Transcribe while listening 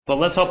But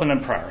let's open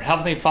in prayer.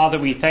 Heavenly Father,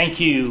 we thank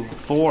you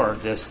for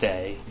this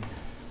day.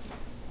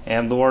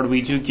 And Lord,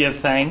 we do give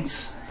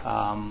thanks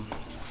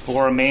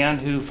for a man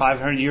who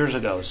 500 years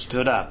ago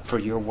stood up for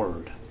your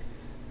word.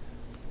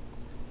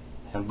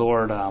 And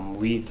Lord,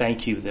 we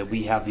thank you that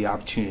we have the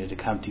opportunity to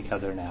come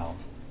together now,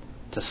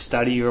 to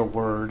study your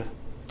word,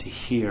 to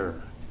hear,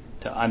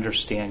 to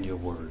understand your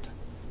word,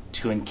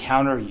 to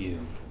encounter you,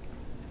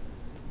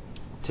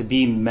 to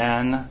be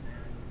men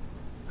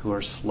who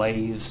are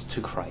slaves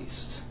to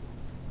Christ.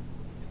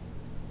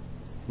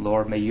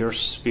 Lord, may your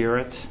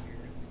Spirit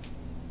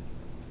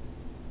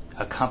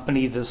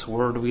accompany this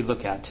word we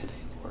look at today,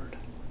 Lord.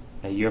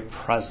 May your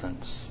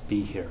presence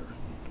be here.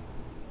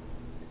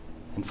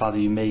 And Father,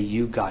 may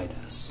you guide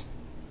us,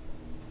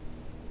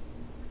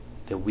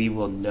 that we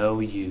will know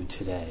you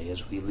today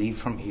as we leave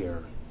from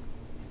here,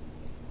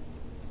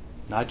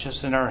 not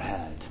just in our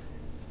head,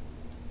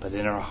 but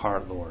in our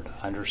heart, Lord.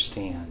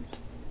 Understand,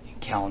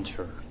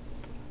 encounter,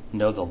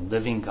 know the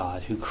living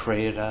God who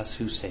created us,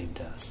 who saved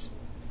us.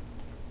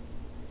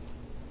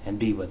 And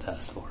be with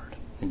us, Lord.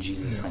 In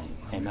Jesus' name,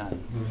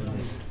 amen.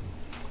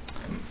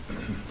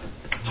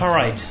 All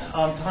right.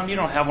 Tom, you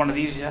don't have one of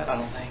these yet, I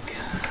don't think.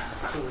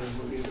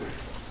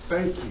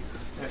 Thank you.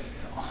 There you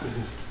go.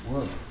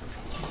 Whoa.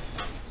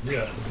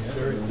 Yeah.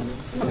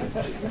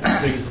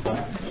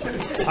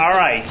 All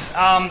right.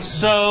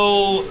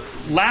 So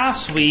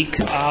last week,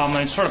 I'm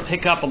going to sort of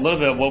pick up a little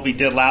bit of what we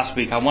did last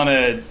week. I want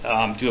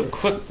to do a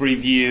quick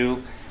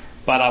review,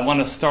 but I want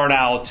to start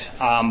out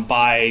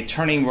by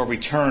turning where we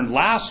turned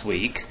last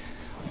week,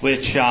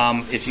 which,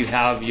 if you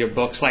have your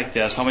books like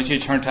this, I want you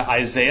to turn to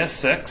Isaiah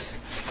 6.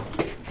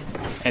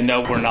 And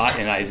no, we're not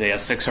in Isaiah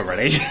 6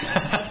 already.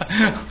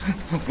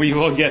 We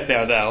will get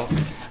there, though.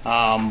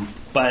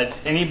 But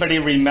anybody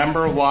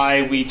remember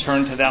why we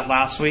turned to that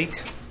last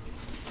week?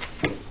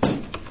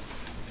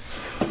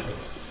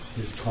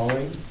 His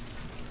calling?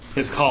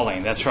 His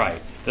calling, that's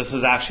right. This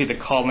is actually the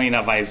calling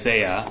of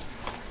Isaiah.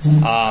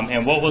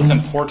 And what was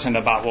important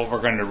about what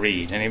we're going to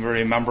read? Anybody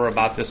remember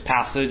about this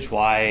passage?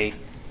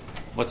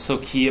 What's so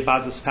key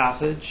about this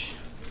passage?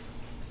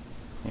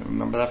 You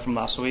remember that from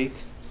last week?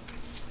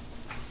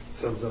 It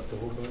sums up the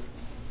whole book.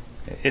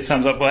 It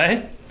sums up what?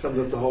 It sums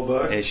up the whole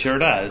book? It sure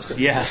does.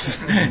 Yes,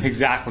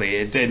 exactly.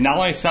 It not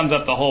only sums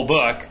up the whole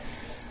book,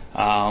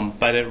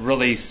 but it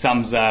really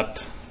sums up,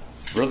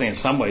 really in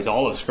some ways,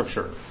 all of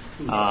Scripture.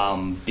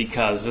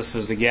 Because this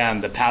is,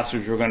 again, the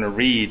passage we're going to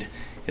read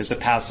is a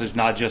passage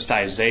not just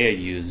Isaiah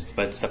used,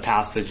 but it's the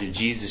passage that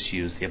Jesus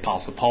used, the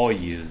Apostle Paul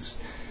used.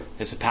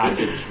 It's a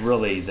passage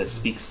really that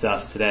speaks to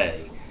us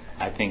today,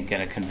 I think, in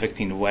a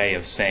convicting way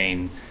of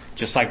saying,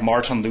 just like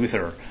Martin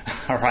Luther,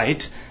 all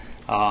right,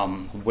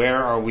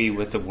 where are we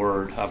with the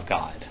Word of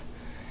God?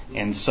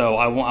 And so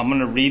I'm going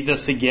to read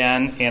this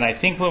again, and I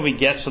think when we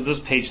get, so this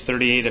is page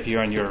 38 if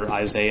you're in your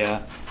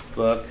Isaiah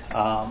book,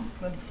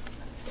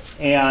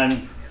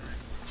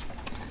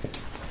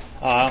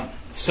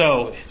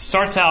 so it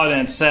starts out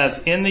and it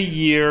says, in the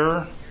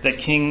year that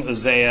King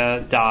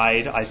Uzziah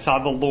died, I saw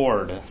the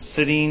Lord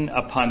sitting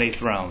upon a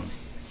throne,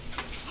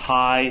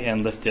 high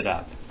and lifted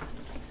up,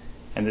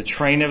 and the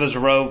train of his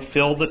robe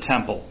filled the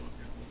temple.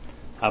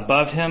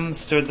 Above him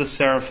stood the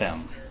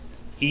seraphim.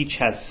 Each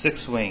had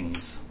 6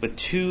 wings. With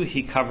 2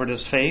 he covered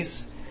his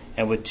face,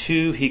 and with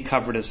 2 he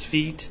covered his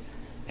feet,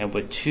 and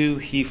with 2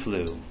 he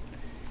flew.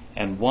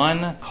 And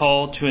one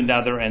called to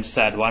another and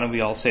said, why don't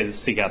we all say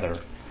this together?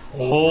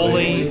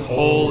 Holy,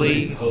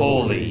 holy,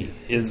 holy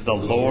is the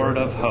Lord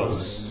of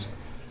hosts.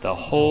 The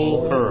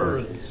whole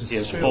earth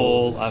is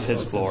full of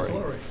his glory.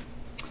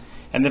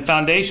 And the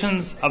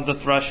foundations of the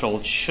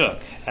threshold shook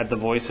at the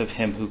voice of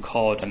him who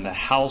called, and the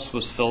house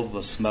was filled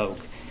with smoke.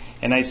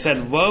 And I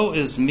said, woe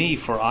is me,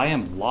 for I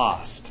am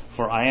lost,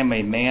 for I am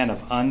a man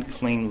of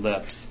unclean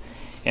lips,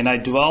 and I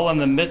dwell in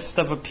the midst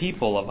of a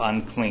people of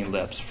unclean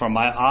lips, for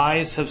my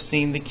eyes have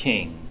seen the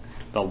King,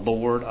 the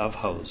Lord of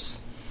hosts.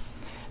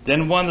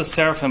 Then one of the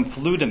seraphim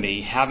flew to me,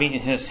 having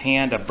in his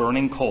hand a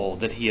burning coal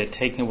that he had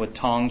taken with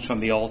tongs from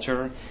the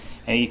altar,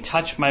 and he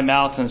touched my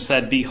mouth and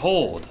said,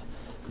 behold,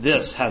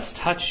 this has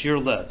touched your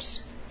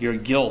lips, your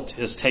guilt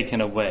is taken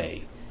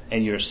away,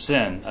 and your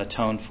sin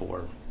atoned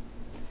for.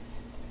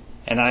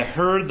 And I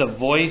heard the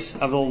voice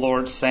of the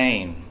Lord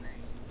saying,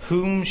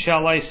 whom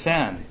shall I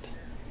send,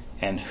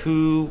 and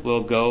who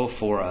will go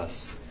for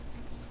us?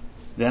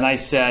 Then I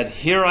said,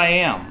 here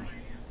I am,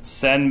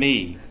 send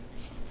me.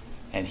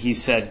 And he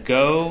said,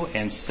 go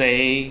and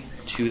say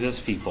to this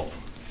people,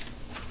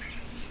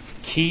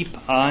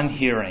 keep on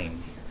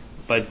hearing,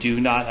 but do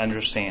not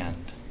understand.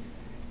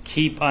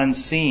 Keep on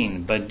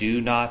seeing, but do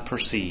not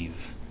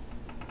perceive.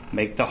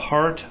 Make the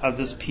heart of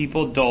this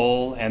people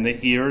dull and the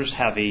ears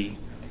heavy,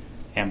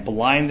 and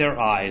blind their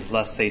eyes,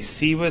 lest they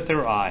see with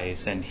their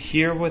eyes and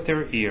hear with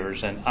their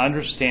ears and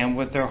understand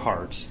with their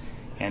hearts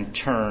and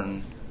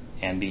turn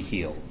and be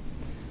healed.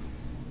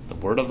 The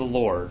word of the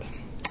Lord.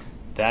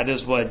 That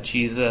is what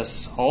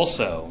Jesus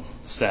also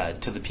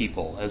said to the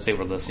people as they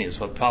were listening. It's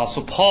what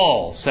Apostle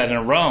Paul said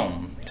in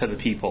Rome to the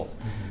people.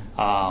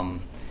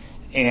 And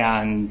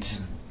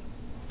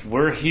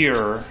we're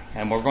here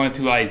and we're going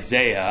through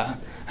Isaiah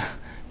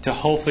to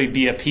hopefully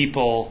be a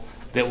people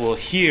that will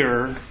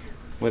hear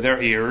with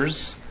their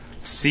ears,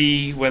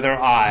 see with their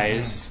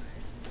eyes,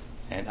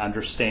 and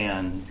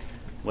understand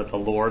what the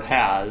Lord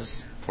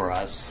has for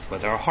us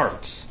with our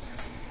hearts.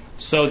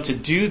 So to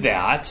do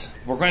that,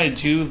 we're going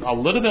to do a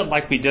little bit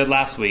like we did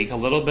last week, a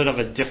little bit of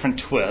a different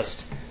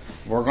twist.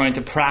 We're going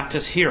to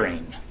practice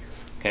hearing.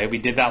 Okay, we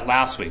did that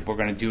last week. We're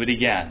going to do it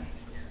again.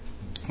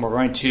 We're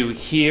going to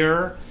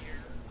hear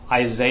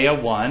Isaiah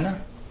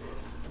 1,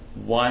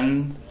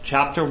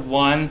 chapter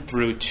 1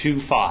 through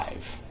 2:5.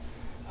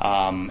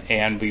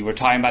 And we were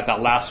talking about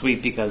that last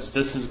week because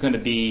this is going to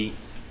be,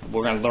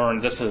 we're going to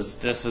learn, this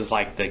is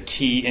like the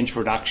key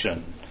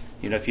introduction.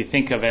 You know, if you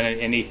think of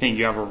anything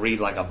you ever read,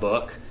 like a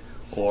book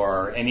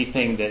or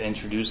anything that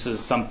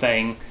introduces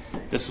something,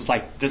 this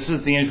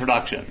is the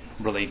introduction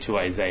really to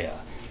Isaiah.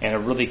 And it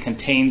really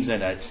contains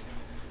in it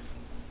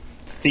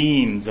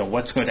themes of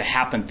what's going to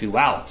happen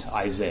throughout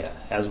Isaiah,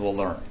 as we'll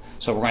learn.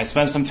 So we're going to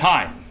spend some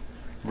time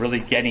really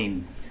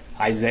getting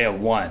Isaiah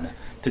 1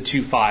 to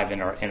 2:5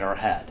 in our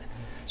head.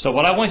 So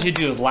what I want you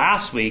to do is,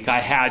 last week I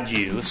had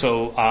you,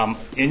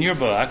 in your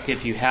book,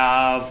 if you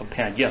have a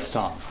pen, yes,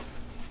 Tom.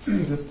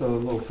 Just a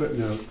little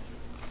footnote.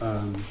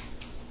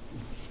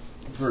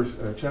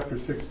 Chapter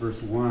 6,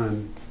 verse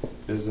 1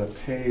 is a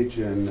page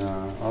in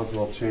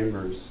Oswald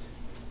Chambers.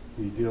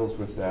 He deals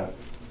with that.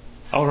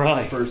 Oh,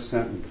 really? First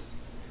sentence.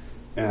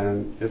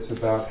 And it's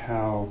about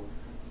how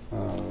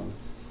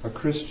a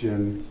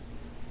Christian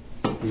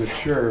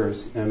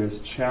matures and is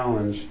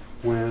challenged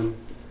when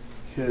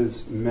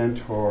his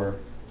mentor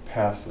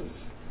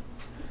passes.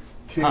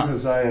 King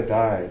Uzziah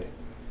died.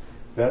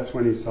 That's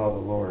when he saw the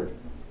Lord.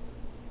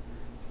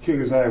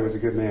 King Uzziah was a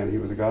good man. He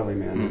was a godly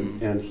man.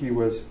 And he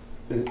was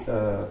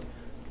the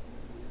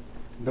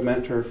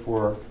mentor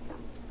for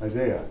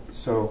Isaiah.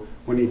 So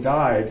when he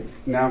died,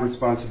 now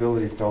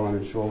responsibility fell on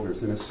his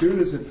shoulders. And as soon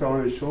as it fell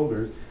on his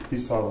shoulders, he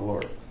saw the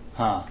Lord.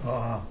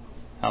 Oh,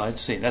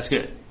 let's see. That's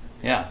good.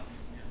 Yeah.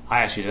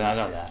 I actually did not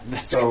know that.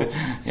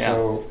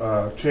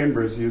 So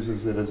Chambers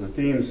uses it as a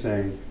theme,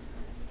 saying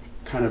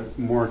kind of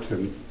more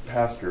to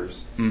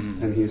pastors.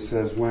 And he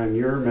says, when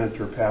your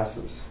mentor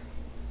passes,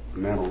 the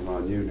mantle's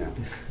on you now.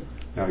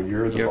 Now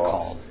you're the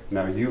boss. Called.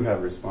 Now you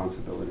have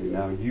responsibility.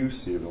 Now you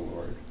see the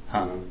Lord.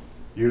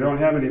 You don't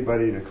have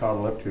anybody to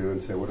coddle up to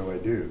and say, what do I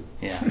do?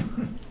 Yeah.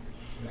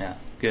 Yeah.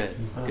 Good.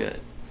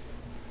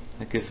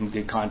 That gives some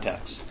good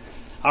context.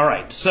 All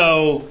right.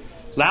 So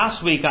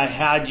last week I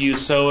had you,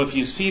 so if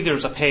you see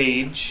there's a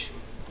page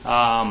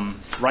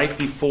right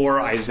before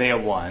Isaiah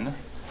 1.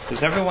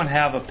 Does everyone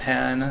have a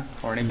pen,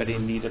 or anybody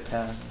need a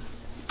pen?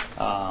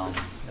 I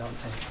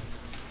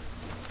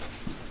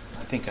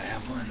think I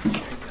have one.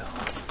 Here you go.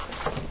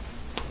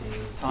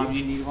 Tom,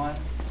 you need one?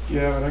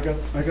 Yeah, but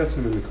I got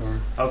some in the car.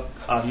 Oh,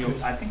 I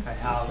think I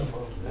have. I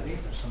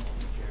think there's some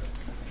here.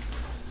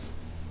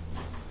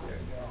 There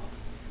you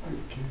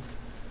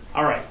go.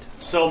 All right.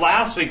 So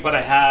last week, what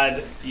I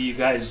had you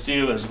guys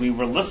do is we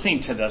were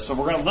listening to this. So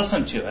we're going to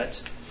listen to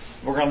it.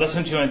 We're going to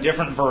listen to a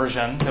different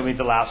version than we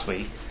did last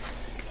week.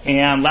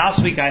 And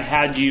last week, I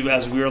had you,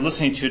 as we were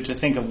listening to it, to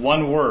think of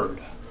one word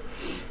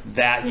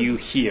that you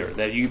hear,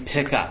 that you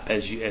pick up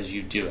as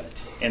you do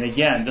it. And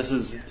again, this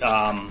is,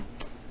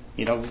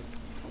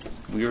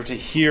 we are to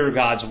hear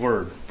God's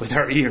word with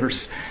our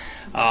ears.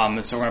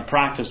 And so we're going to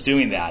practice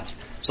doing that.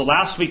 So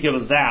last week it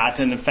was that.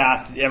 And in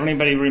fact,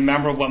 everybody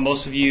remember what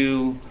most of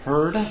you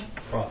heard?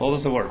 Prophet. What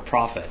was the word?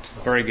 Prophet.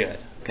 Very good.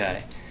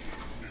 Okay.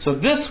 So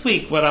this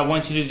week what I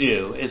want you to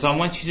do is I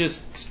want you to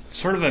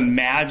sort of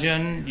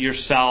imagine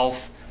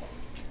yourself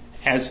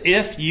as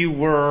if you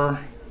were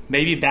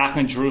maybe back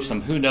in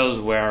Jerusalem. Who knows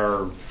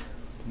where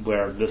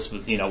this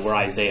was, where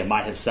Isaiah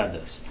might have said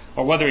this,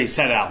 or whether he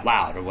said it out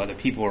loud, or whether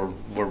people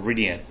were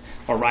reading it,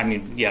 or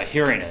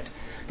hearing it.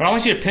 But I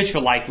want you to picture,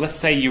 like, let's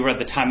say you were at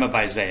the time of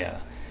Isaiah.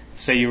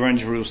 Say you were in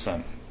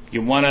Jerusalem.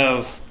 You're one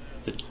of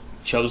the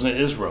chosen of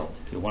Israel.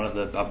 You're one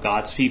of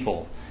God's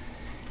people.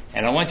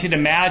 And I want you to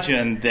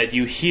imagine that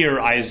you hear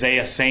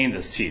Isaiah saying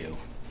this to you.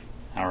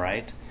 All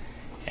right?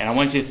 And I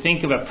want you to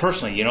think of it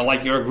personally,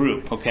 like you're a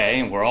group, okay?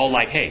 And we're all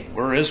like, hey,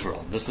 we're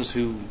Israel. This is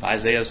who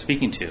Isaiah is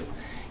speaking to.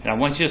 And I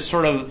want you to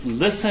sort of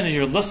listen. As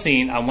you're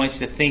listening, I want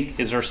you to think,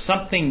 is there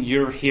something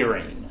you're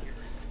hearing?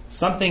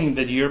 Something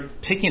that you're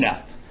picking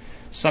up?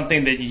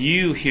 Something that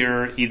you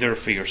hear either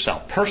for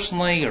yourself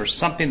personally, or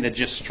something that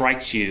just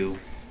strikes you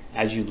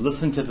as you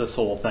listen to this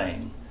whole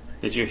thing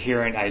that you're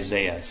hearing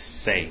Isaiah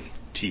say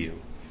to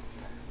you.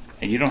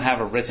 And you don't have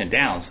it written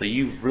down, so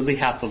you really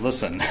have to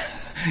listen,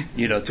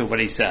 to what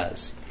he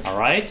says. All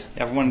right?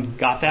 Everyone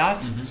got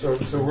that?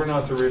 Mm-hmm. So we're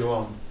not to read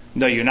along?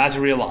 No, you're not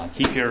to read along.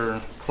 Keep your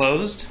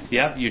closed.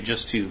 Yep, you're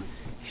just to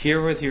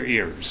hear with your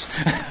ears.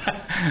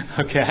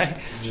 Okay?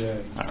 Yeah.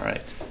 All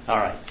right.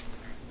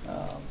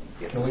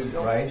 Can we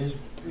write as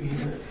we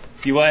hear it?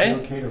 You what? Is it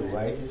okay to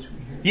write as we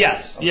hear it?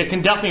 Yes, you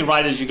can definitely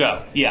write as you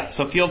go. Yeah,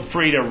 so feel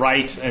free to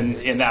write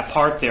in that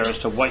part there as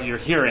to what you're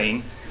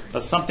hearing,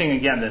 but something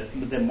again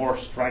that more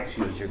strikes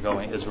you as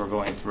we're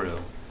going through.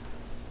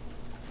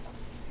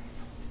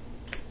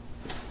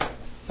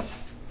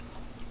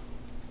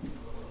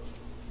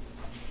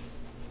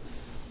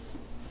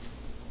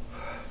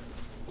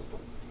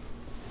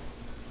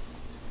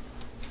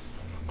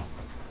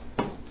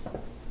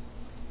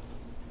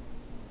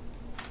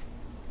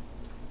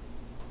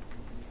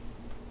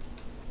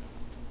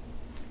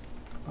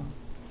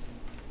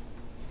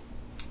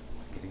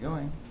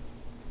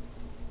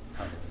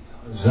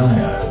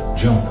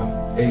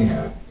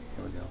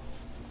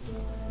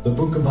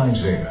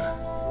 Isaiah.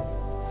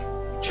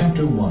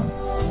 Chapter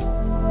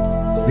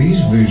 1. These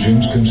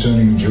visions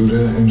concerning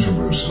Judah and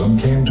Jerusalem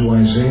came to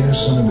Isaiah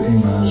son of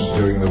Amoz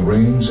during the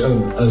reigns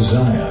of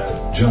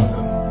Uzziah,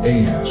 Jotham,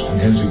 Ahaz, and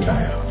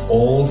Hezekiah,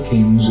 all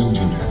kings of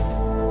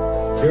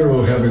Judah. Hear,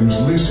 O heavens,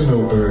 listen,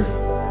 O earth.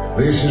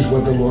 This is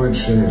what the Lord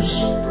says.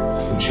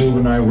 The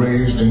children I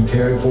raised and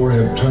cared for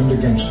have turned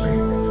against me.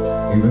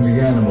 Even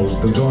the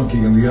animals, the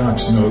donkey and the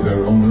ox know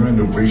their owner and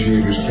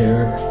appreciate his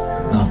care,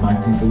 but not my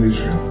people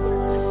Israel.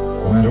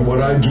 No matter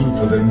what I do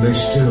for them, they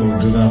still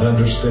do not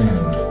understand.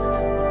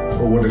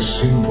 Oh, what a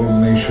sinful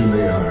nation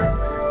they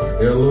are.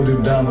 They are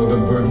loaded down with a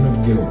burden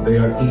of guilt. They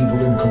are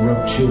evil and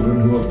corrupt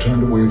children who have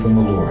turned away from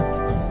the Lord.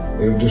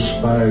 They have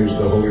despised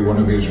the Holy One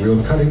of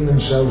Israel, cutting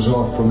themselves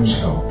off from his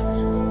help.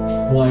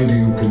 Why do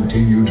you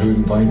continue to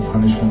invite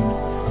punishment?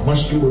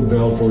 Must you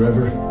rebel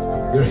forever?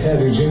 Your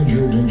head is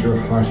injured and your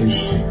heart is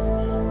sick.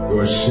 You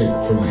are sick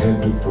from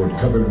head to foot,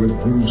 covered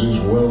with bruises,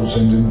 welts,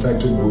 and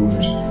infected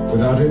wounds,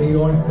 without any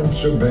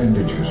ointments or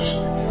bandages.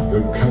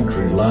 Your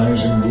country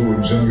lies in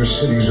ruins, and your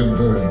cities are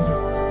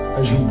burned.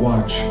 As you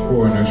watch,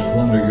 foreigners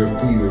plunder your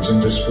fields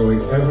and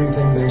destroy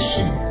everything they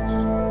see.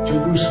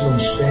 Jerusalem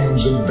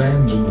stands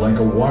abandoned like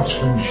a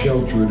watchman's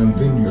shelter in a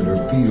vineyard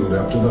or field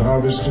after the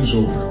harvest is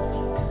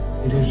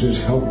over. It is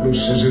as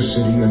helpless as a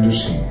city under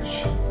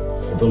siege.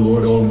 If the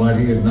Lord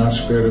Almighty had not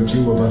spared a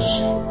few of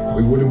us,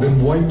 we would have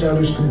been wiped out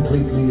as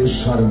completely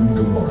as Sodom and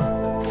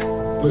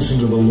Gomorrah. Listen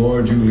to the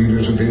Lord, you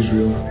leaders of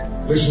Israel.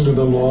 Listen to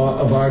the law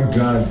of our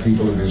God,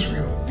 people of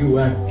Israel. You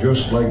act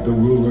just like the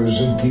rulers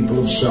and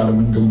people of Sodom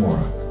and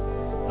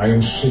Gomorrah. I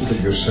am sick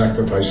of your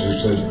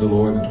sacrifices, says the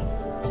Lord.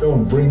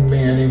 Don't bring me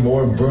any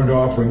more burnt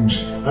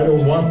offerings. I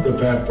don't want the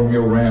fat from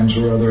your rams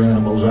or other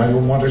animals. I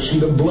don't want to see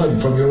the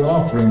blood from your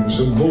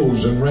offerings of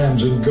bulls and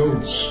rams and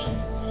goats.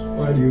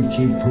 Why do you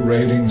keep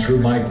parading through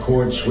my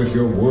courts with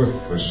your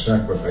worthless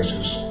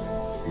sacrifices?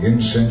 The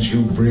incense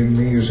you bring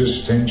me is a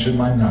stench in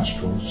my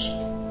nostrils.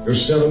 Your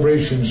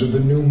celebrations of the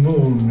new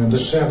moon and the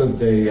Sabbath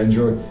day and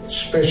your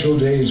special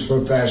days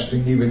for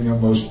fasting, even your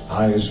most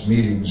pious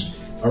meetings,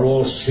 are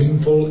all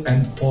sinful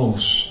and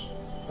false.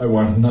 I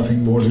want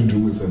nothing more to do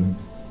with them.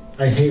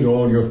 I hate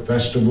all your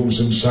festivals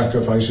and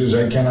sacrifices.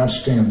 I cannot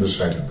stand the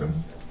sight of them.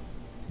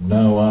 From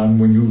now on,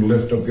 when you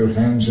lift up your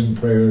hands in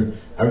prayer,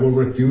 I will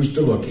refuse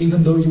to look.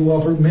 Even though you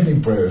offer many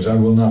prayers, I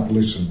will not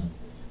listen.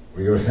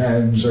 For your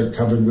hands are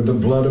covered with the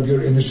blood of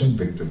your innocent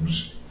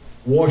victims.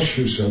 Wash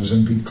yourselves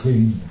and be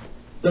clean.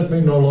 Let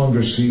me no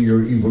longer see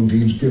your evil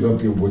deeds. Give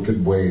up your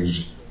wicked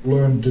ways.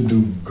 Learn to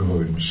do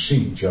good.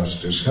 Seek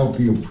justice. Help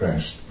the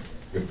oppressed.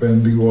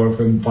 Defend the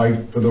orphan.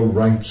 Fight for the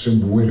rights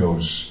of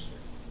widows.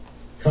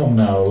 Come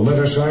now, let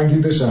us argue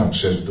this out,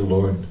 says the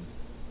Lord.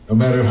 No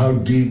matter how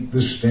deep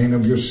the stain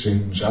of your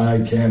sins,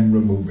 I can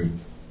remove it.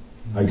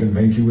 I can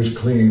make you as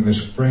clean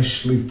as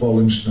freshly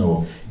fallen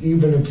snow.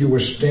 Even if you were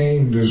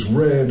stained as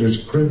red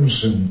as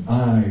crimson,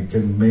 I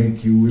can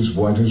make you as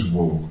white as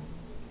wool.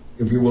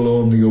 If you will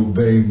only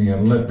obey me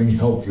and let me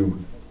help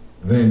you,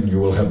 then you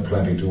will have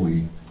plenty to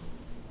eat.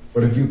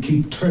 But if you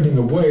keep turning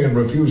away and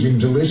refusing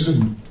to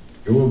listen,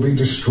 you will be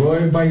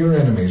destroyed by your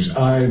enemies.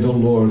 I, the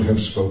Lord,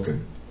 have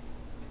spoken.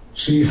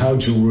 See how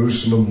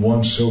Jerusalem,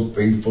 once so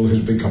faithful, has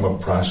become a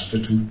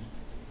prostitute.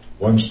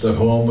 Once the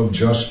home of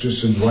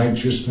justice and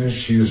righteousness,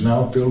 she is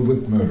now filled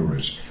with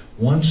murderers.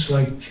 Once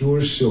like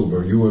pure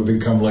silver, you have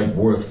become like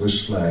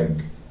worthless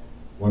slag.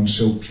 Once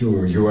so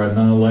pure, you are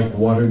now like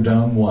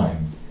watered-down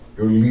wine.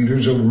 Your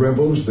leaders are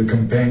rebels, the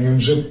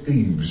companions of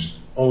thieves.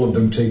 All of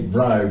them take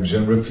bribes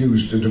and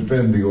refuse to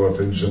defend the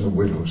orphans and the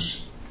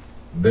widows.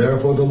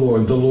 Therefore the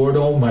Lord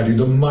Almighty,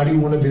 the Mighty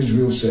One of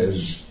Israel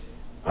says,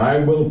 I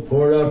will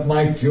pour out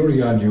my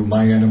fury on you,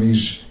 my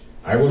enemies.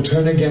 I will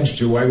turn against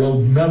you. I will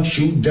melt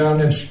you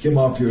down and skim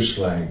off your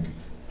slag.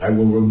 I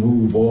will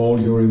remove all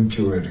your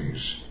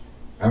impurities.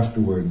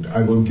 Afterward,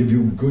 I will give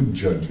you good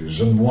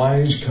judges and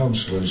wise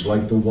counselors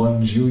like the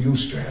ones you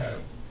used to have.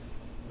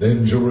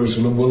 Then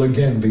Jerusalem will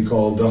again be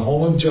called the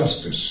home of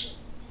justice,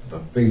 the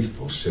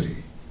faithful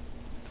city.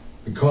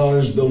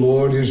 Because the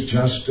Lord is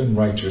just and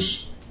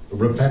righteous, the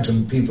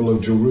repentant people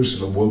of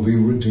Jerusalem will be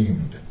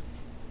redeemed.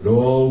 But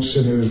all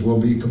sinners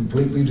will be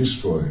completely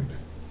destroyed.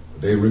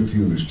 They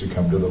refuse to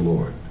come to the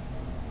Lord.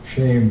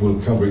 Shame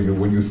will cover you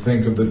when you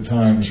think of the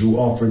times you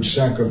offered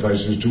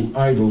sacrifices to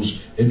idols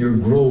in your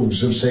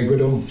groves of sacred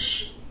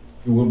oaks.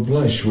 You will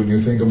blush when you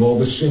think of all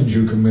the sins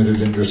you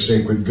committed in your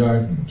sacred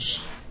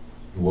gardens.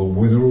 You will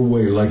wither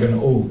away like an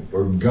oak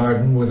or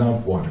garden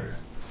without water.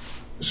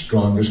 The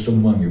strongest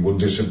among you will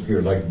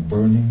disappear like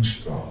burning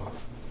straw.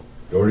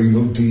 Your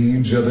evil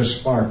deeds are the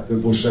spark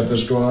that will set the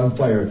straw on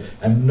fire,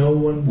 and no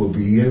one will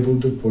be able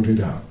to put it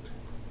out.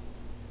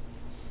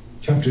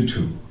 Chapter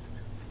 2.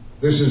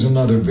 This is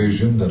another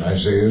vision that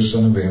Isaiah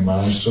son of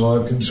Amoz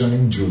saw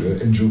concerning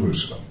Judah and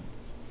Jerusalem.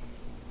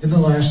 In the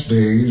last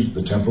days,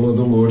 the temple of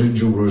the Lord in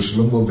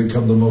Jerusalem will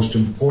become the most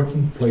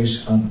important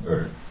place on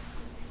earth.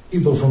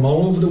 People from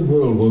all over the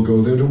world will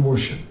go there to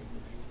worship.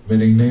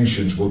 Many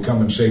nations will come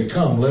and say,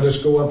 Come, let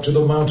us go up to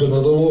the mountain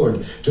of the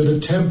Lord, to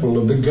the temple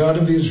of the God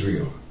of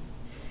Israel.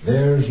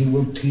 There he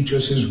will teach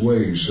us his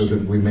ways so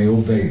that we may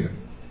obey him.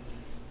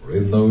 For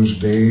in those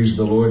days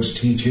the Lord's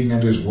teaching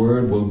and his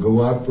word will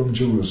go out from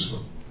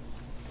Jerusalem.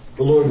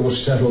 The Lord will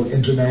settle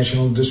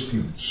international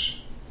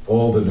disputes.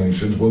 All the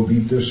nations will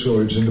beat their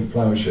swords into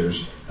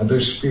plowshares and their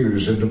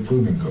spears into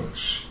pruning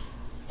hooks.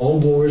 All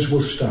wars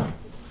will stop,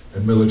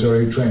 and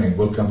military training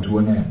will come to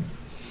an end.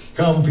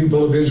 Come,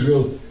 people of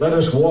Israel, let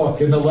us walk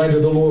in the light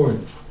of the Lord.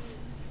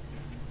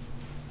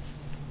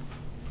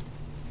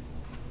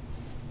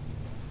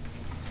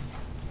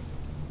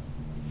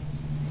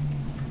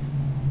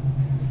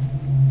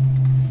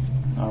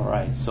 All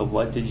right, so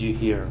what did you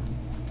hear?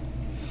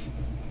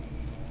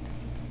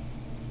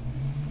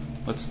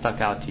 What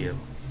stuck out to you?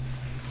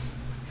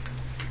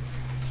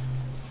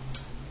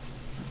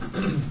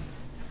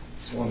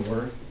 It's one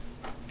word.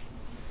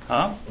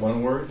 Huh?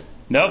 One word.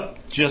 Nope,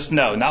 just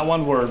no, not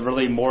one word.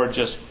 Really, more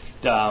just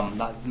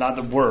not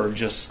the word.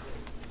 Just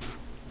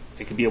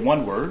it could be a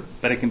one word,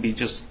 but it can be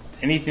just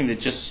anything that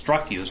just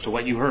struck you as to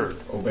what you heard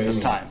Obey this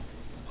me. time.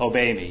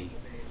 Obey me.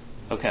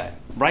 Okay,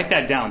 write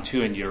that down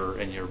too in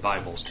your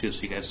Bibles too,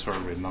 so you guys sort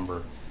of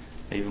remember.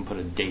 I even put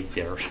a date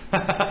there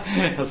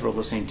as we're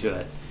listening to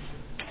it.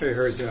 I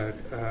heard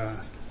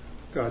that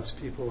God's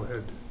people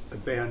had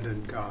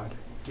abandoned God.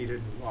 He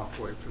didn't walk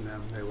away from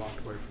them. They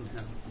walked away from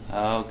him.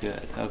 Oh,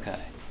 good. Okay.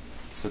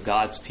 So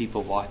God's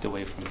people walked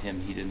away from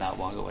him. He did not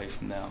walk away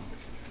from them.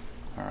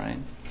 All right.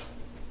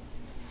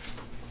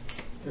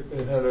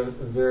 It had a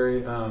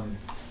very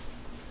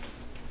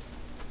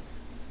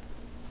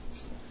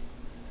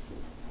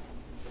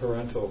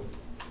parental,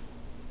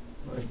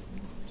 like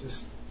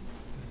just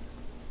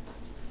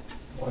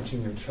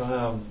watching your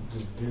child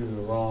just do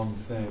the wrong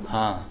thing.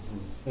 Huh.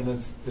 And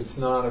it's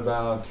not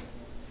about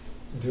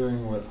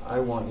doing what I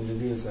want you to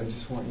do. I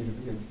just want you to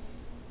be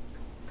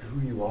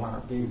who you are.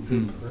 Be a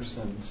good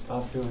person.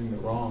 Stop doing the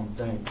wrong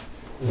things.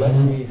 Let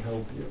me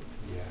help you.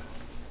 Yeah.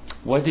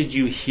 What did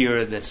you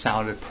hear that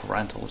sounded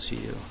parental to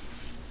you?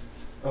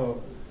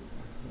 Oh,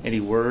 Any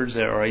words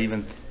that, or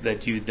even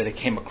that it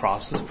came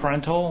across as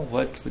parental?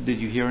 What did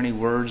you hear? Any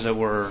words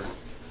that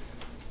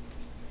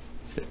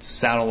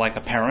sounded like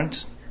a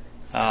parent?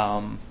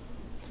 oh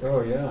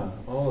yeah,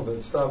 all of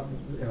it. Stop.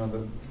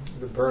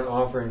 The burnt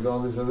offerings, all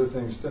these other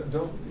things. Don't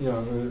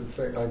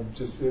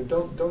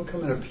don't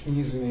come and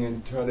appease me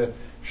and try to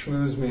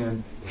schmooze me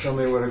and tell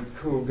me what a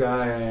cool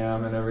guy I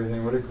am and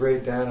everything. What a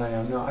great dad I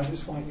am. No, I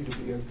just want you to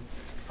be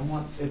I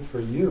want it for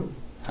you.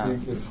 Huh.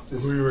 It's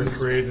Who you were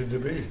created to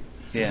be.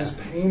 Yeah. It's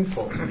just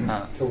painful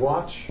to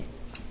watch,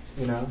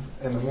 and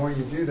the more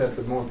you do that,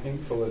 the more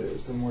painful it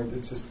is. The more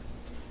it's just,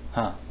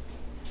 Huh.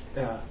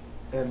 yeah,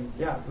 and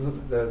yeah,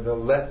 the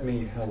let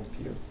me help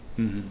you,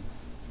 Mm-hmm.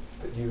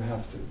 but you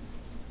have to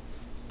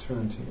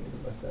turn to me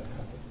to let that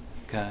happen.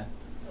 Okay.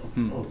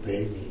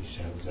 Obey me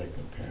sounds like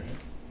a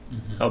parent.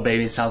 Oh,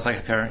 baby sounds like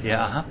a parent.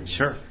 Yeah. Uh-huh.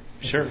 Sure.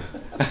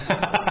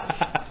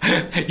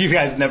 You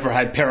guys never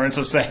had parents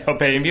that say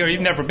obey me, or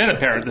you've never been a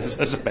parent that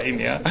says obey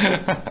me. Yeah.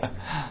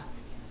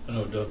 I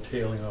know,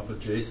 dovetailing off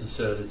what Jason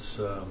said, it's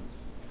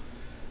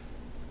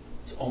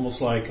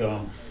almost like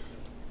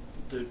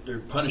they're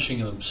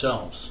punishing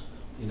themselves.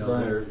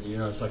 Right. They're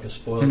it's like a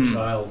spoiled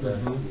child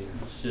that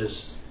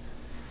just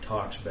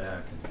talks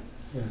back,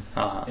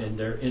 and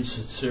their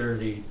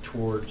insincerity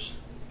towards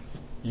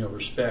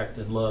respect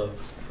and love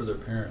for their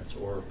parents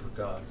or for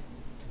God.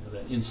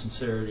 That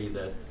insincerity,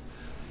 that's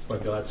why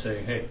God's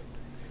saying, hey,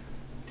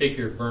 take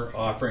your burnt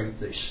offerings,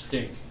 they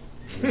stink.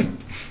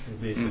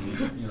 Basically,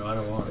 I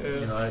don't want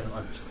it.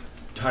 I'm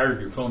tired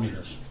of your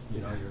phoniness.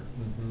 Your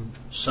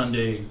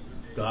Sunday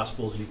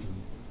Gospels, you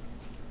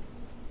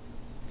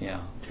can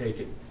take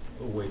it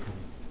away from me.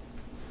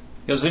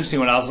 It was interesting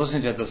when I was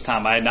listening to it this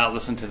time. I had not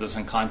listened to this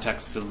in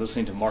context to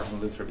listening to Martin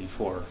Luther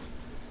before,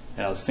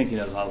 and I was thinking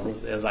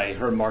as I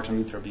heard Martin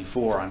Luther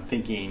before, I'm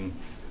thinking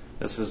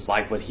this is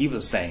like what he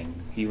was saying.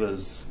 He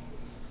was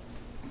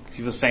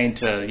saying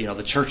to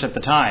the church at the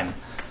time,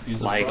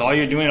 like, oh,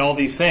 you're doing all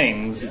these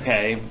things,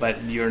 okay,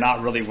 but you're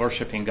not really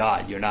worshiping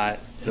God. You're not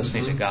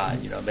listening to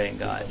God. You're obeying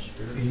God.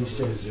 He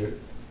says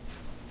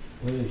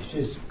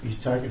he's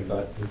talking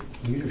about the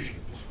leadership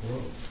as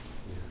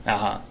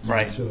well.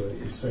 Right. So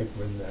it's like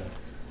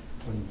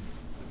when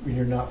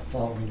you're not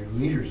following, your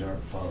leaders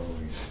aren't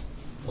following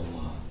the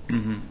law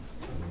and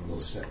the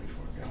rules set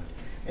before God.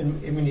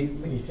 And when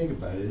you think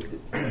about it,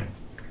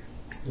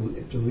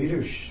 if the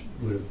leaders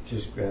would have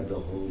just grabbed a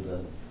hold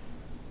of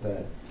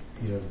that,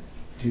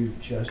 do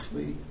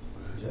justly,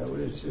 is that what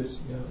it says?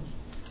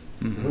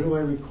 What do I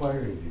require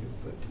of you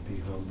but to be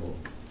humble,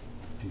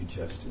 do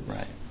justice?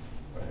 Right.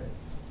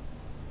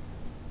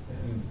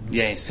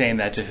 Yeah, he's saying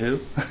that to who?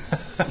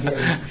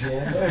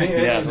 And he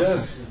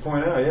does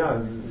point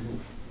out,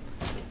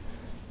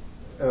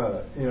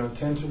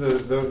 tend to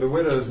the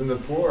widows and the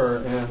poor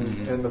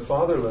and the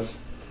fatherless,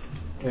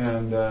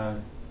 and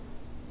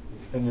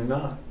you're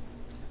not.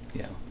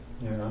 Yeah.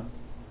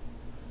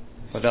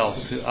 What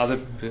else?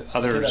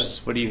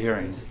 Others? What are you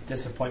hearing? Just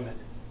disappointment.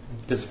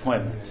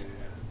 Disappointment.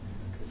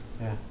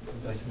 Yeah,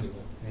 like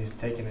he's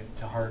taking it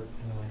to heart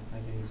in a way.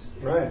 Like he's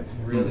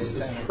really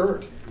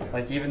hurt.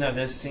 Like even though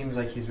this seems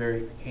like he's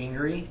very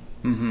angry,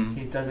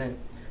 he doesn't.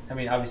 I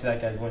mean, obviously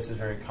that guy's voice is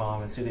very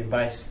calm and soothing, but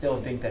I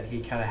still think that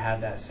he kind of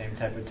had that same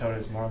type of tone.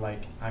 It's more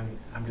like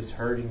I'm just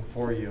hurting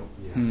for you.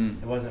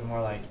 It wasn't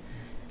more like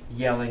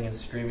yelling and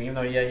screaming. Even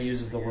though he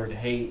uses the word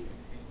hate.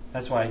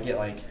 That's why I get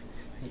like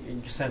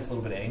you sense a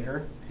little bit of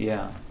anger.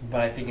 Yeah.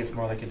 But I think it's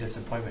more like a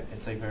disappointment.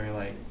 It's like very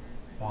like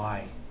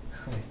why.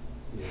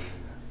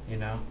 You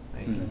know,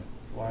 like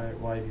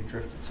why have you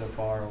drifted so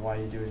far? Or why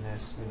are you doing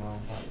this? You know,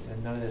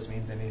 and none of this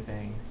means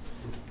anything.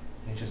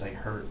 And he's just like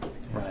hurt.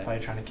 And he's probably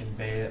trying to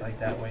convey it like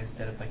that way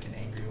instead of like an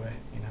angry way.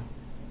 You know.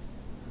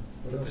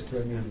 What else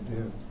do I need to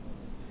do?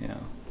 Yeah.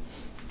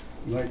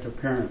 Like a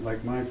parent,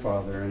 like my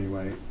father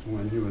anyway,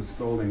 when he was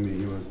scolding me,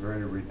 he was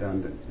very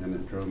redundant, and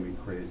it drove me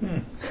crazy.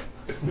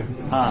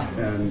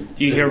 And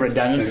do you hear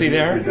redundancy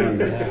there?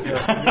 Redundant.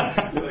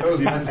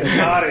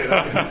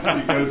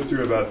 He goes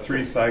through about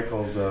 3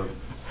 cycles of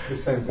the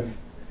same thing.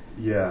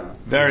 Yeah.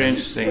 Very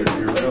interesting.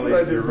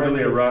 You're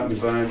really a rotten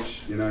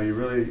bunch. You know, you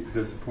really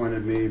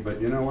disappointed me,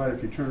 but you know what?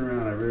 If you turn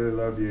around, I really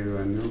love you,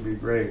 and it'll be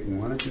great. And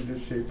why don't you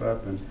just shape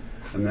up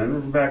and then we're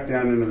back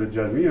down into the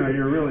judgment. You know,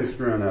 you're really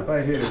screwing up.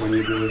 I hate it when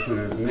you do this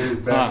and then he's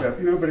back up.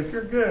 You know, but if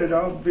you're good,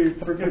 I'll be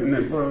forgiving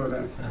it.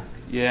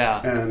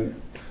 Yeah.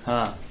 And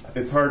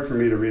it's hard for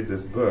me to read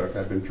this book.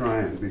 I've been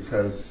trying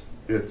because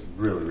it's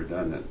really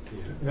redundant.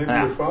 Maybe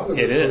your father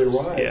was really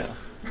wise. Yeah.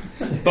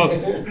 But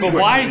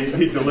why?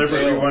 He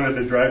deliberately wanted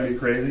to drive me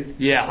crazy.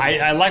 Yeah,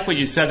 I like what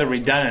you said. The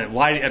redundant.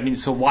 Why? I mean,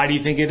 so why do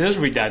you think it is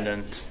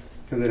redundant?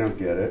 Because they don't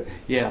get it.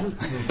 Yeah.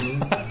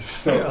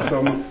 So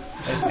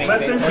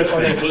that's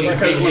interesting.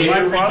 Because when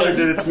my father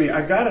did it to me,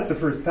 I got it the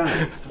first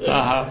time.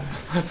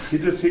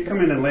 He'd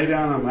come in and lay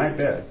down on my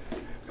bed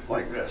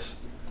like this.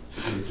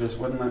 And he just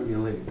wouldn't let me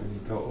leave. And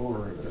he'd go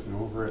over it and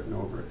over it and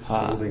over it,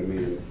 scolding me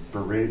and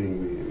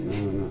berating me.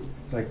 And no.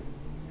 It's like,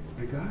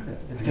 I got it.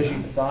 It's because you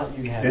thought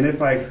you had. And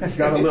if I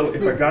got a little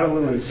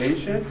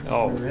impatient,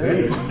 then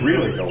he'd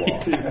really go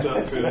off. He's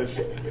not finished.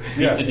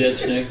 Beat the dead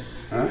snake.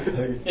 Huh?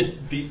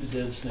 Beat the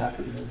dead snake.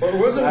 Well, it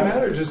wasn't a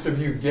matter just of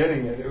you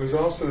getting it. It was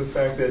also the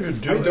fact that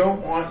I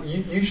don't want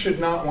you should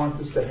not want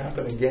this to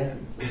happen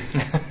again.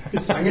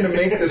 I'm going to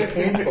make this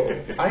painful.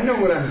 I know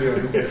what I'm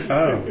doing.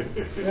 Oh.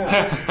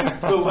 Yeah.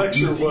 The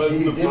lecture was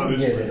the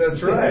punishment.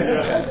 That's right.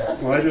 Yeah.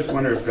 Well, I just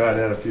wonder if God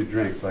had a few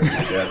drinks like my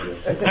dad did.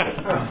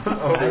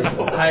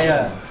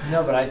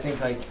 No, but I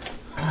think like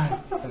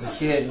as a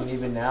kid and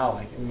even now,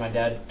 like when my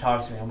dad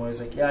talks to me, I'm always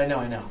like, yeah, I know.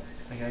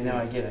 Like I know,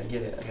 I get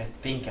it. Like I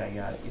think I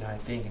got it. You know, I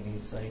think, and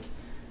he's like,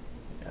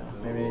 you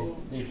know,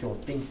 maybe people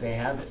think they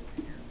have it.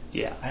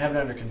 Yeah. I have it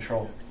under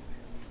control,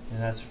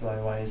 and that's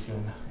probably why he's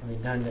doing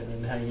redundant,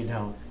 and now you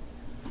don't.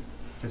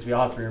 Because we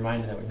all have to be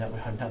reminded that we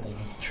have nothing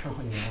in control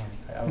anymore.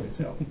 I always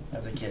felt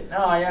as a kid.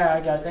 Oh yeah,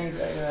 I got things.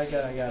 I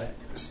got it.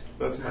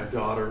 That's my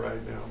daughter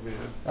right now, man.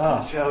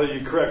 Oh. You tell her,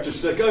 you correct her.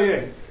 She's like,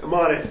 okay, I'm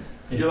on it.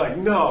 You're like,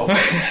 no,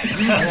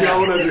 you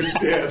don't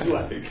understand.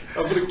 Like,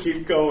 I'm going to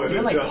keep going.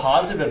 Even like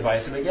positive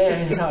advice. I'm like,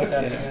 yeah, I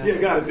got it. Yeah,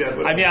 got it, Dad.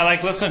 I mean, I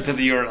like listening to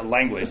your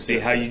language. See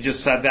how you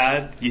just said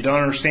that? You don't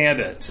understand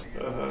it.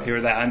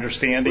 Hear that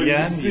understand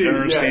again? You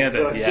don't understand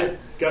it. Yeah.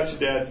 Gotcha,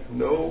 Dad.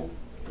 No,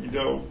 you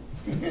don't.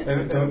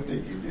 And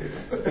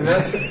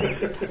that's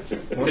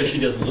because she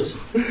doesn't listen.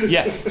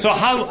 Yeah. So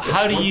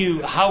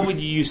how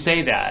would you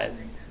say that?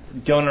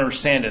 Don't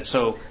understand it.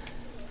 So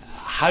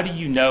how do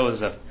you know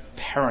as a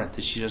parent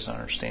that she doesn't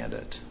understand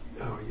it?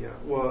 Oh yeah.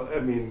 Well,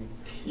 I mean,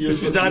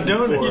 she's not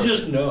doing it. You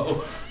just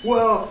know.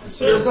 Well,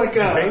 there's like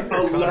a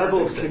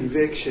level of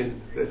conviction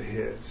that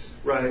hits,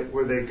 right,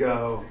 where they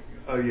go,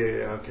 oh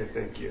yeah, okay,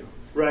 thank you,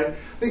 right? I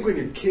think when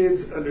your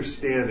kids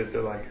understand it,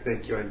 they're like,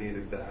 thank you, I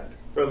needed that,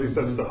 or at least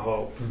that's the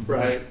hope,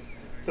 right?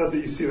 Not that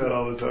you see that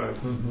all the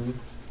time,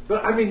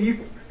 but I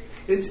mean,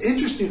 it's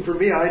interesting for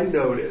me. I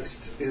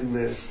noticed in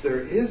this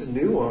there is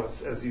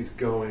nuance as he's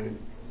going.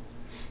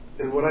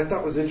 And what I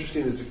thought was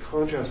interesting is the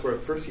contrast where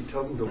at first he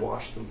tells them to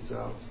wash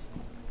themselves.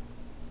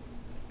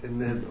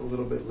 And then a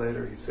little bit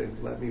later he's saying,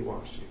 let me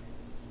wash you.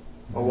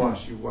 I'll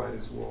wash you white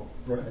as wool.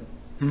 Right.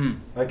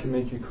 I can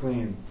make you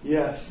clean.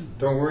 Yes.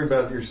 Don't worry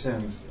about your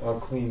sins. I'll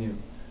clean you.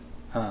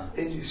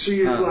 And so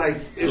you're like,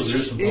 it's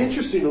just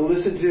interesting to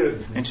listen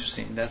to.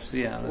 Interesting. That's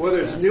whether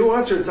it's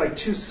nuance or it's like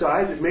two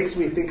sides, it makes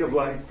me think of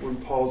like when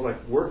Paul's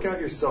like, work out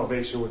your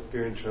salvation with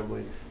fear and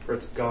trembling, for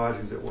it's God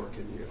who's at work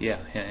in you. Yeah.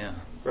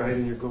 Right?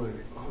 And you're going,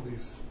 oh,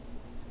 these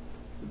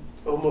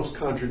almost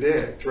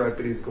contradict, right?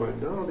 But he's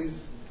going, no,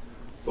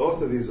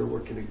 both of these are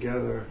working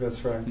together.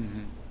 That's right.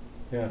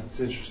 Yeah. It's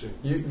interesting.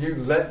 You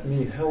let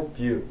me help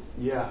you.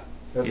 Yeah.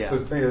 That's the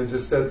thing. It's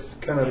just that's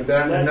kind of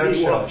that in a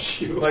nutshell.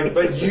 Like,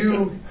 but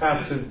you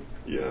have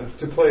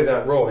to play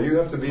that role. You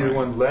have to be the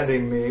one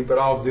letting me, but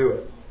I'll do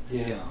it.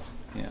 Yeah.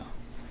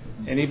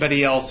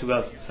 Anybody else who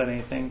else said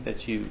anything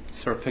that you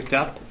sort of picked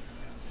up?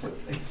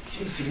 It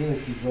seems to me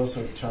like he's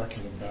also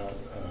talking about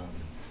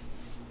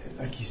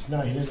like he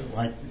doesn't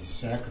like these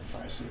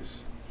sacrifices,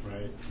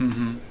 right?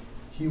 Mm-hmm.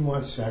 He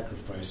wants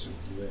sacrifice of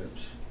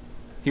lips.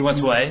 He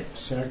wants what?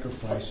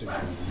 Sacrifice of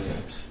your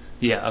lips.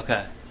 Yeah,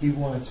 okay. He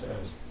wants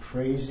us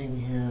praising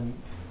Him and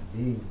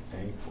being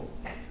thankful,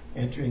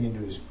 entering into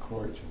His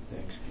courts with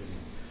thanksgiving.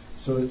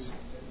 So it's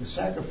the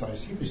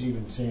sacrifice. He was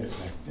even saying it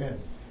back then.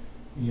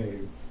 You know,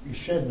 you're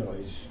shedding all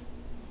these,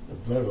 the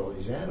blood of all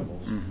these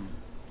animals,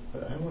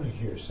 but I want to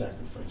hear a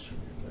sacrifice from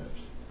your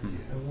lips.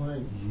 I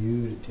want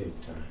you to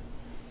take time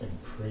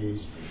and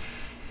praise me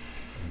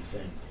and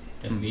thank me.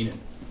 And mean it.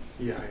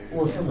 Yeah.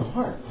 Or from the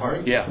heart,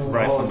 right? Yeah, so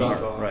right. All From the about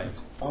heart, the right.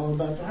 It's all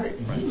about the heart.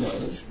 And He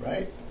knows,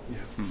 right? Yeah.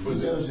 He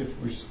knows if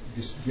we're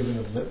just giving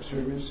Him lip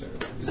service. Or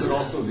Is it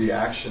also the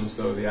actions,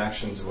 though, the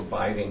actions of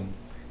abiding?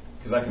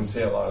 Because I can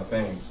say a lot of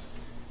things,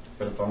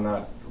 but if I'm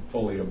not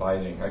fully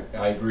abiding,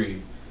 I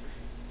agree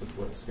with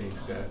what's being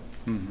said.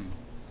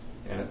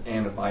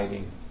 And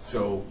abiding.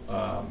 So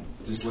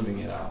just living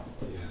it out.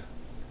 Yeah.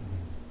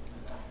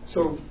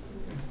 So,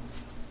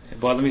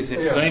 well, let me see.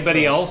 Is there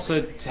anybody else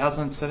that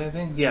hasn't said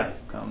anything? Yeah.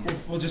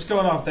 Well, just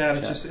going off that,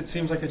 it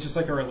seems like it's just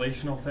like a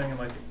relational thing and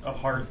like a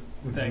heart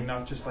thing,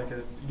 not just like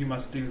a you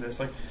must do this.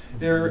 Like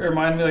it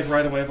reminded me like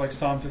right away of like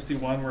Psalm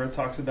 51 where it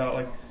talks about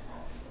like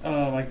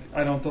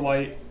I don't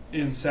delight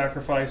in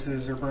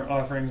sacrifices or burnt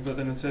offerings, but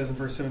then it says in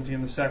verse 17,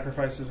 the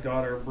sacrifices of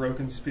God are a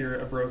broken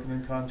spirit, a broken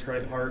and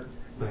contrite heart.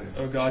 nice.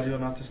 Oh God, you will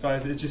not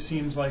despise it. It just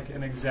seems like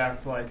an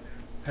exact like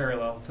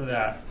parallel to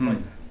that. Like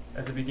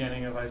at the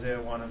beginning of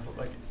Isaiah 1 of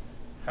like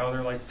how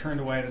they're like turned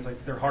away and it's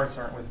like their hearts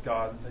aren't with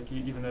God, like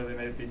even though they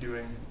may be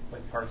doing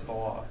like parts of the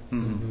law.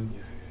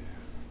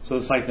 So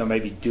it's like they may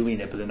be doing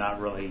it, but they're not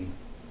really.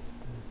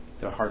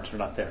 Their hearts are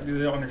not there. They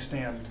don't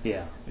understand.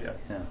 Yeah.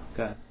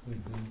 Okay.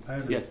 I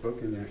haven't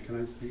spoken yet.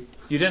 Can I speak?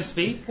 You didn't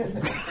speak? Did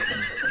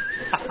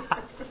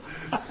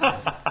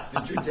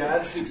your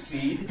dad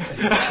succeed?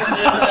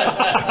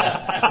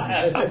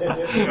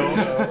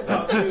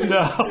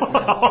 No.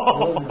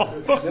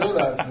 Still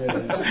not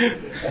finished.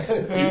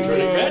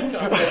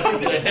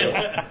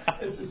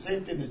 It's the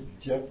same thing that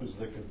Jeff was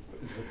looking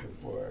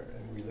for,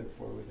 and we look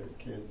for with our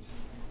kids.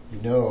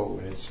 You know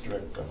when it's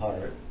struck the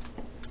heart,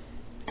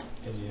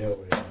 and you know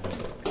when it's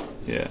not.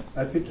 Yeah.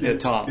 I think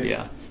it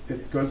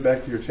goes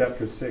back to your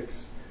chapter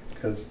 6,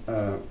 because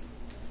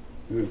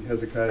when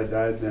Hezekiah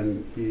died,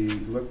 then he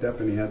looked up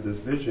and he had this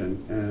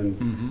vision,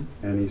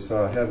 and he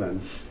saw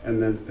heaven.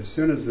 And then as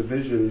soon as the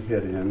vision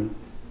hit him,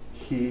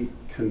 he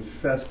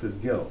confessed his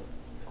guilt.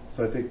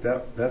 So I think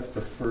that's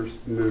the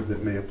first move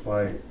that may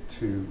apply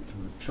to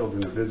the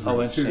children of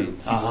Israel too.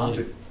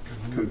 To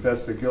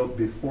confess the guilt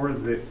before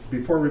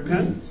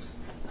repentance.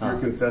 You're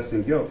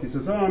confessing guilt. He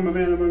says, I'm a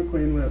man of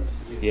unclean lips.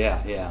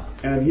 Yeah.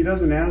 And he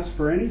doesn't ask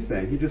for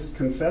anything. He just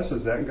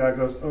confesses that, and God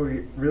goes, oh,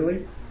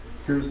 really?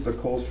 Here's the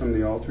coals from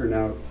the altar.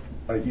 Now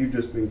you've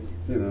just been,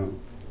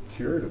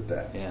 cured of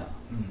that. Yeah.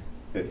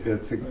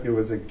 It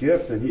was a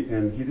gift, and he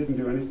didn't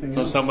do anything else.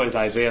 So in some ways,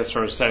 Isaiah is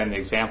sort of setting the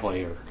example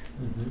here.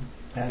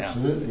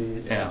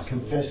 Absolutely. Yeah.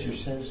 Confess your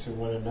sins to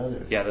one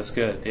another. Yeah, that's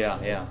good.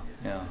 Yeah.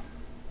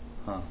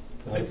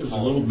 I think there's a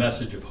little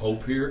message of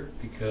hope here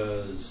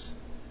because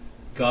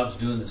God's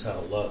doing this out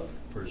of love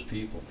for His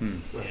people,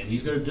 and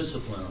He's going to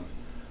discipline them,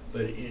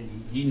 but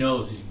He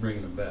knows He's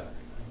bringing them back.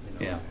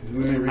 Yeah. Let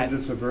me read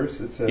this a verse.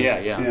 It says,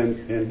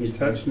 And He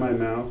touched my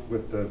mouth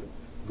with the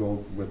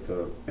gold, with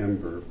the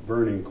ember,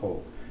 burning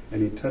coal,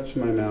 and He touched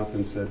my mouth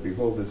and said,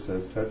 Behold, it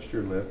says, touch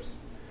your lips,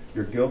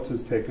 your guilt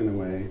is taken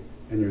away,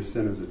 and your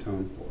sin is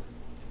atoned for.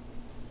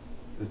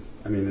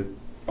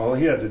 All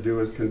he had to do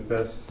was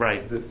confess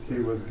that he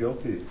was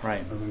guilty of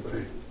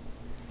unclean.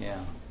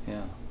 Yeah.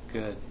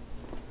 Good.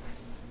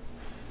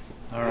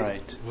 All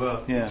right.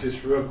 Well,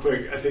 just real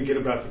quick, I'm thinking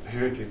about the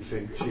parenting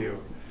thing too.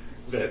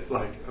 That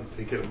I'm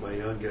thinking of my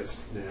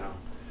youngest now,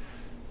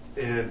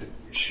 and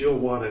she'll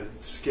want to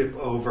skip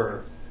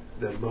over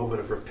the moment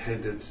of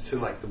repentance to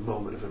the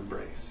moment of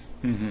embrace.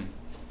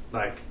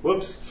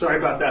 Whoops, sorry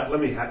about that.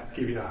 Let me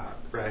give you a hug,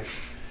 right?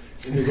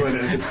 And you're going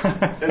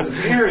as a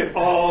parent,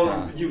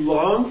 you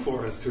long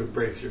for us to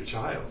embrace your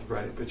child,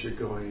 right? But you're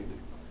going,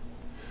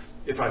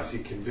 if I see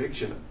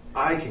conviction,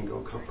 I can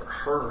go comfort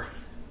her,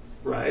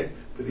 right?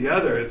 But the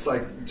other, it's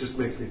just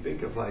makes me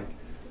think of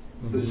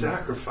the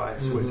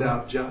sacrifice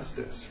without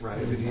justice, right?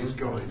 And he's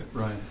going,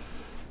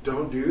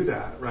 don't do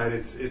that, right?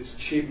 It's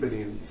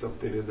cheapening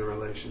something in the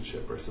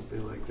relationship or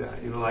something like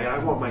that. I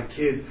want my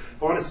kids,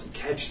 I want to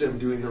catch them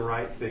doing the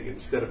right thing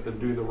instead of them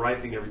doing the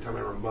right thing every time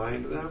I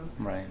remind them.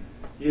 Right.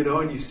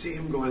 And you see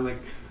him going I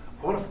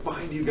want to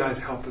find you guys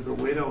helping the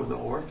widow and the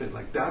orphan.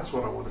 That's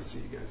what I want to see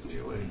you guys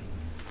doing.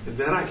 And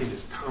then I can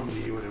just come to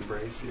you and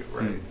embrace you,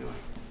 right?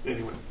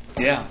 Anyway.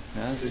 Yeah.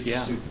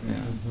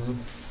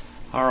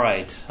 All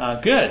right.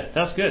 Good.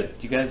 That's good.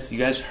 You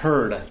guys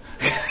heard.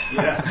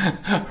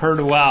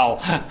 Heard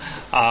well.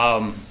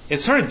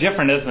 It's sort of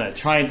different, isn't it?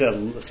 Trying to,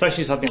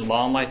 especially something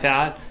long like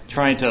that,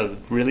 trying to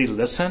really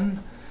listen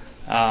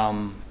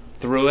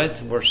through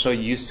it. We're so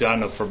used to, I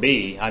don't know, for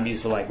me, I'm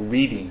used to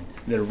reading,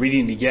 and then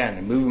reading again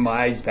and moving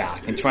my eyes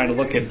back and trying to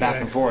look at back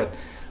and forth.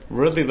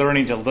 Really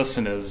learning to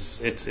listen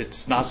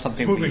it's not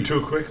something moving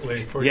too quickly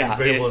for you to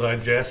be able to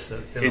digest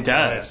it. It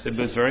does. It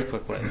moves very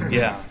quickly.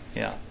 Yeah.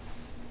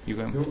 You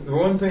go. The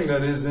one thing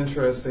that is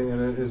interesting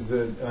in it is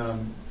that,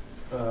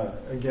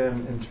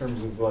 again, in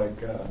terms of like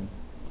the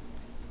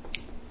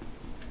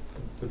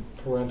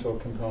parental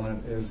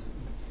component, is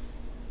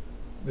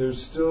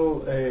there's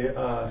still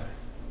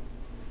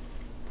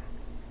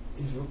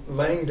he's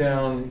laying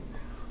down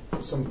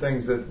some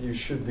things that you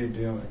should be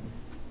doing,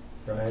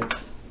 right?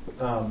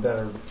 That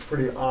are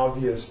pretty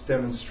obvious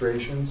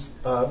demonstrations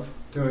of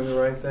doing the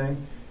right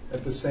thing.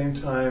 At the same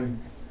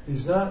time,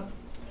 he's not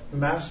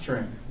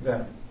mastering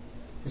them.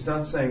 He's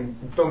not saying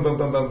boom, boom,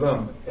 boom, boom,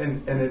 boom,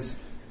 and it's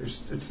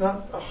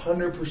not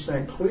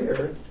 100%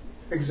 clear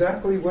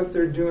exactly what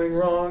they're doing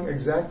wrong,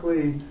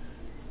 exactly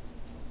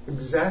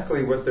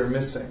what they're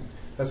missing.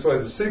 That's why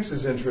the 6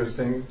 is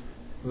interesting.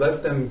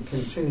 Let them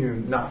continue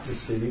not to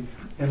see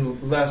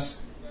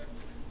unless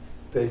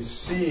they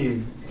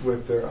see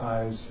with their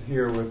eyes,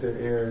 hear with their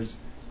ears,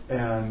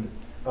 and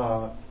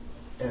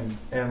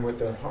with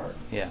their heart.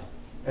 Yeah.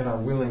 And are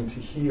willing to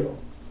heal.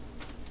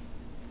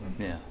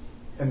 Yeah.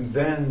 And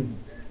then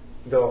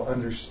they'll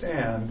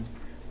understand,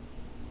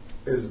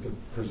 is the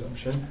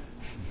presumption,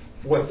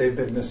 what they've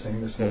been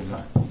missing this whole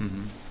time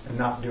and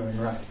not doing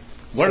right.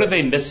 What are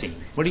they missing?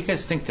 What do you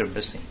guys think they're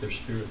missing? Their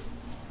spirit.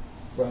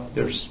 Well,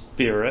 their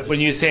spirit. When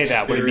you say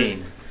that, what do you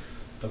mean?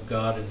 Of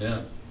God in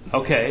them.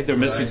 Okay, they're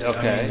missing. Right?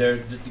 Okay. I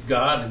mean,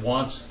 God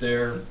wants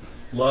their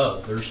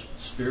love, their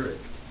spirit.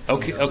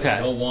 Okay. Okay.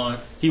 They don't want.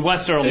 He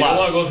wants their love. They don't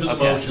want to go through the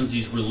motions.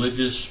 These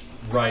religious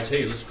rites.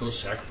 Hey, let's go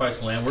sacrifice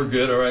the lamb. We're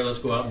good. All right, let's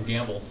go out and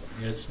gamble.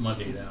 It's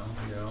Monday now.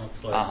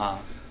 It's like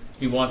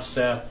he wants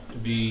that to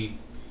be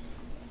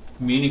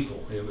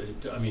meaningful.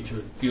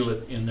 To feel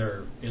it in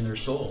their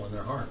soul, in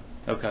their heart.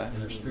 Okay. In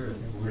their spirit.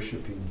 And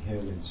worshiping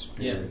Him in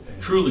spirit.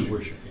 Yeah. Truly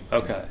worshiping.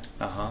 Okay.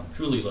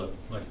 Truly love,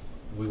 like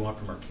we want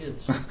from our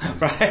kids.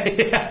 Right.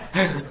 Yeah.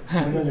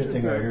 One other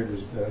thing I heard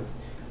was that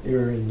they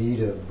were in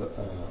need of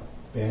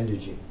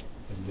bandaging,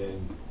 and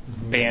then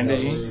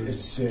bandaging. It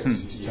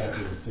says he's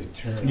talking with the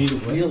term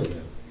healing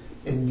them.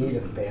 In need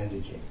of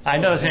bandaging. I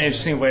know that's an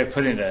interesting way of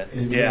putting it.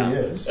 It yeah.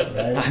 really is, right?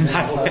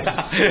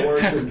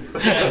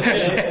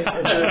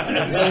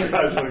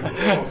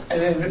 And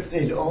then if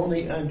they'd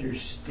only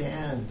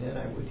understand, then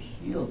I would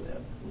heal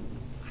them.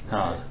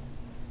 Huh.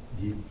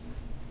 You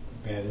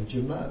bandage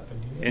them up.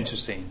 And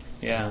interesting.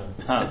 Yeah.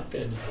 Huh.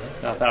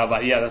 I thought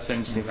about that's an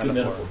interesting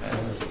metaphor.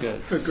 That's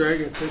good. But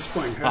Greg, at this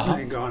point, haven't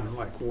they gone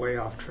like way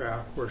off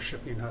track,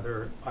 worshiping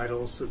other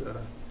idols?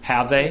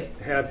 Have they?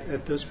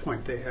 At this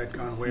point, they had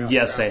gone way off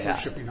yes, track, they have.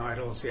 worshiping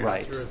idols. The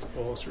earth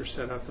poles were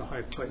set up, the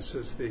high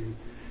places,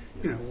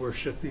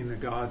 worshiping the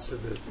gods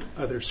of the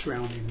other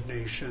surrounding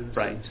nations.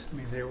 Right. And, I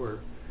mean,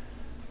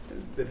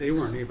 they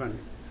weren't even,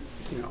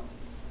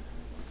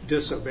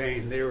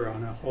 disobeying. They were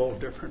on a whole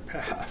different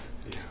path.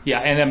 Yeah,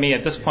 and I mean,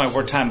 at this point,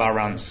 we're talking about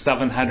around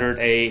 700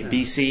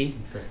 BC.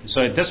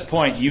 So at this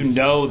point, you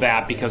know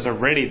that because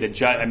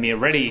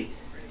already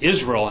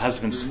Israel has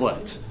been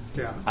split.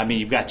 Yeah. I mean,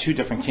 you've got two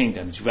different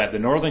kingdoms. You've got the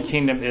northern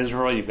kingdom,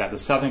 Israel. You've got the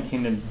southern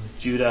kingdom,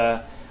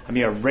 Judah. I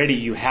mean, already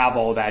you have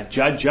all that.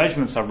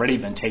 Judgment's already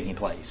been taking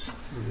place.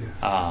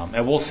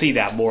 And we'll see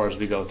that more as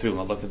we go through and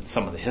we'll look at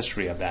some of the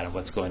history of that and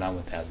what's going on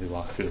with that as we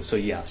walk through. So,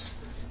 yes,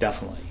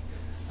 definitely.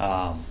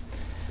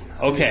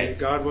 Okay.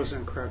 God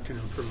wasn't correcting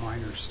him for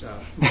minor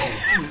stuff.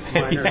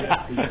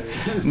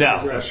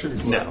 No.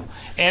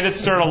 And it's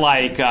sort of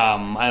like, I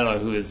don't know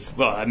who is,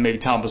 well, maybe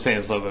Tom was saying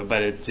this a little bit,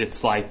 but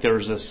it's like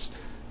there's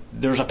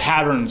a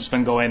pattern that's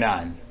been going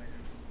on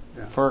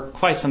for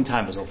quite some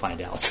time, as we'll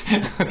find out.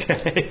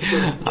 Okay.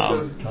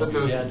 But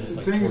those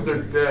things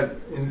that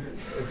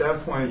at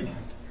that point,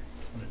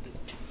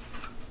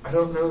 I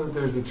don't know that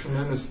there's a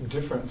tremendous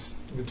difference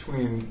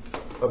between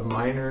a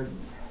minor.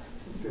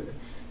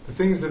 The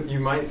things that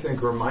you might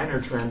think are minor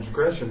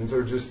transgressions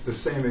are just the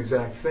same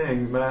exact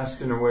thing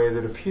masked in a way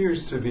that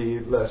appears to be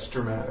less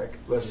dramatic,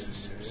 less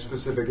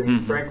specific,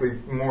 and frankly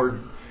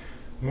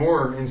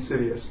more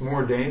insidious,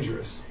 more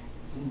dangerous.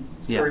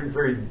 It's very,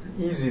 very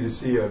easy to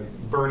see a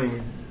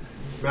burning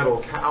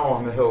metal cow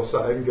on the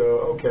hillside and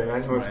go, okay, I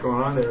know what's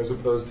going on there, as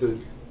opposed to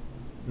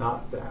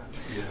not that.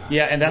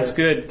 Yeah, and that's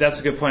good. That's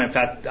a good point. In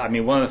fact, I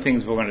mean, one of the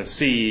things we're going to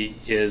see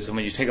is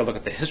when you take a look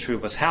at the history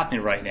of what's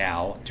happening right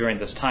now during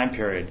this time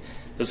period,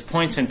 there's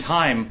points in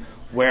time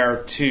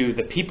where to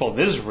the people of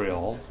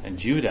Israel and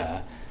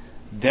Judah,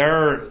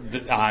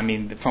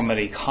 from an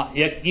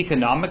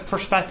economic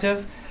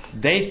perspective,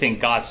 they think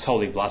God's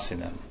totally blessing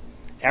them.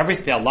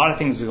 A lot of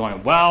things are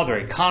going well. Their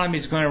economy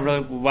is going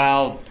really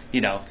well. They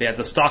have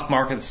the stock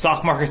market. The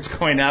stock market's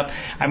going up.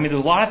 I mean,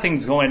 there's a lot of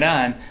things going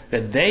on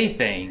that they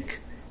think,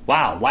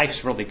 wow,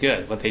 life's really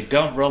good. What they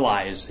don't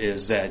realize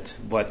is that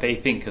what they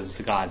think is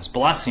God's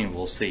blessing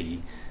we'll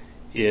see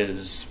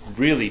is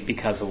really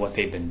because of what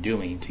they've been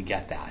doing to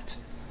get that,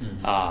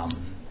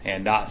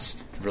 and not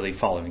really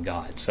following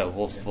God. So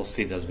we'll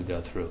see that as we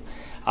go through.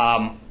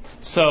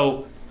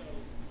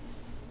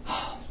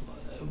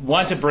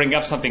 Want to bring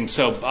up something.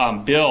 So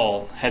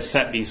Bill has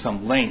sent me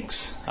some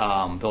links.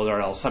 Bill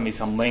Darrell sent me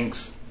some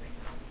links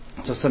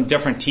to some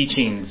different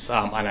teachings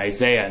on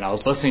Isaiah, and I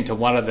was listening to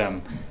one of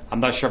them. I'm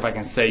not sure if I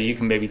can say. You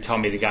can maybe tell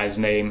me the guy's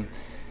name.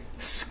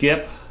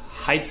 Skip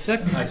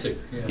Heitzig? Heitzig,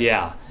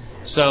 yeah.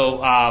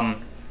 So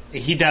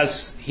he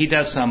does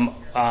some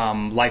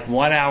like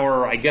 1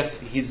 hour. I guess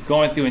he's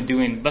going through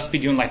and must be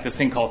doing like this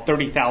thing called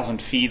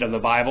 30,000 feet of the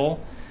Bible,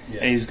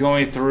 and he's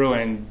going through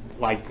and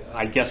like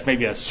I guess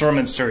maybe a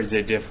sermon series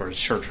they did for his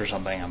church or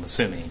something. I'm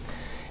assuming,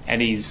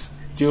 and he's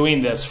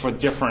doing this for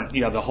different,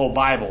 the whole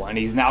Bible, and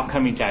he's now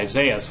coming to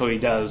Isaiah. So he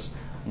does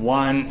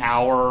 1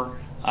 hour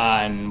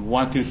on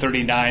 1 through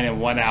 39 and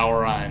 1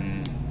 hour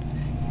on.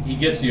 He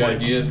gets the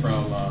idea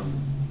from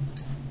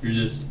you're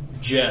this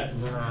jet,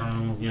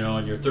 and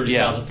you're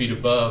 30,000 feet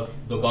above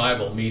the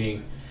Bible,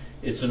 meaning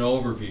it's an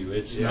overview.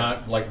 It's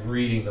not like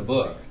reading the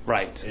book,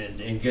 right?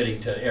 And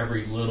getting to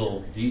every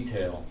little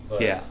detail,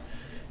 but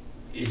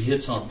it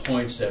hits on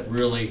points that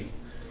really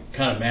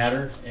kind of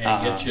matter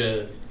and get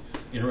you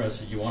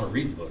interested. You want to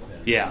read the book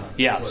then.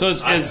 Yeah. So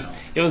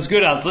it was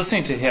good. I was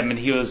listening to him, and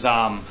he was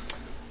a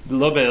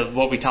little bit of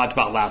what we talked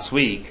about last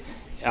week.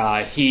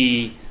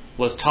 He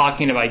was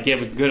talking about, I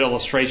gave a good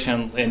illustration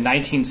in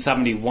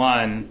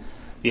 1971,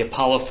 the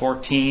Apollo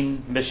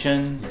 14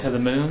 mission to the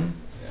moon.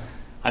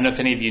 I don't know if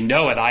any of you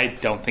know it. I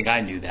don't think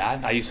I knew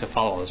that. I used to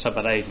follow this stuff,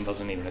 but I was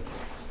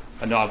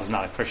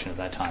not a Christian at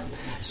that time.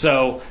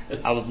 So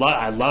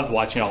I loved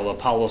watching all the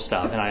Apollo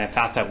stuff, and in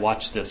fact I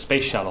watched the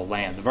space shuttle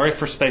land, the very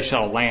first space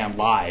shuttle land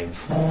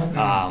live.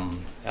 I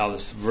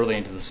was really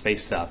into the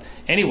space stuff.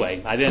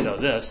 Anyway, I didn't know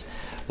this.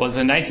 Was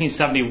in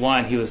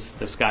 1971,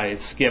 this guy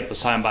Skip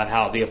was talking about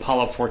how the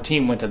Apollo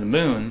 14 went to the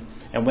moon,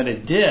 and when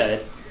it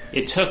did,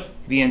 it took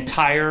the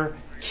entire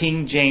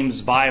King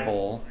James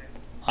Bible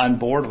on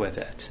board with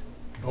it.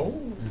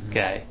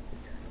 Okay,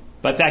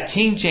 but that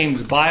King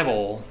James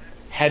Bible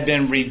had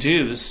been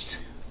reduced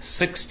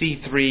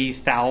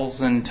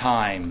 63,000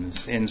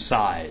 times in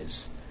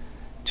size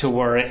to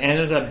where it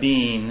ended up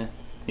being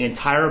the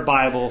entire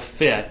Bible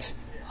fit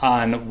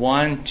on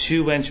 1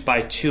 2-inch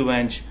by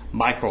 2-inch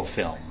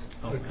microfilm.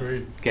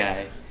 Agreed.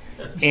 Okay,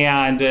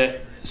 and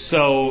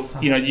so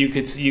you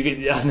could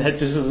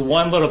this is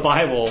one little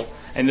Bible,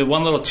 and the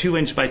one little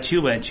 2-inch by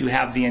 2-inch, you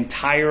have the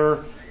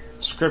entire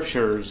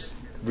scriptures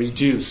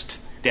reduced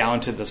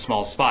down to the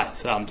small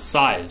size.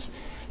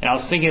 And I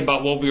was thinking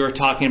about what we were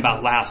talking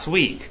about last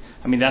week.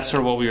 I mean, that's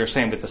sort of what we were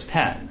saying with this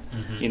pen.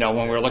 Mm-hmm.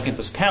 When we were looking at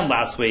this pen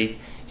last week,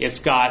 it's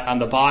got on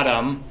the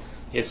bottom,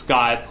 it's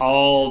got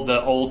all the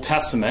Old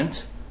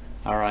Testament,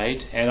 all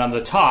right, and on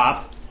the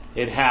top,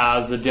 it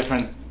has the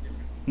different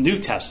New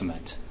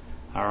Testament,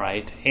 all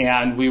right.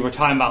 And we were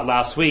talking about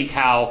last week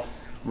how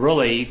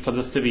really for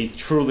this to be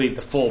truly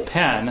the full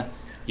pen,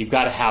 you've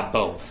got to have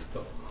both.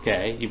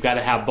 Okay, you've got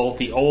to have both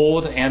the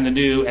Old and the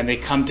New, and they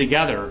come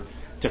together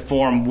to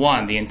form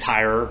one, the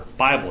entire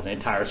Bible, the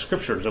entire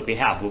Scriptures that we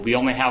have. But we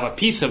only have a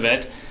piece of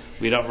it.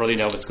 We don't really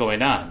know what's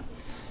going on.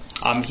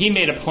 He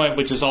made a point,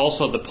 which is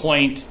also the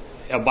point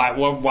about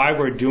why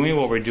we're doing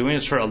what we're doing.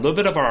 Is sort of a little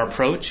bit of our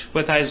approach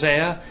with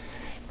Isaiah,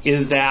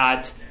 is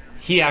that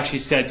he actually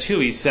said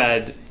too. He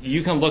said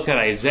you can look at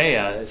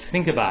Isaiah.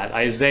 Think about it.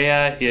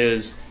 Isaiah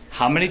is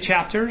how many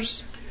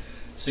chapters?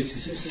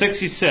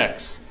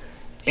 66.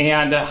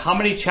 And how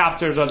many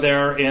chapters are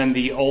there in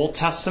the Old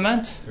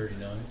Testament?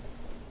 39.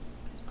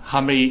 How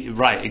many?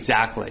 Right,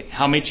 exactly.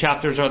 How many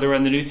chapters are there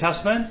in the New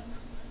Testament?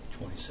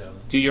 27.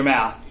 Do your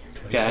math.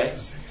 27. Okay.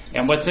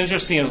 And what's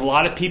interesting is a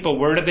lot of people,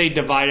 where do they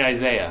divide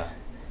Isaiah?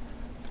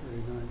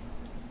 39.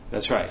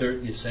 That's right.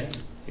 The same.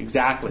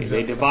 Exactly.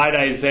 They divide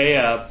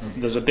Isaiah.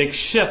 There's a big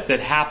shift that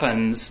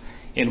happens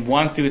in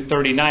 1 through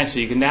 39. So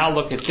you can now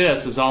look at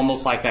this as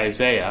almost like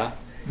Isaiah.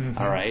 Mm-hmm.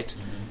 All right.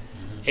 Mm-hmm.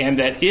 And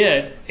that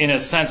in a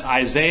sense,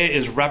 Isaiah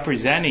is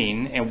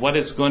representing, and what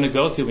it's going to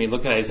go through when you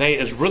look at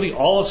Isaiah is really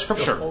all of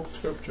Scripture. The whole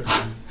Scripture.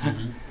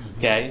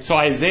 Okay, so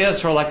Isaiah is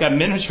sort of like a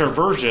miniature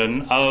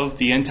version of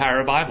the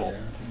entire Bible.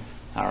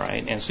 All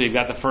right, and so you've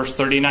got the first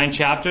 39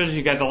 chapters,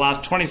 you've got the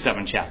last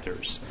 27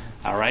 chapters.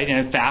 All right, and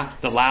in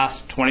fact, the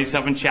last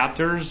 27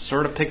 chapters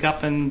sort of pick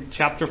up in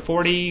chapter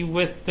 40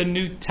 with the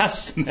New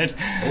Testament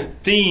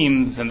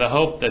themes and the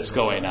hope that's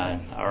going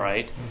on. All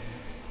right.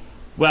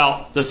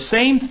 Well, the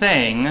same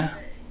thing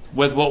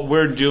with what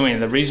we're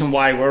doing. The reason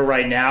why we're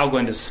right now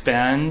going to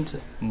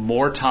spend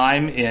more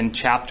time in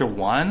chapter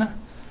 1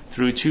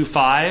 through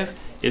 2:5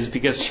 is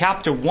because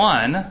chapter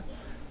 1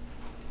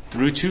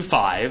 through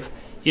 2:5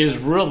 is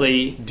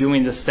really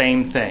doing the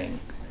same thing.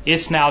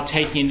 It's now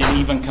taking and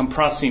even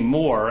compressing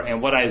more,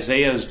 and what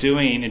Isaiah is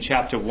doing in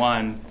chapter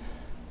 1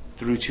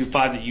 through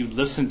 2:5 that you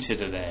listened to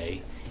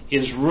today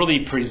is really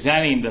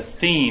presenting the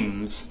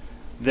themes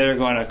that are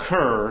going to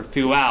occur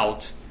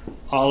throughout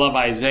all of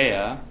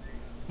Isaiah,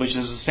 which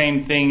is the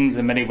same things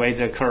in many ways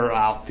that occur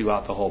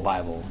throughout the whole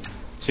Bible.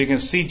 So you can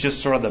see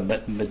just sort of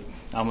the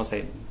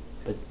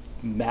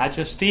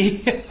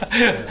majesty,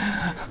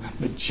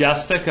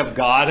 majestic of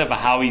God, of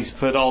how He's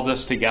put all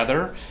this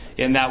together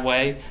in that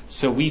way.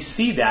 So we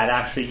see that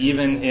actually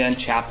even in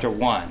chapter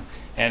 1.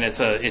 And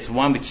it's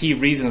one of the key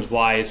reasons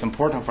why it's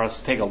important for us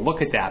to take a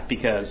look at that,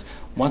 because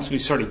once we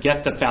sort of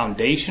get the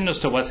foundation as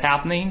to what's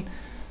happening,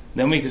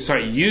 then we can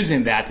start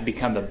using that to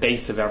become the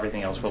base of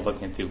everything else we're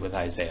looking through with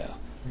Isaiah.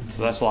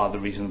 So that's a lot of the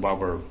reasons why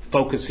we're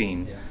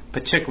focusing,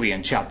 particularly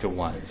in chapter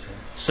 1.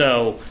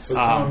 So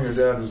Tom, your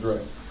dad was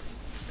right.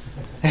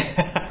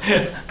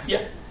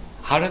 Yeah.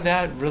 How did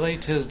that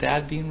relate to his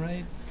dad being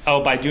right?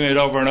 Oh, by doing it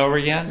over and over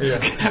again? Yeah.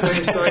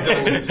 Same cycle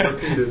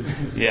repeated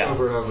yeah.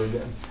 over and over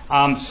again.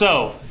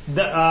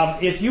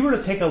 If you were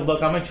to take a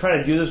look, I'm going to try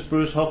to do this,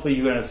 Bruce. Hopefully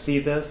you're going to see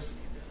this.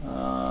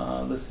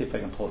 Let's see if I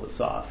can pull this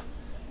off.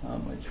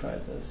 I'm going to try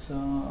this.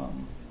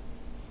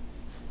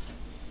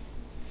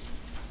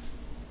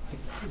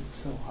 It's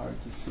so hard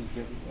to see.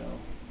 Here we go.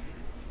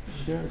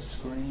 Share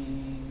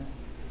screen.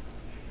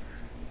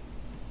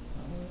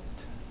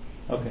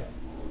 Okay.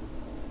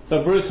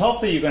 So, Bruce,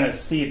 hopefully you're going to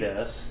see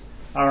this.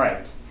 All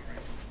right.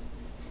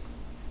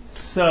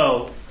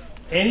 So,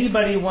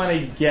 anybody want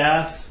to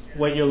guess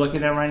what you're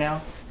looking at right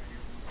now?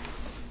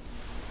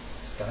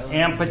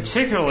 And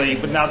particularly,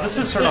 but now this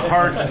is sort of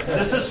hard.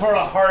 This is sort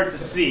of hard to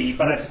see,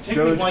 but I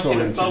particularly want you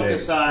to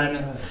focus on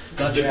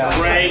the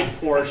gray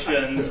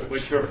portions,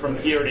 which are from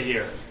here to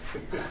here.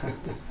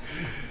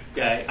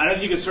 Okay, I don't know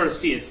if you can sort of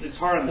see it. It's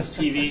hard on this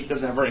TV. It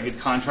doesn't have very good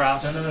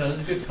contrast. No,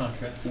 that's a good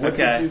contrast. What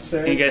did you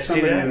say? Can you guys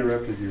see that? Somebody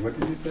interrupted you. What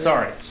did you say?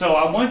 Sorry. So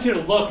I want you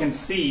to look and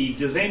see.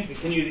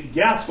 Can you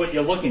guess what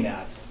you're looking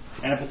at?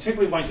 And I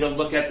particularly want you to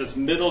look at this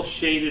middle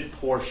shaded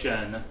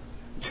portion,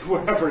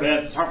 wherever it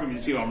is. It's hard for me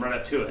to see when I'm right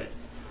up to it.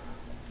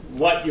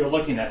 What you're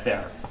looking at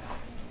there.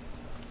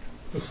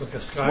 Looks like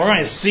a sky. We're going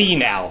to see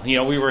now. You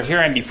know, we were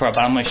hearing before, but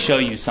I'm going to show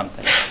you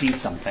something. See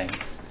something.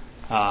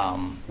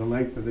 The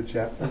length of the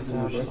chapter. That's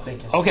what I was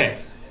thinking. Okay.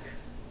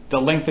 The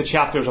length of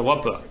chapters of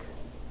what book?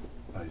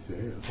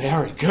 Isaiah.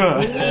 Very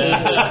good.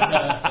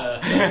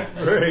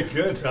 Very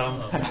good,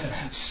 Tom.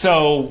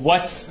 So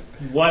when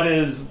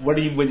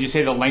you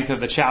say the length of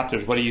the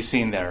chapters, what are you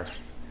seeing there?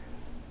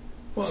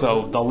 Well,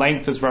 so the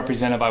length is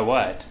represented by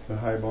what? The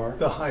high bar.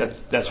 The height.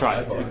 That's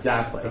right.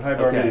 Exactly. The high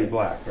bar being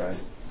black,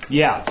 right?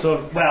 Yeah.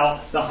 So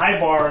the high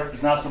bar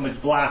is not so much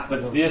black,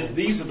 but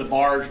these are the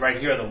bars right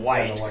here, the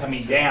white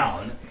coming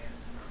down.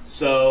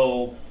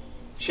 So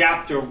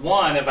chapter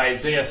 1 of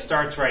Isaiah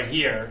starts right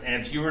here,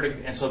 and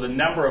so the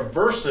number of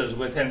verses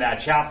within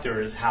that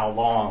chapter is how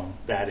long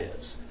that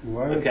is.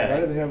 Why do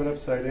they have it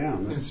upside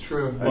down? It's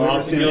true.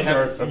 Well,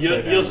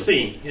 you'll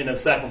see in a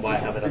second why I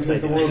have it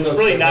upside down. It's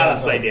really not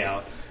upside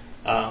down.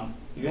 And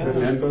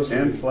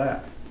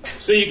flat.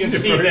 So you can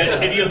see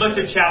that if you looked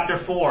at chapter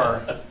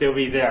 4, they'll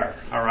be there.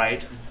 All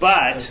right.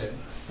 But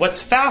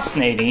what's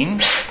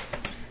fascinating.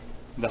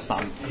 That's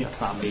not me.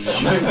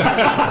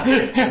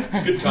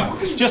 Good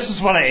talk. Just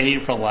as what I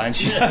ate for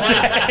lunch.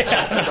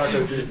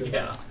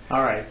 Yeah.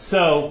 All right.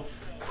 So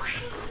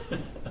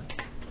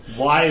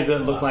why does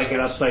it look like it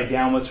upside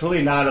down? Well, it's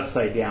really not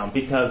upside down,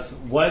 because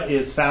what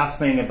is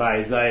fascinating about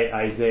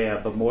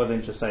Isaiah, but more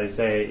than just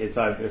Isaiah, is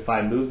if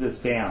I move this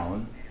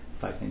down,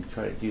 if I can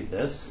try to do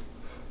this.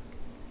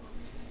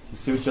 You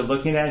see what you're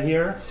looking at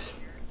here?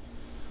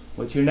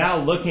 What you're now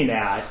looking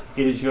at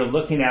is you're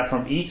looking at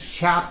from each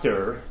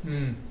chapter.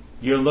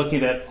 You're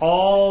looking at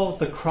all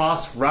the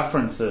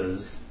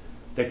cross-references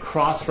that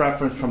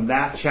cross-reference from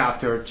that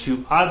chapter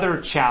to other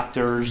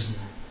chapters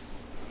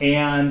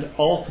and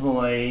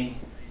ultimately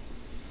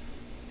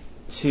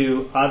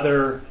to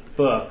other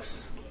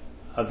books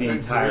of the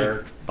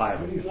entire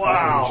Bible.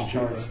 Wow!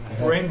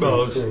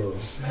 Rainbows. And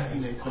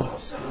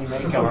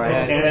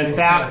in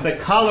fact, the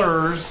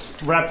colors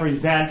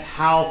represent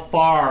how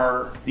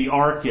far the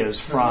arc is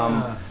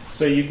from.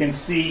 So you can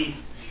see.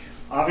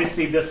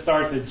 Obviously, this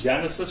starts at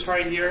Genesis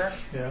right here.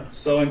 Yeah.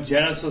 So in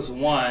Genesis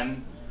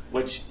 1,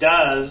 which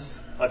does,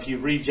 if you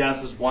read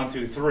Genesis 1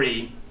 through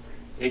 3,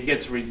 it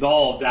gets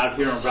resolved out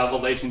here in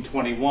Revelation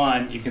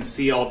 21. You can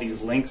see all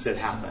these links that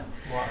happen.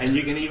 Wow. And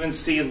you can even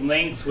see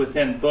links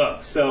within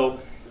books. So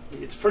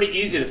it's pretty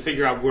easy to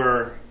figure out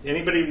where.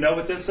 Anybody know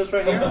what this is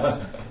right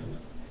here?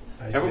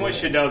 Everyone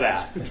should know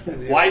that.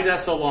 Why is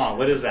that so long?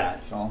 What is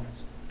that? Psalm.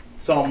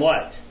 Psalm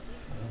what?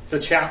 It's a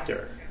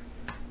chapter.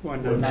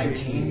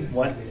 119.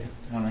 What?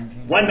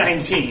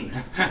 119.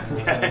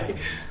 Okay.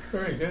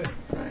 Very good.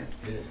 Right.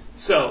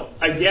 So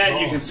again,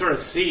 you can sort of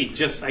see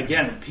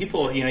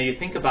people. You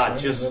think about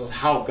just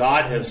how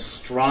God has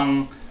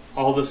strung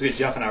all this.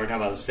 Jeff and I were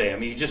talking about this today. I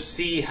mean, you just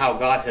see how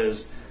God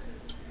has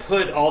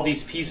put all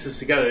these pieces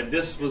together.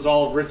 This was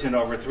all written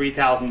over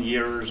 3,000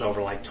 years,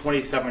 over like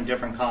 27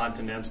 different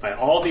continents by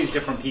all these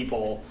different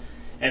people,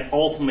 and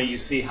ultimately you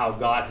see how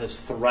God has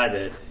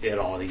threaded it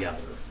all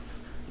together.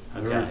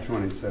 Okay. There are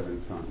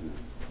 27 continents.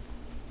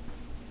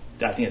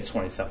 I think it's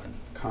 27.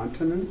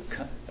 Continents?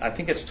 I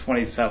think it's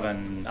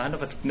 27. I don't know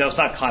if it's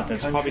not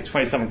continents. It's probably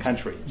 27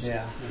 countries.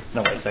 Yeah.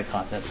 No, I said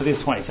continents. So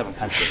there's 27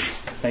 countries.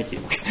 Thank you.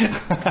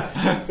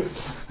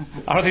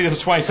 I don't think there's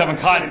 27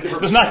 continents.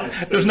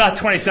 There's not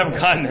 27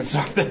 continents,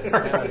 are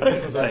there?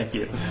 Thank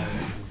you.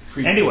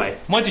 Anyway, I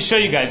wanted to show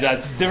you guys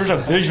that there's a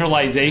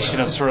visualization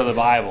of sort of the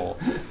Bible.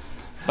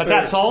 But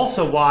that's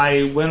also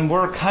why when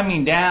we're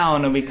coming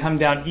down, and we come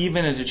down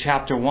even into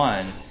chapter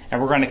 1,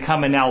 and we're going to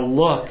come and now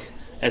look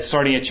at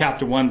starting at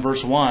chapter 1,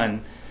 verse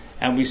 1,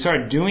 and we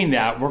start doing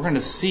that, we're going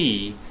to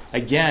see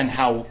again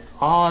how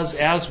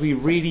as we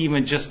read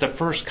even just the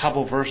first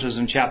couple verses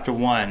in chapter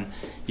 1,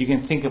 you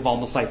can think of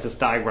almost like this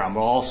diagram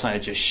where all of a sudden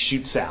it just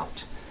shoots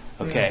out,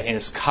 okay, and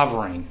it's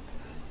covering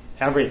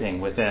everything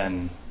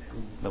within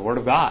the Word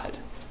of God.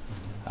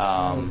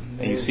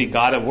 And you see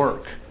God at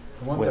work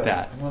with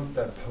that. I want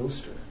that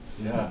poster.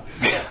 Yeah.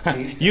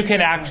 You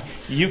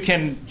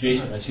can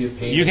Jason, I see a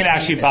painting. You can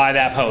actually buy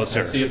that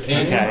poster. I see a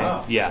painting. Okay.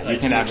 Wow. Yeah, you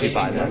can actually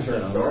buy that.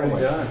 It's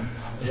already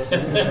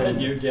done.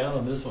 You're down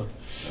on this one.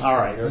 All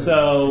right.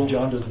 So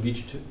John doesn't beat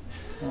you too.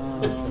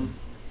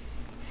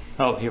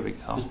 oh, here we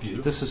go. It's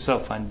beautiful. This is so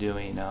fun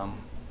doing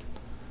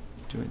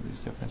these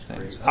different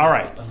things. All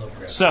right.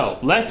 So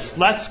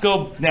let's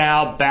go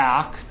now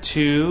back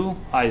to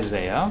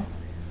Isaiah,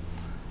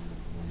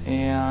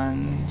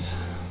 and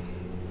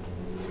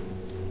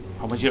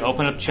I want you to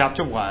open up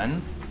chapter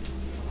 1.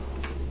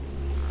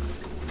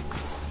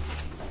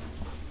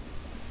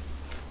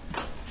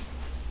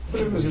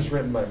 But it was just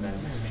written by men.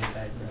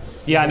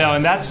 Yeah, no,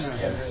 and that's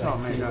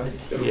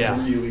Yeah.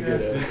 Really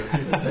good at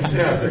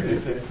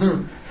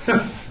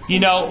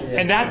it.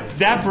 and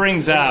that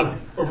brings up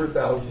Over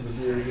thousands of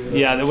years.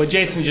 Yeah, what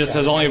Jason just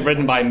says, only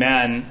written by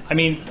men. I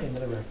mean,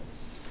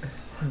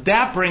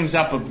 that brings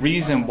up a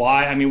reason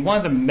why. I mean, one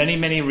of the many,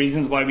 many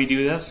reasons why we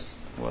do this.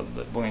 Well,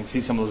 we're going to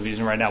see some of those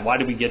reasons right now. Why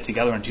do we get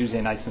together on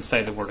Tuesday nights and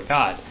study the Word of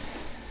God?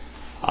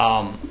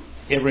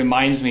 It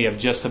reminds me of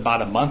just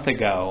about a month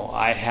ago.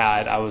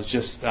 I was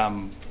just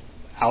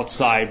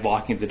outside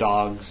walking the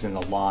dogs in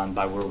the lawn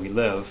by where we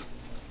live,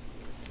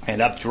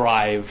 and up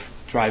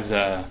drives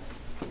a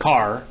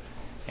car,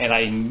 and I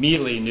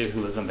immediately knew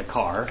who was in the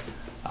car,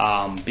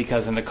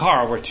 because in the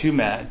car were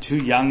two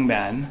young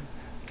men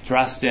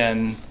dressed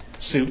in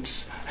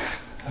suits,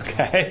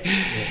 okay,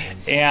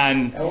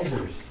 and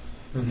Elders.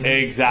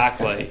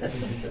 exactly,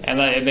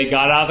 and they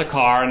got out of the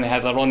car and they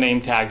had little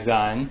name tags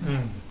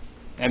on,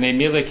 and they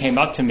immediately came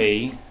up to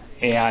me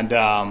and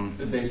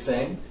Did they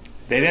sing?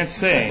 they didn't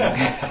sing.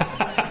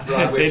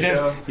 Broadway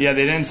show? They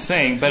didn't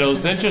sing, but it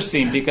was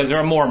interesting because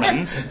they're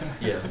Mormons,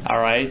 Yeah. all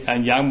right,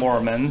 and young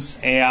Mormons,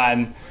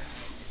 and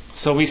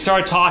so we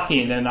started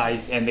talking,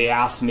 and they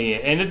asked me,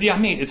 and I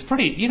mean, it's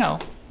pretty,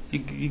 you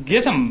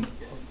give them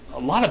a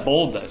lot of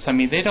boldness. I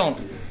mean, they don't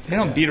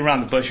beat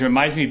around the bush. It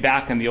reminds me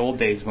back in the old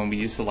days when we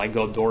used to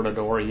go door to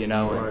door,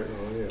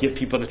 and give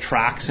people the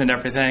tracts and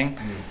everything.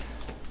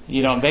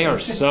 They are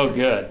so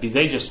good because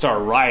they just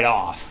start right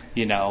off.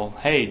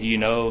 Hey, do you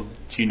know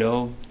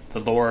the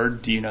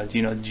Lord? Do you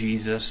know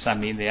Jesus? I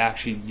mean, they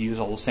actually use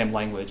all the same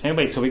language.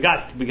 Anyway, so we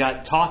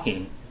got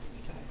talking,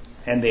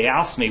 and they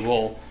asked me,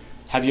 well,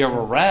 have you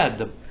ever read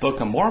the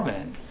Book of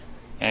Mormon?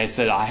 And I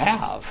said, I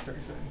have.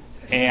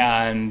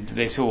 And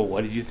they said, well,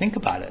 what did you think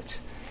about it?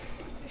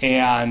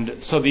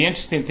 And so the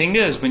interesting thing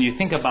is, when you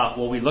think about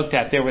what we looked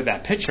at there with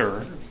that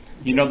picture,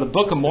 the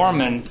Book of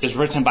Mormon is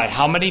written by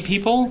how many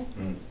people?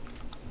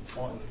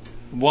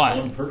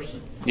 One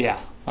person. Yeah.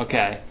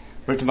 Okay.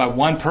 Written by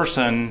one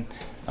person,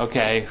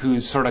 okay,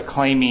 who's sort of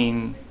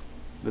claiming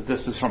that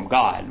this is from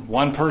God.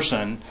 One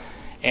person.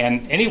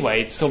 And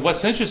anyway, so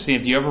what's interesting,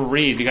 if you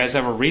guys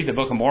ever read the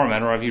Book of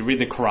Mormon, or if you read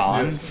the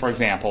Quran, for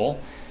example,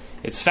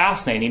 it's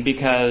fascinating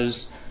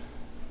because,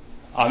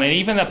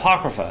 even the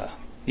Apocrypha,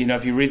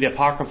 if you read the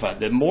Apocrypha,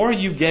 the more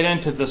you get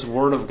into this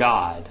Word of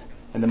God,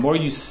 and the more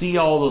you see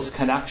all those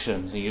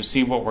connections, and you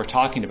see what we're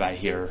talking about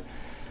here,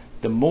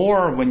 the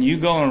more when you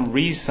go and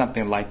read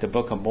something like the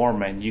Book of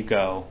Mormon, you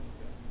go,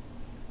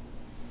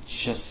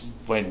 just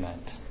wait a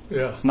minute.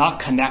 Yeah. It's not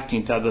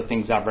connecting to other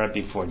things I've read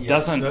before. It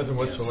doesn't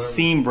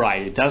seem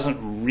right. It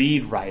doesn't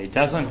read right. It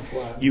doesn't.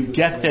 You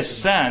get this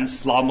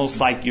sense almost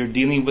like you're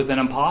dealing with an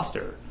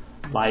imposter,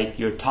 like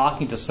you're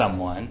talking to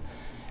someone.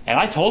 And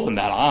I told them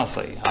that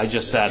honestly. I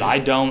just said I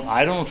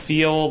don't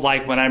feel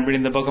like when I'm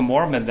reading the Book of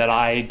Mormon that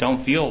I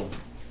don't feel,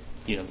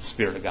 the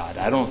Spirit of God.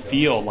 I don't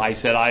feel. I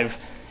said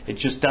it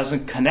just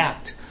doesn't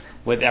connect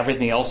with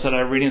everything else that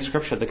I read in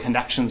Scripture. The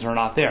connections are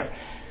not there.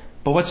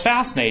 But what's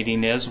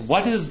fascinating is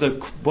what's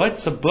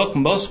the book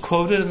most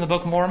quoted in the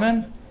Book of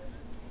Mormon?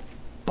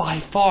 By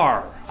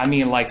far,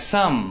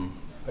 some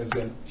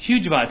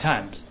huge amount of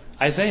times,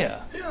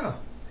 Isaiah. Yeah.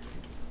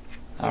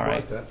 All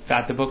right. In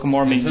fact, the Book of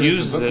Mormon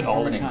uses it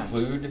all the time.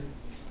 Include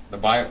the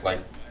Bible?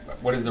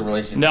 What is the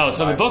relation? No,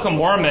 so the Book of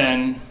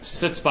Mormon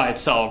sits by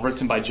itself,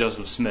 written by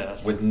Joseph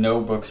Smith, with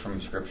no books from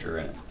Scripture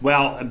in it.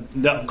 Well,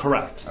 no,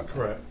 correct. Okay.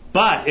 Correct.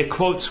 But it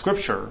quotes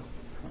Scripture.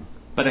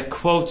 But it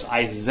quotes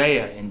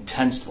Isaiah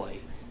intensely.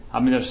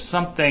 There's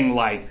something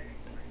like,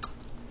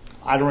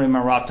 I don't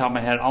remember off the top of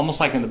my head, almost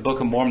like in the Book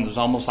of Mormon, there's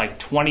almost like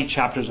 20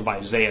 chapters of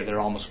Isaiah that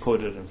are almost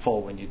quoted in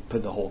full when you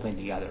put the whole thing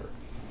together.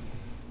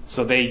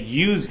 So they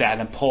use that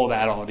and pull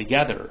that all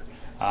together.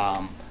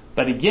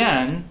 But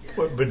again,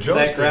 but Jones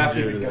that graph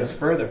even goes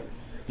further.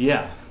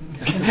 Yeah.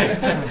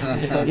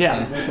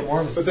 Yeah.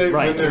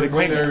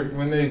 But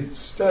when they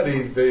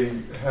study, they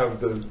have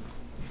the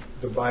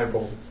the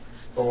Bible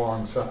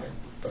alongside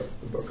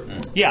of the Book of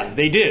Mormon. Yeah,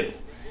 they do.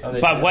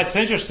 But what's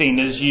interesting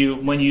is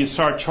when you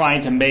start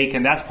trying to make,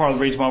 and that's part of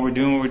the reason why we're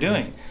doing what we're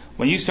doing.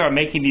 When you start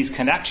making these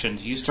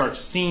connections, you start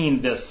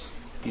seeing this,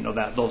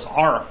 those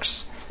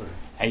arcs,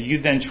 and you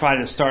then try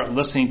to start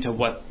listening to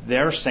what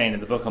they're saying in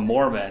the Book of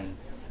Mormon,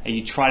 and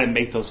you try to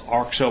make those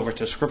arcs over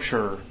to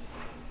Scripture.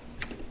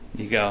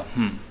 You go,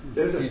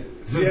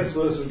 C.S.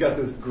 Lewis has got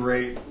this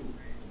great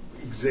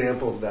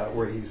example of that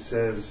where he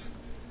says,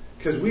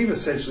 because we've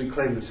essentially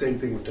claimed the same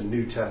thing with the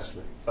New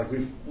Testament. Like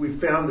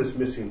we've found this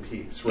missing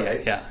piece,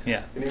 right?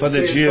 Yeah. For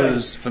the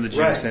Jews,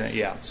 right.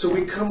 Yeah. So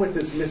we come with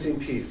this missing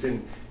piece,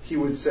 and he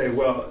would say,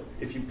 well,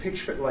 if you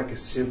picture it like a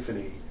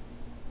symphony,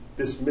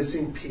 this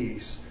missing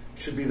piece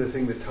should be the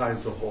thing that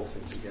ties the whole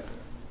thing together,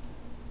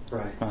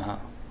 right? Uh-huh.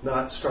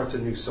 Not starts a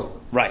new song.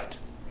 Right.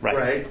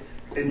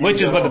 And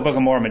which is what the Book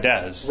of Mormon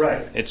does.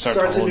 Right. It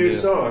starts a new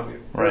song.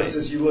 Right.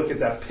 Versus you look at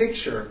that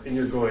picture and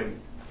you're going,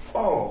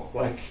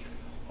 like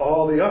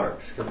all the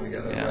arcs come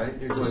together, right?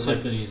 You're the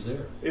symphony is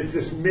there. It's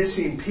this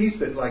missing piece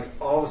that like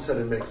all of a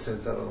sudden makes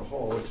sense out of the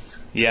whole, which is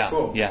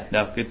cool. Yeah.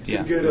 No, good.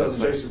 It's a good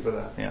illustration for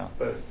that. Yeah.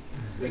 But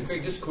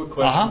Craig, just a quick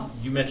question.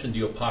 You mentioned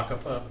the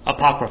Apocrypha.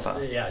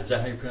 Apocrypha. Yeah, is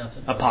that how you pronounce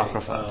it?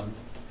 Apocrypha. Okay.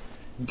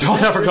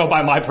 Don't ever go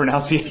by my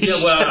pronunciation.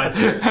 Yeah, well, I'm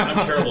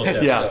terrible at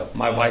that. Yeah, so,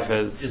 my wife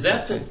is. Is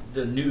that the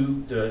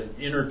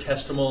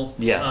intertestamental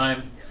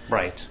time?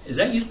 Right. Is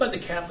that used by the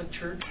Catholic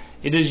Church?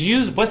 It is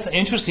used. What's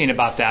interesting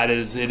about that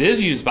is it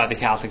is used by the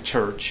Catholic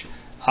Church.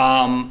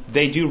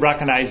 They do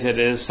recognize it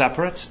is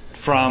separate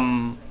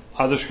from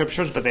other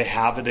scriptures, but they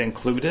have it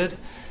included.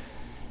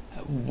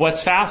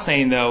 What's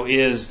fascinating, though,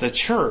 is the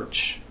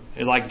church,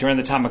 like during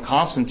the time of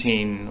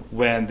Constantine,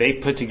 when they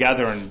put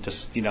together and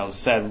just,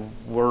 said,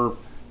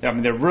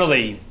 they're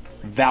really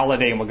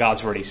validating what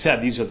God's already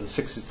said. These are the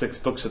 66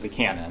 books of the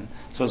canon.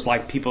 So it's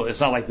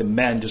not like the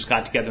men just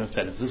got together and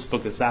said, is this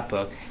book, is that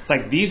book? It's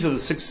like these are the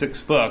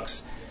 66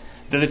 books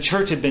that the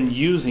church had been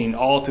using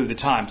all through the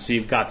time. So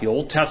you've got the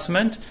Old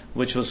Testament,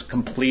 which was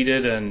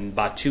completed in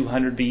about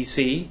 200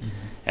 BC,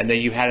 and then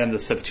you had in the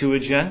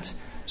Septuagint.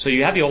 So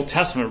you had the Old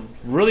Testament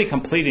really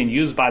completed and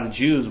used by the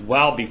Jews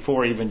well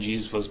before even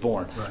Jesus was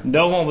born. Right.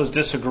 No one was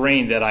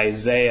disagreeing that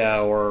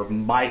Isaiah or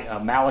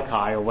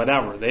Malachi or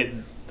whatever,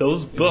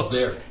 those books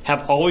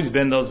have always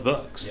been those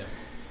books. Yeah.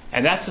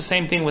 And that's the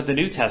same thing with the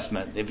New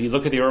Testament. If you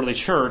look at the early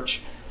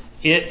church,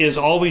 it is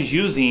always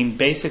using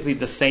basically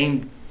the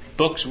same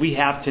books we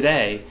have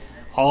today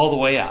all the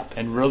way up.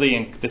 And really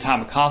in the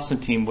time of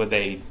Constantine, where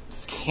they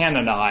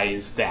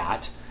canonized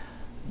that,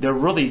 they're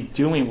really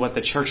doing what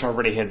the church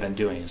already had been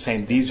doing,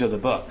 saying these are the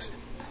books.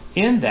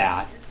 In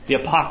that, the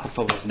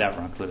Apocrypha was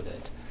never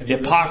included. The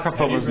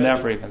Apocrypha was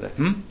never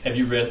even. Have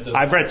you read the?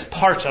 I've read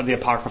parts of the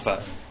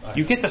Apocrypha.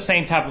 You get the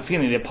same type of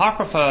feeling. The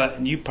Apocrypha,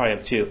 and you probably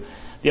have too.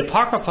 The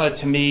Apocrypha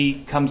to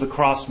me comes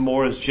across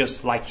more as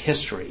just like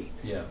history.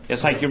 Yeah.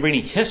 It's like you're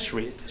reading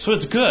history. So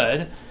it's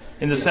good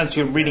in the sense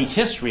you're reading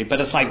history, but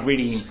it's like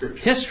reading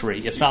history.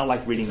 It's not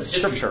like reading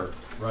scripture.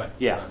 Right.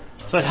 Yeah. Right.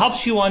 So it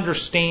helps you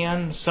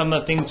understand some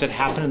of the things that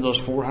happened in those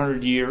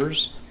 400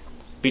 years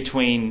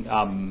between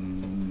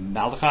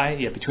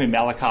Malachi.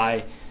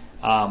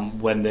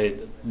 When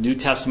the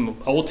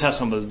Old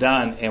Testament was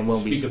done, and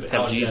when we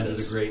have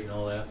Jesus. The Great and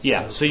all that.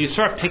 Yeah, so you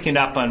start picking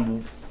up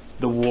on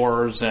the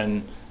wars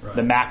and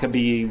the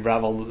Maccabee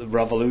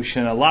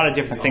revolution, a lot of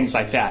different things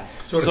like that.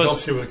 So it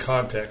helps you with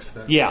context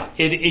then. Yeah,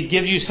 it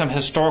gives you some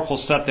historical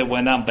stuff that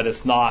went on, but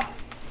it's not.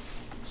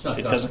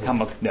 It doesn't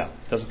come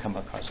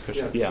across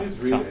Christian. Yeah, Jews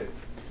read it.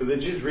 But the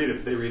Jews read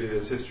it. They read it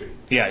as history.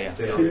 Yeah.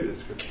 They don't read it as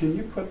scripture. Can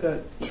you put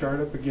that chart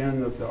up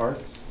again of the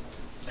arcs?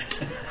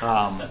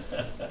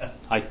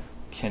 I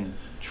can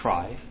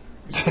try.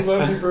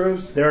 Love you,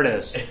 Bruce. There it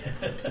is.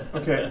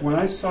 Okay, when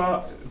I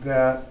saw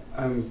that,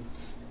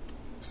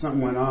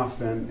 something went off,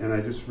 and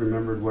I just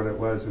remembered what it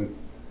was, and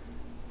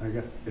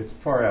it's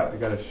far out. I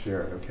got to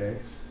share it. Okay,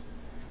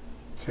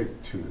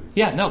 take 2 minutes.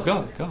 Yeah, no,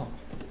 go.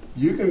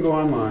 You can go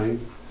online,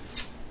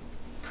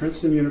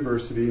 Princeton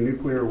University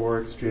nuclear war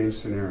exchange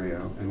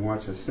scenario, and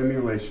watch a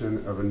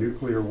simulation of a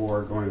nuclear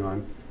war going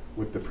on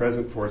with the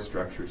present force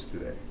structures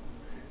today,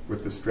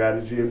 with the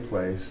strategy in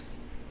place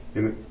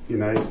in the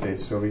United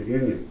States, Soviet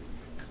Union.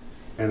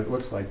 And it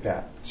looks like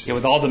that. Yeah,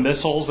 with all the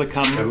missiles that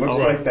come. It looks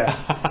like that.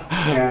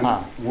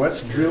 And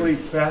what's really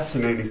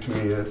fascinating to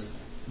me is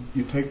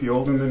you take the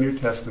Old and the New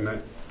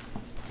Testament,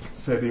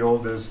 say the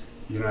Old is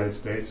the United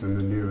States and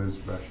the New is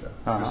Russia.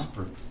 Just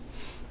for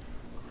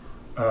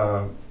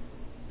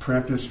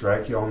preemptive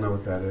strike, you all know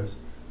what that is.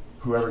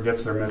 Whoever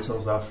gets their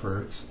missiles off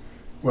first.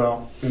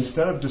 Well,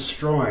 instead of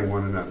destroying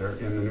one another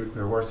in the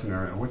nuclear war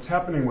scenario, what's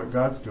happening, what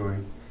God's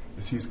doing,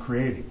 is He's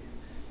creating.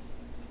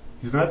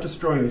 He's not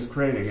destroying, He's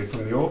creating. And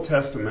from the Old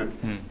Testament,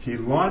 He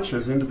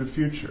launches into the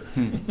future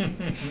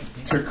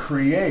to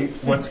create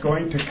what's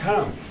going to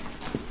come.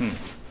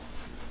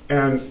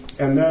 And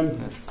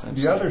then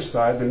the other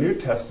side, the New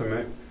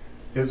Testament,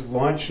 is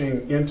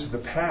launching into the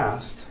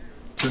past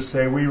to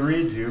say, we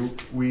read you,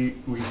 we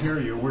hear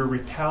you, we're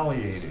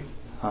retaliating.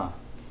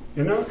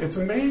 You know, it's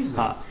amazing.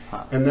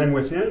 And then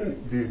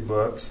within the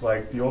books,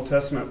 like the Old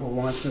Testament will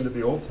launch into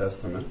the Old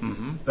Testament.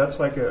 Mm-hmm. That's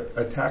like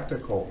a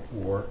tactical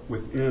war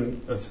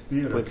within a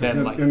theater. Because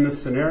in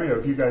this scenario,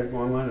 if you guys go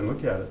online and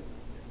look at it,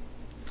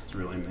 it's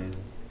really amazing.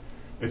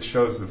 It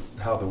shows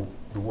how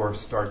the war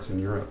starts in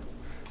Europe.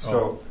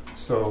 So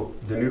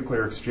the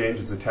nuclear exchange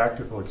is a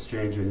tactical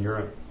exchange in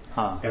Europe.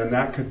 And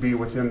that could be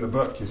within the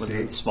book, you see.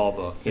 Within the small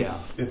book, yeah.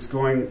 It's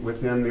going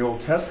within the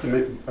Old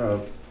Testament,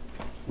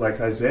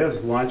 like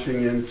Isaiah's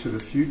launching into the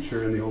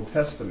future in the Old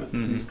Testament.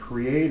 Mm-hmm. He's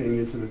creating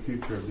into the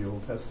future of the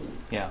Old Testament.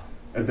 Yeah.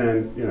 And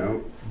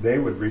then, they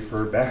would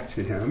refer back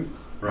to him,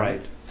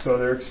 right? So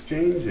they're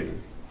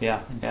exchanging.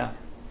 Yeah. There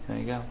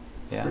you go.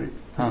 Yeah.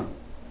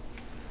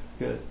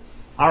 Good.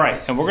 All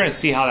right, and we're going to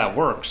see how that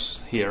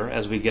works here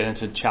as we get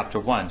into chapter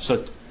 1.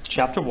 So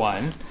chapter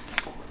 1,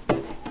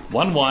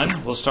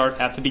 1:1, we'll start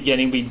at the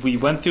beginning. We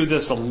went through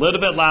this a little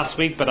bit last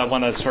week, but I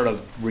want to sort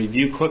of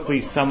review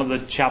quickly some of the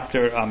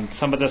chapter,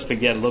 some of this, but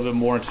get a little bit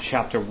more into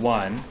chapter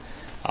 1,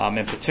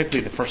 and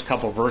particularly the first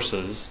couple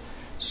verses.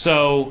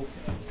 So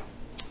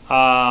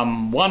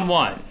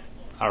 1:1,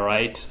 all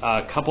right,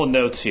 a couple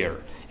notes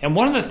here. And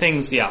one of the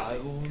things,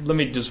 let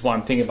me just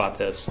one thing about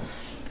this.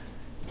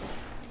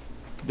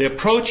 The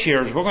approach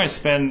here is we're going to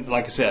spend,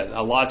 like I said,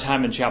 a lot of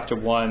time in chapter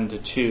 1 to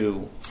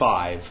 2,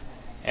 5,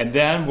 and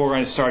then we're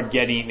going to start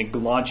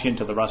launch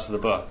into the rest of the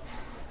book.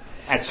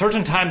 At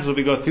certain times when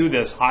we go through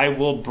this, I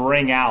will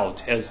bring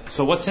out,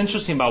 so what's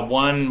interesting about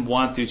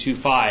 1 through 2,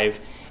 5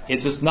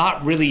 is it's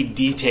not really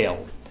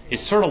detailed.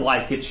 It's sort of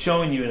like it's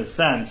showing you in a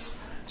sense,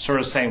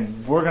 sort of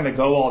saying we're going to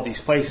go all these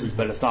places,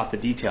 but it's not the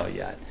detail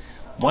yet.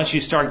 Once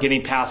you start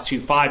getting past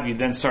 2:5, you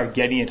then start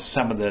getting into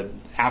some of the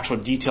actual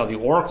detail of the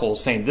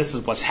oracles, saying this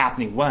is what's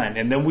happening when.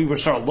 And then we will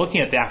start looking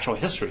at the actual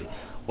history.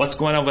 What's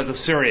going on with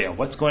Assyria?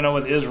 What's going on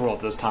with Israel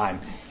at this time?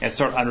 And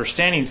start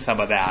understanding some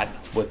of that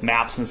with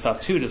maps and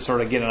stuff too, to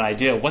sort of get an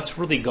idea of what's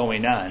really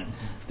going on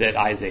that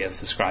Isaiah is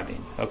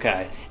describing.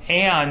 Okay.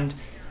 And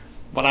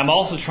what I'm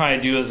also trying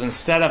to do is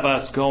instead of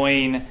us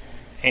going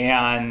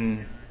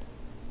and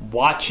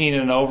watching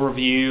an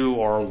overview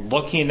or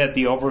looking at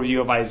the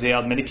overview of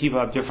Isaiah, many people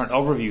have different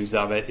overviews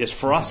of it, is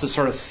for us to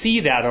sort of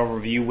see that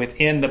overview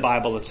within the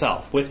Bible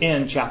itself,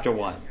 within chapter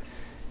 1,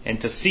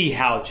 and to see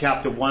how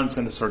chapter 1 is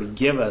going to sort of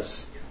give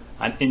us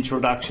an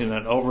introduction,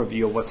 an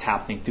overview of what's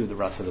happening through the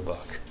rest of the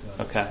book.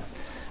 Okay?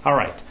 All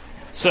right.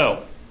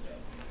 So,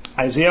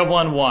 Isaiah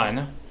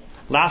 1:1.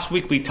 Last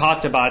week we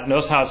talked about,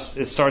 notice how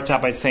it starts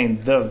out by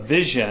saying the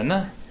vision.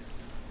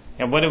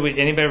 And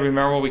anybody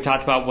remember what we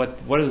talked about?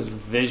 What does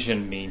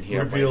vision mean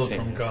here? Revealed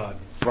from God.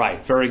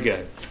 Right, very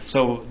good.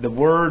 So the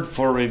word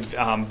for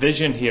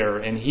vision here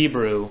in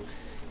Hebrew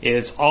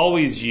is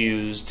always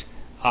used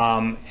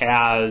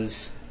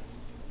as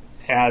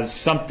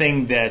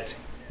something that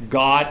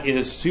God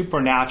is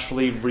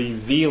supernaturally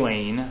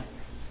revealing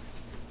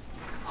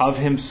of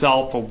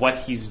Himself or what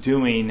He's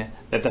doing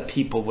that the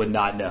people would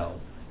not know.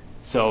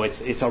 So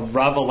it's a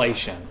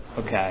revelation,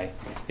 okay?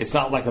 It's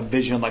not like a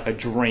vision, like a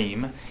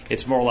dream.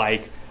 It's more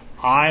like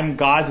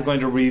God's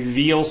going to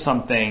reveal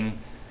something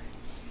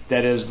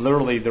that is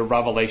literally the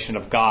revelation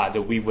of God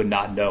that we would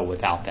not know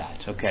without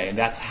that, okay? And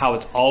that's how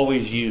it's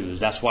always used.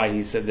 That's why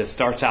he said this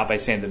starts out by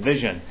saying the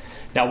vision.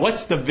 Now,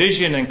 what's the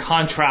vision in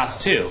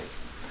contrast to?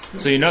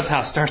 So you notice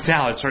how it starts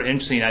out. It's sort of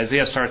interesting.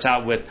 Isaiah starts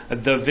out with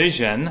the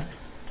vision.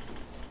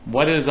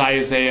 What is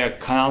Isaiah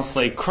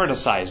constantly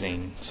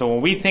criticizing? So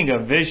when we think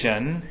of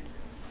vision,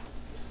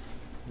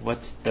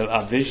 what's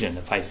a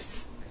vision?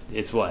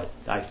 It's what?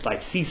 I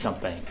see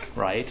something,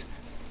 right?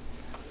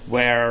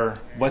 Where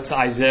what's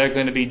Isaiah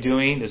going to be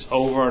doing is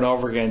over and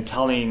over again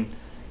telling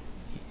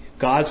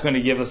God's going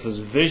to give us this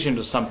vision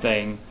to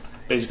something,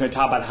 but He's going to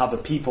talk about how the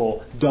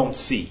people don't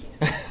see.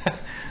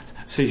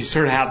 So you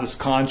sort of have this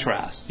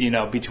contrast,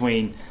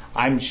 between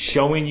I'm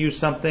showing you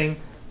something,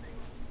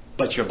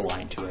 but you're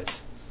blind to it.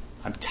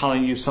 I'm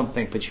telling you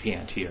something, but you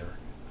can't hear.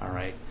 All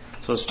right.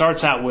 So it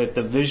starts out with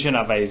the vision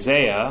of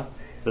Isaiah,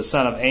 the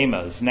son of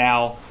Amos.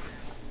 Now,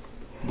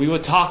 we will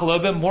talk a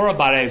little bit more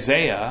about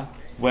Isaiah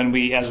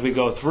as we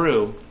go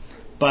through,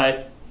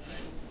 but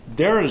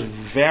there is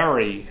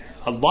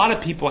a lot of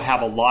people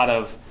have a lot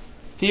of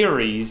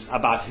theories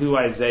about who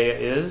Isaiah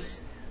is.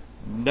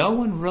 No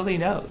one really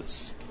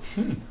knows.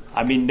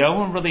 I mean, no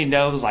one really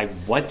knows,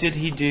 what did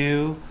he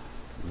do?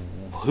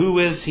 Who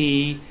is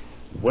he?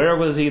 Where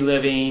was he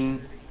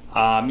living?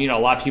 A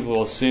lot of people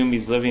will assume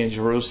he's living in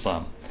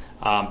Jerusalem.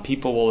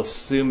 People will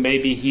assume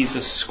maybe he's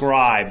a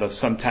scribe of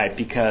some type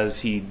because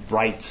he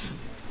writes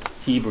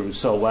Hebrew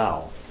so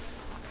well.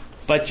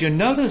 But you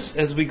notice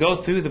as we go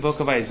through the book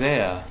of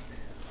Isaiah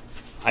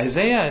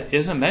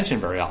isn't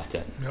mentioned very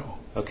often. No.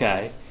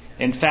 Okay.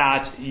 In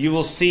fact, you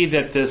will see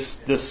that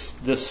this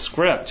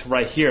script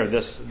right here,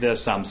 this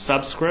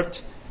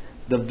subscript,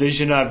 the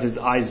vision of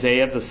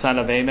Isaiah, the son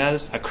of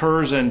Amos,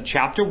 occurs in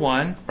chapter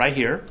 1 right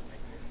here.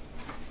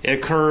 It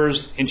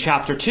occurs in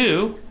chapter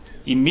 2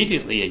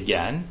 immediately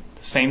again,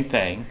 the same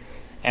thing,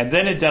 and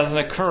then it doesn't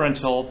occur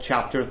until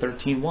chapter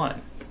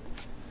 13:1,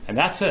 and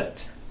that's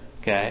it.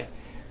 Okay.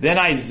 Then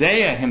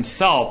Isaiah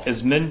himself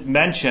is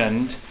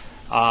mentioned.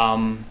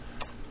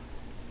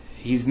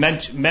 He's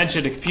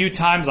mentioned a few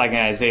times, like in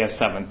Isaiah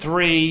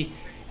 7:3,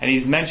 and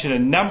he's mentioned a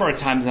number of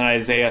times in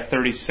Isaiah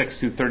 36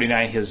 through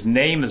 39. His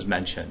name is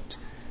mentioned.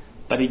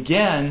 But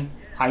again,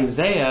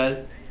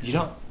 Isaiah, you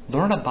don't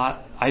learn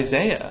about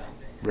Isaiah,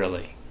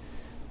 really.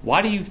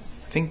 Why do you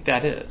think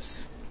that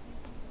is?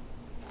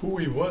 Who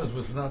he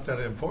was not that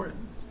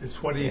important.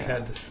 It's what he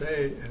had to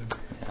say and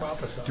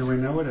prophesy. Do we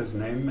know what his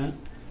name meant?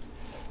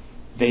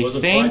 They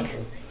think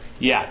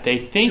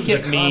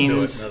it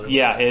means,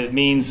 it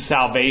means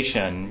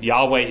salvation.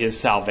 Yahweh is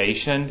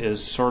salvation,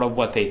 is sort of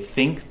what they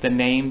think the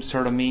name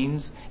sort of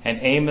means. And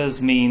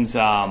Amos means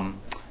Yahweh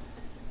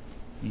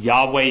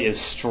is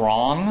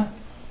strong.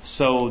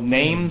 So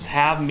names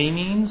have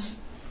meanings,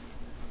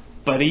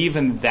 but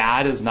even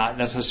that is not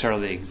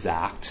necessarily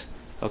exact.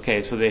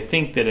 Okay, so they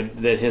think that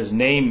his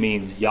name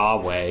means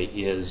Yahweh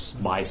is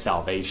my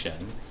salvation.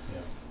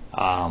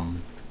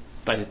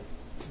 But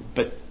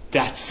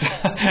that's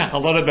a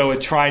little bit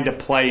with trying to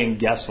play and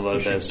guess a little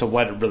bit as to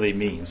what it really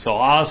means. So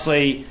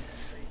honestly,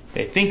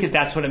 they think that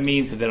that's what it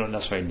means, but they don't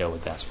necessarily know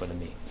what that's what it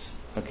means.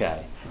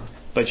 Okay,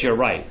 but you're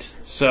right.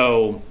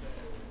 So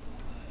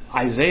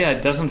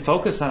Isaiah doesn't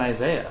focus on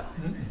Isaiah.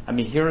 I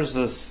mean, here's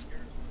this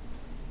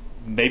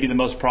maybe the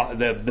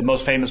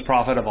most famous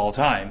prophet of all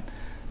time,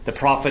 the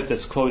prophet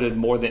that's quoted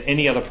more than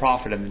any other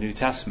prophet in the New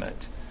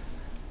Testament,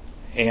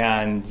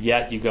 and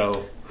yet you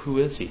go, who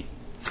is he?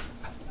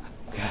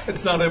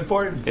 It's not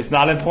important. It's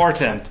not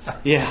important.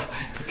 Yeah.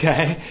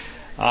 Okay.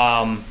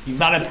 He's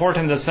not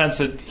important in the sense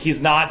that he's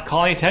not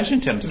calling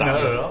attention to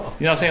himself. Not at all.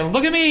 You know, saying,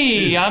 "Look at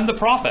me, I'm the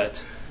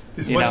prophet."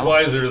 He's much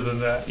wiser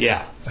than that.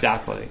 Yeah.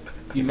 Exactly.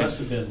 He must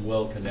have been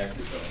well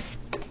connected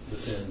though,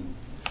 within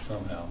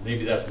somehow.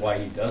 Maybe that's why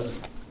he doesn't.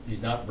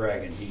 He's not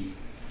bragging. He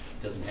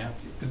doesn't have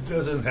to. It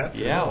doesn't have to.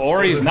 Yeah.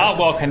 Or he's not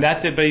well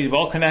connected, but he's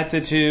well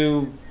connected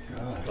to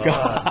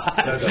God.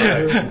 That's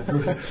right.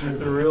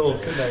 The real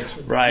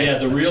connection. Right. Yeah,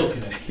 the real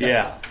connection.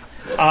 Yeah.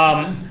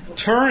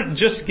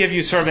 Just to give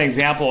you sort of an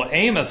example,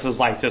 Amos is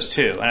like this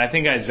too, and I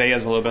think Isaiah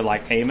is a little bit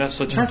like Amos.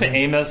 So turn to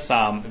Amos,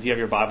 if you have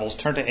your Bibles,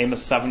 turn to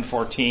Amos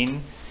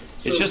 7:14.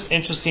 It's just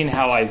interesting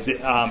how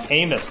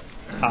Amos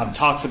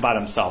talks about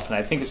himself, and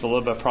I think it's a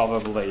little bit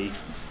probably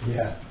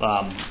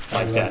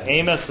like that.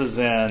 Amos is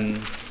in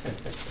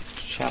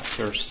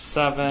chapter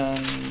 7.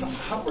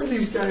 How were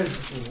these guys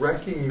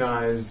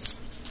recognized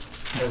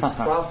as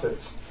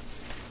prophets?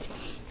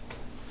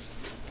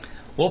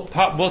 We'll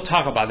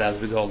talk about that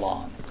as we go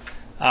along.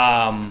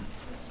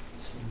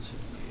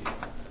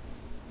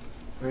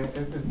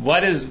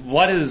 What is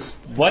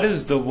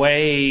the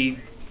way?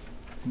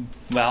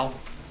 Well,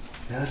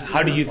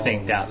 how do you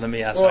think that? Let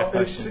me ask that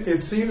question.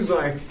 It seems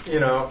like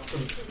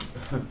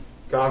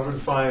God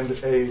would find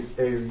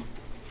an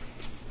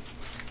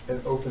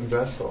open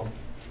vessel,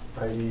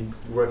 i.e.,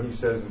 what He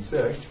says in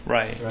 6.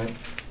 Right.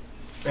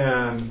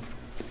 And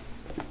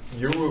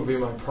you will be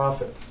my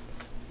prophet.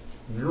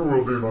 You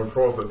will be my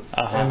prophet.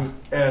 Uh-huh.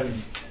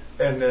 And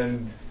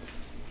then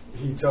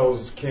He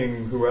tells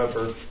King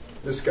whoever,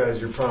 this guy's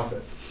your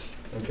prophet.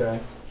 Okay?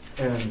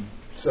 And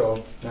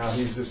so now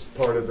he's just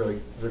part of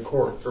the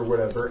court or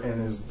whatever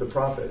and is the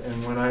prophet.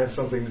 And when I have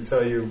something to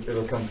tell you,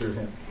 it'll come through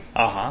him.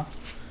 Uh-huh.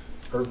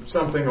 Or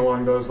something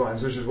along those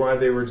lines, which is why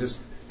they were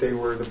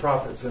the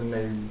prophets, and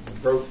they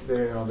wrote,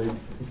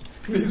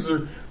 these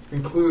are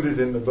included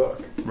in the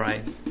book.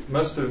 Right.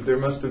 There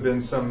must have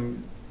been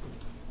some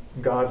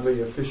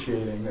godly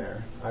officiating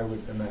there, I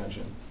would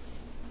imagine.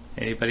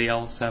 Anybody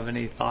else have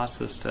any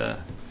thoughts as to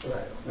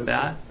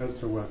that? As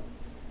to what?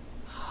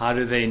 How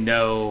do they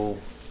know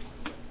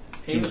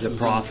he's a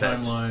prophet?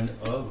 Amos was in the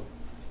timeline of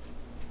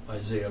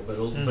Isaiah,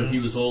 but he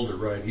was older,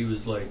 right? He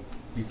was like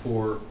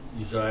before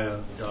Uzziah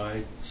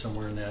died,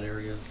 somewhere in that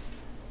area.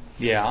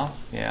 Yeah.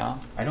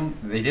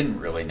 They didn't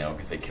really know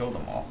because they killed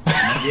them all.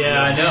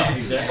 Yeah, I know,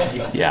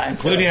 exactly. Yeah,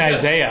 including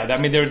Isaiah. I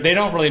mean, they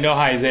don't really know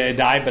how Isaiah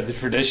died, but the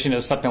tradition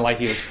is something like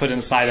he was put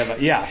inside of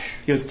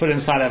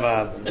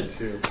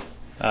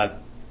a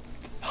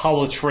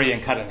hollow tree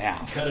and cut in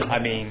half. I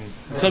mean,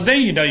 so then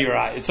you're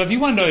right. So if you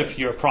want to know if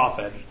you're a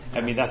prophet,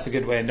 I mean, that's a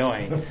good way of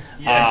knowing.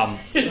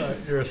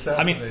 You're assassinated.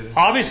 I mean,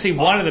 obviously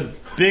one of the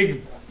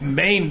big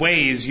main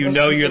ways you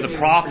know you're the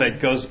prophet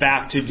goes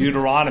back to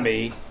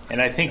Deuteronomy, and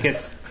I think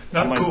it's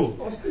not cool.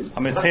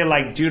 I'm going to say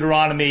like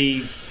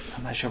Deuteronomy.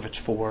 I'm not sure if it's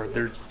 4.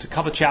 There's a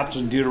couple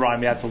chapters in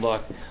Deuteronomy I have to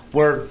look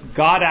where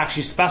God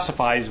actually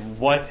specifies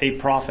what a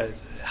prophet,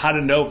 how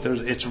to know if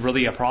it's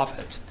really a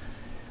prophet,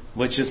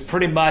 which is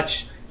pretty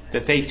much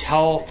that they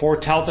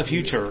foretell the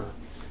future,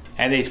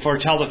 and they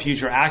foretell the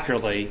future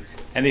accurately,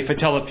 and they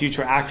foretell the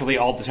future accurately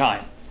all the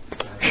time.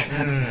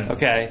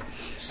 Okay,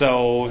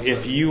 so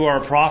if you are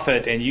a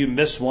prophet and you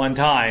miss one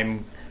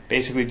time,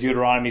 basically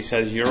Deuteronomy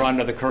says you're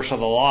under the curse of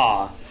the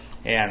law,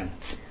 and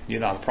you're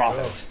not a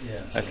prophet.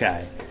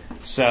 Okay,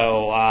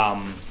 so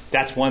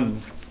that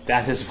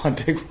is one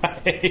big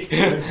way.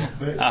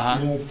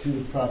 But to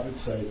the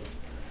prophet's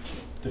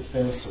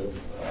defense of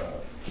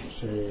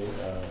say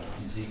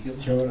Ezekiel,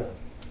 Jonah.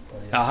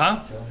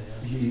 Uh-huh.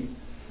 He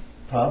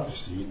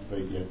prophesied, but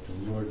yet the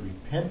Lord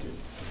repented of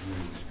what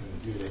he was going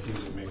to do. That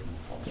doesn't make him a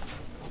false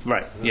prophet.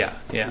 Right. Yeah.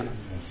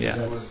 So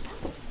that's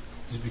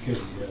just because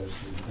he does,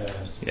 that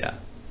has to be. Yeah.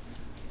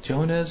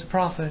 Jonah is a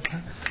prophet. I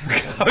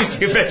always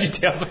think of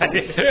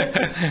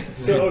VeggieTales.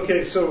 So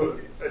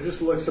I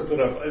just looked something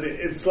up. And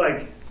it's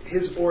like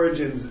his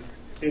origins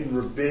in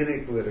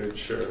rabbinic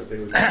literature, they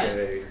would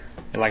say.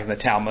 Like in the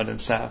Talmud and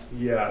stuff?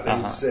 Yeah, they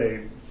would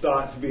say,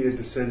 thought to be a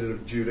descendant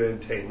of Judah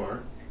and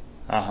Tamar.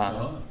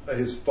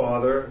 His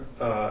father,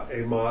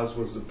 Amoz,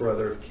 was the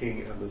brother of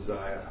King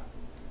Amaziah.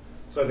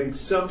 So I think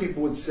some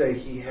people would say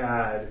he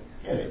had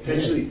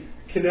potentially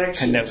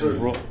connection to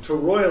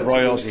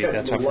royalty, which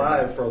kept him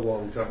alive for a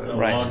long time.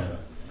 Right.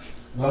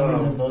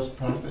 Longer than most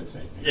prophets, I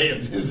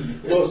think.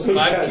 Most of those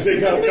guys, they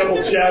got a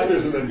couple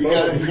chapters and then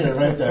boom. You gotta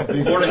write that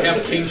big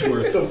 4.5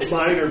 Kingsworth. Some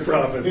minor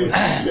prophets.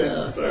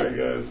 Sorry,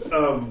 guys.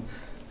 And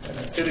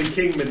then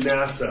King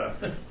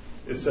Manasseh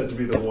is said to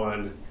be the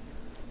one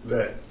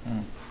that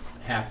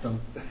halved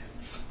them.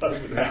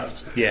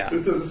 Yeah.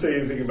 This doesn't say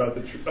anything about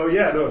the tree. Oh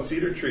yeah, no, a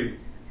cedar tree.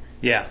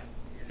 Yeah.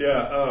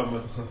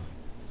 Yeah.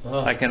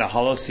 Like in a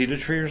hollow cedar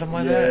tree or something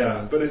like that?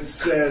 Yeah, but it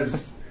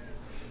says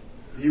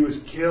he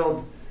was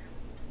killed,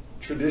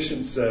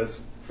 tradition says,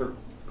 for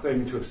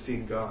claiming to have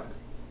seen God.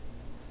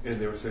 And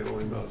they were saying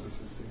only Moses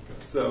has seen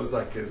God. So that was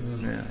like his...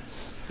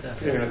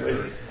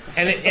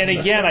 And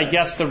again, I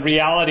guess the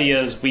reality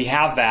is we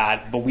have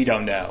that, but we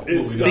don't know.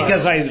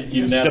 Because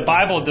the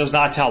Bible does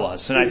not tell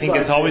us. And I think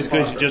it's always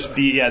good to just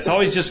be... Yeah, it's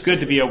always just good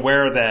to be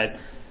aware that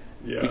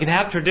we can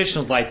have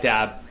traditions like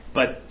that,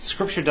 but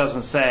Scripture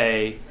doesn't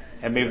say...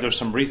 And maybe there's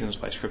some reasons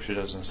why Scripture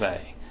doesn't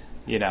say,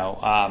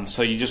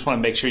 so you just want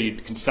to make sure you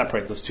can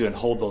separate those two and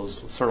hold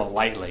those sort of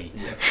lightly.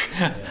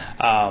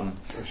 For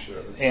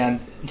sure.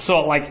 And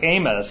so, like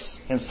Amos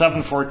in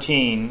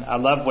 7:14, I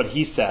love what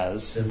he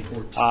says.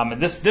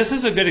 This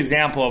is a good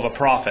example of a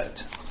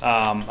prophet,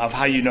 of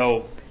how you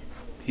know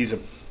he's a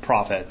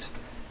prophet.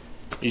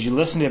 As you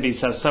listen to him, he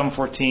says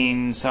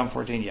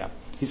 7:14, yeah.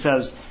 He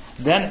says,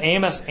 "Then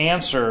Amos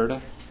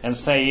answered and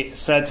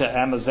said to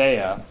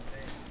Amaziah,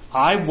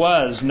 I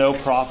was no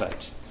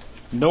prophet,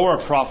 nor a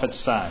prophet's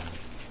son,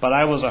 but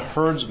I was a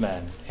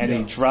herdsman and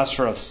a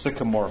dresser of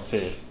sycamore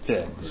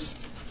figs.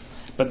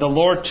 But the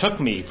Lord took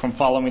me from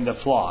following the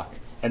flock,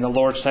 and the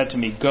Lord said to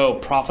me, Go,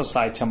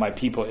 prophesy to my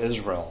people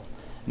Israel.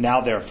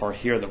 Now therefore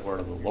hear the word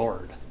of the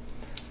Lord."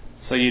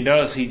 So you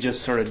notice he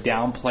just sort of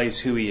downplays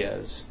who he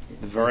is.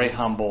 Very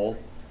humble,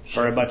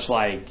 very much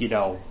like,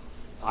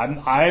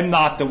 I'm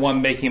not the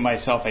one making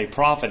myself a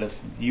prophet. If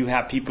you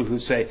have people who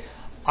say,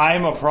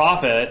 I'm a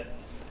prophet...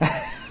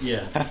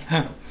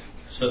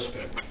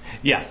 Suspect.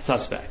 Yeah,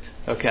 suspect.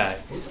 Okay.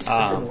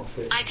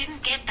 I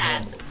didn't get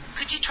that.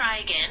 Could you try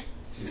again?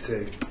 Did you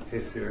say,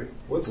 "Hey Siri"?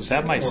 Was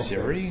that my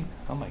Siri?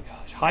 Oh my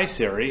gosh. Hi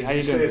Siri. How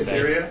you doing today?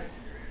 Syria?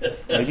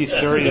 Maybe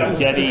Siri is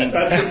getting...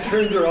 That's what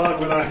turns her on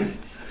when I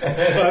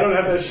don't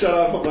have that shut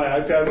off on my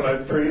iPad when I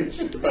preach.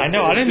 I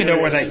know. I don't even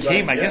know where that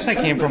came. I guess that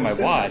came from my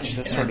watch.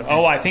 That's sort of...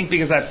 Oh, I think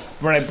because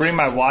when I bring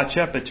my watch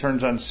up, it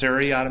turns on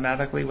Siri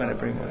automatically when I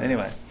bring it.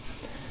 Anyway.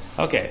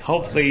 Okay,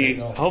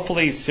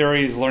 hopefully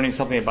Siri is learning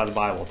something about the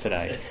Bible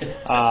today.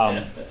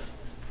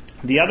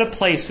 The other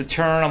place to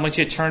turn, I want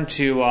you to turn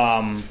to,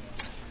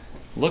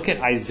 look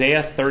at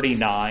Isaiah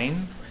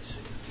 39.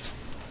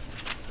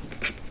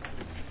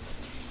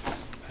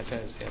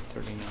 Isaiah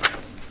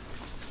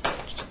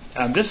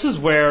 39. This is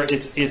where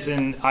it's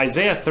in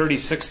Isaiah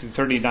 36 to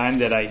 39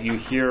 that you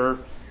hear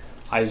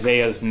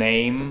Isaiah's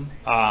name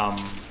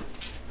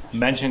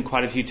mentioned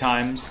quite a few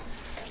times.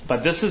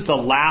 But this is the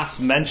last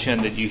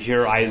mention that you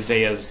hear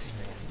Isaiah's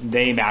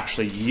name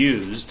actually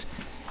used.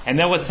 And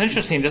then what's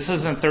interesting, this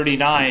is in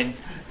 39,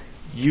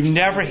 you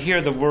never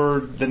hear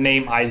the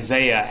name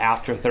Isaiah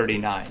after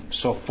 39.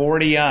 So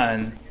 40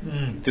 on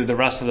through the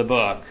rest of the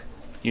book,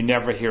 you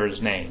never hear his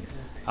name.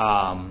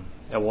 And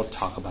we'll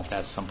talk about that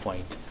at some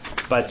point.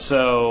 But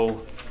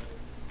so,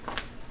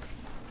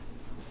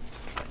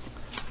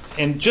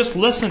 and just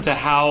listen to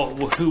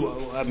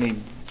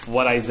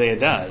what Isaiah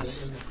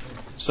does.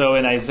 So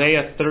in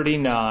Isaiah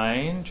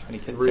 39, trying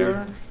to get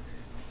there.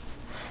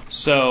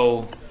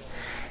 So,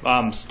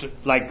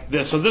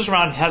 this is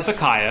around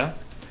Hezekiah,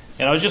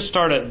 and I'll just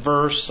start at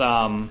verse.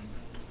 Let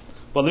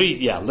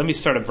me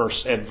start at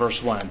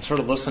verse 1. Sort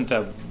of listen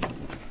to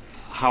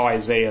how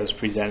Isaiah is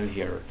presented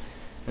here,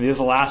 and this is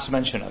the last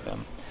mention of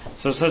him.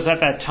 So it says,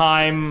 at that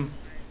time,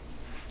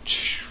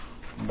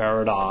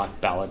 Merodach,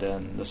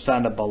 Baladan, the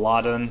son of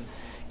Baladan,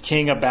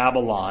 king of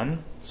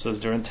Babylon. So it's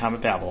during the time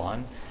of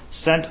Babylon.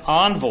 Sent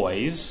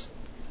envoys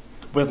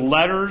with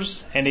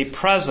letters and a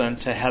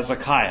present to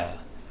Hezekiah.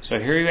 So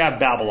here you have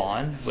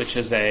Babylon, which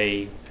is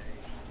the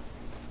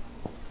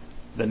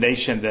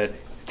nation that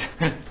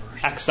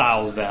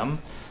exiles them.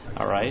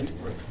 All right.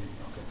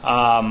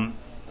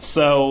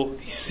 So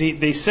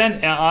they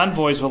sent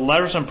envoys with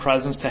letters and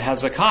presents to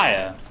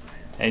Hezekiah.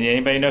 And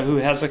anybody know who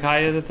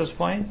Hezekiah is at this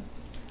point?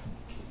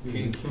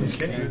 King.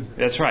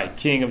 That's right,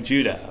 king of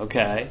Judah.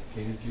 Okay.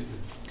 King of Judah.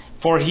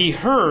 For he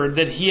heard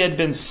that he had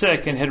been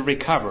sick and had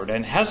recovered.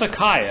 And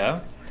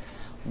Hezekiah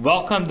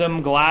welcomed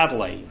them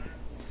gladly.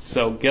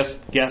 So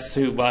guess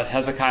who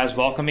Hezekiah is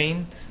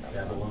welcoming?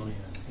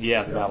 Babylonians.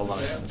 Yeah, the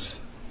Babylonians.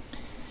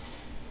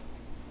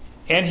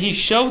 And he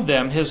showed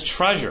them his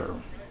treasure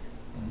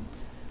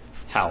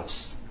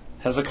house.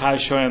 Hezekiah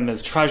showed him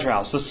his treasure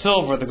house, the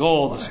silver, the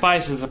gold, the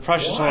spices, the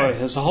precious oil,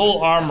 his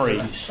whole armory,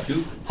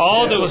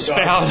 all that was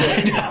found.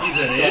 He's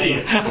an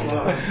idiot.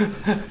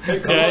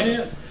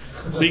 Okay?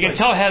 So you can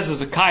tell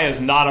Hezekiah is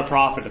not a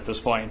prophet at this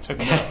point.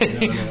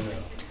 Okay? No.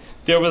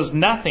 There was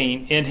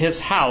nothing in his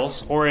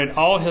house or in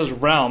all his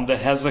realm that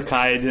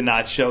Hezekiah did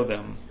not show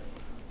them.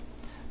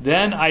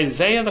 Then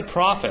Isaiah the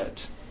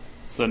prophet,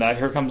 so now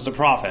here comes the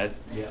prophet,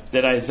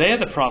 that Isaiah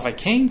the prophet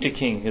came to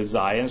King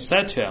Uzziah and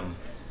said to him,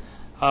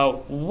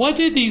 what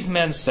did these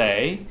men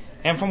say,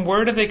 and from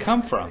where did they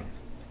come from?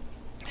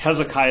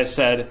 Hezekiah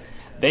said,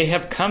 they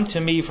have come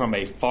to me from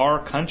a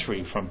far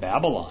country, from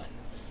Babylon.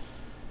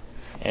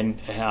 And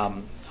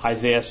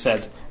Isaiah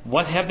said,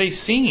 what have they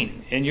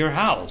seen in your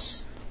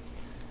house?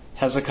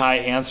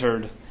 Hezekiah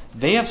answered,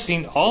 they have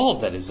seen all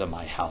that is in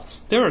my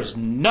house. There is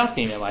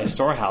nothing in my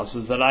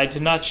storehouses that I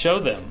did not show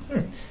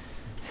them.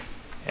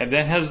 And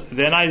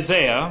then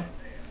Isaiah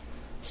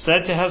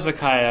said to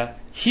Hezekiah,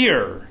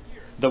 hear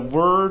the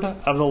word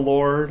of the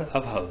Lord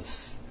of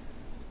hosts.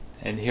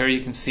 And here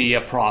you can see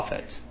a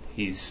prophet.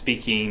 He's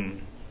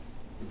speaking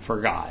for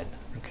God.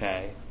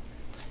 Okay.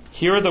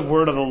 Hear the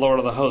word of the Lord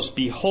of the hosts.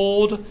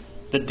 Behold,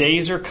 the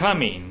days are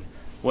coming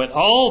when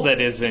all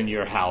that is in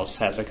your house,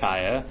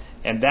 Hezekiah,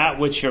 and that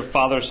which your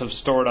fathers have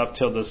stored up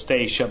till this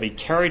day shall be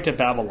carried to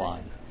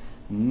Babylon.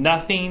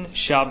 Nothing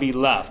shall be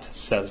left,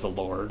 says the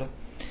Lord.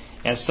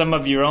 And some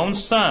of your own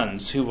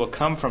sons who will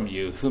come from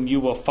you, whom you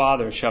will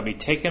father, shall be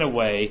taken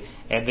away,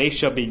 and they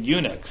shall be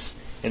eunuchs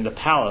in the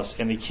palace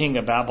in the king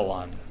of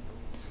Babylon.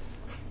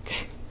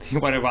 You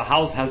wonder, well,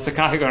 how's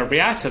Hezekiah going to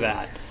react to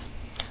that?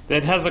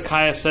 Then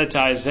Hezekiah said to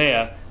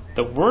Isaiah,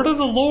 the word of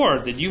the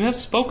Lord that you have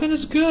spoken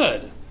is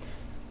good.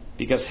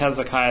 Because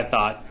Hezekiah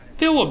thought,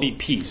 there will be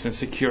peace and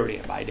security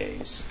in my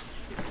days.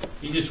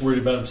 He just worried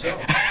about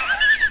himself.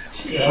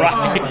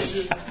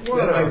 Right.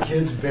 Let our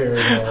kids bear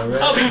it all,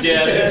 right? I'll be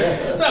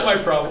dead. It's not my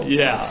problem.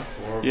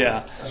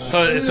 Yeah.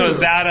 So is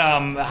that,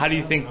 how do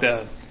you think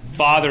the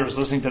father is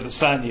listening to the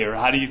son here?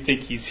 How do you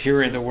think he's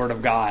hearing the word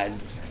of God?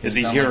 Is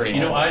he hearing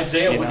it?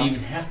 Isaiah wouldn't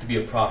even have to be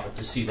a prophet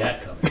to see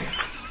that coming.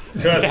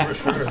 For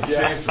sure.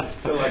 Yeah.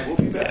 Feel like we'll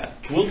be back.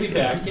 We'll be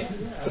back.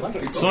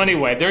 Yeah. So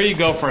anyway, there you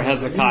go for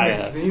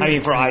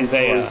Hezekiah. For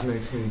Isaiah. Always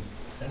makes me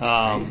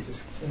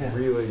just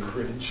really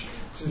cringe.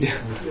 It's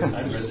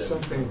just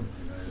something.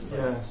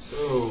 Yeah.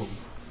 So.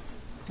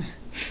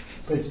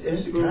 But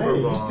Hezekiah,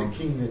 he's the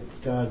king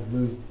that God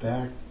moved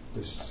back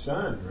the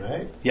son,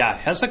 right? Yeah,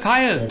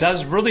 Hezekiah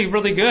does really,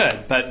 really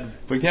good. But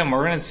again,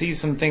 we're going to see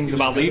some things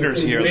about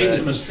leaders here.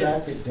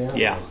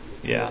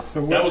 Yeah.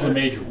 So that was a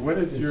major. What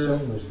is your?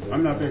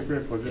 I'm not being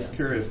critical. Just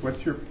curious.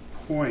 What's your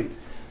point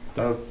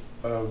of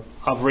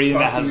reading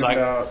that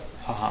Hezekiah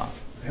about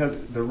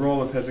the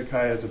role of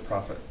Hezekiah as a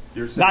prophet?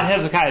 Not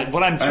Hezekiah.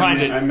 What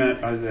I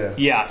meant Isaiah.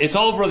 Yeah, it's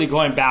all really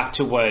going back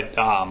to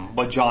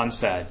what John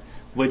said,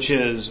 which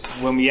is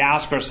when we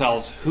ask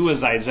ourselves, who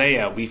is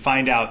Isaiah? We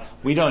find out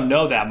we don't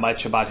know that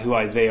much about who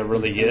Isaiah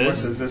really is. What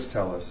does this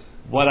tell us?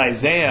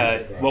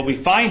 What we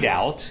find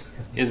out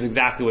is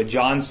exactly what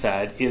John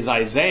said, is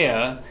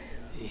Isaiah,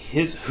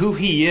 who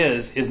he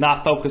is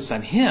not focused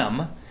on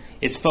him,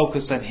 it's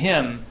focused on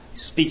him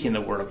speaking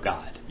the word of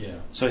God. Yeah.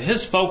 So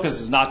his focus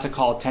is not to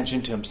call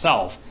attention to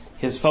himself.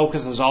 His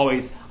focus is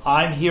always,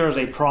 I'm here as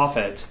a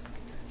prophet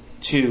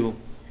to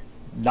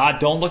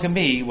don't look at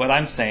me, what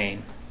I'm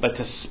saying, but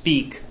to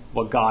speak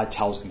what God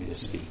tells me to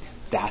speak.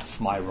 That's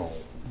my role.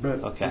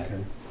 Okay.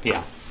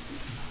 Yeah.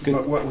 Good.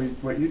 But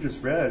what you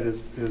just read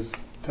is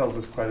tells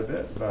us quite a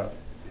bit about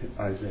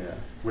Isaiah,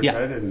 which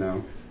I didn't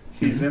know.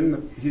 He's in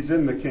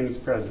the king's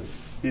presence.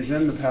 He's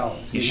in the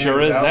palace. He sure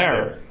is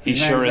there. He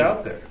sure is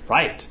out there.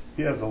 Right.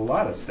 He has a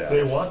lot of status.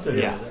 They want it.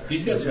 Yeah.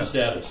 He's got some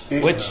status.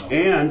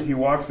 And he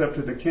walks up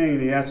to the king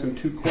and he asks him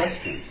 2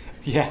 questions.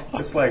 Yeah.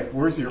 It's like,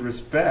 where's your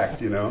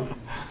respect,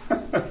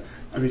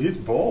 I mean, he's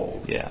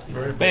bold. Yeah.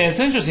 But it's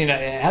interesting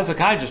that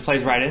Hezekiah just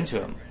plays right into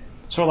him.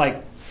 Sort of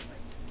like,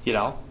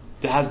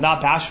 has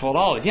not bashful at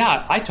all.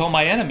 Yeah, I told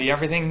my enemy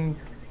everything.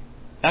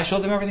 I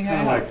showed them everything I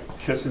had. Kind of like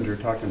Kissinger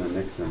talking to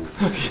Nixon.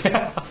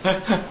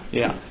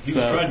 Yeah. He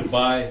was trying to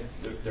buy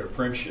their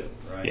friendship,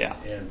 right? Yeah.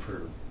 And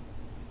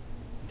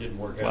didn't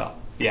work out. Well,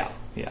 yeah.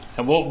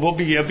 And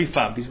it'll be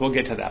fun because we'll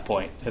get to that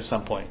point at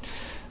some point.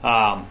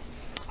 All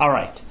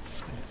right.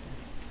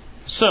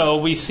 So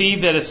we see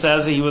that it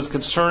says that he was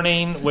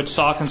concerning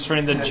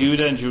the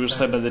Judah and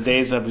Jerusalem in the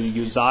days of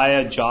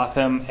Uzziah,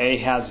 Jotham,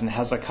 Ahaz, and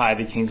Hezekiah,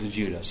 the kings of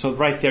Judah. So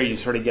right there you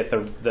sort of get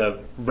the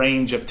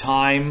range of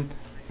time.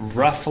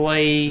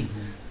 Roughly,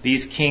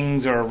 these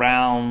kings are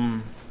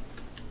around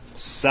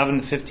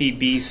 750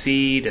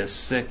 BC to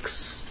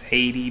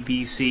 680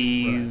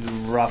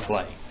 BC,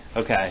 roughly.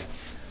 Okay.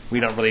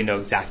 We don't really know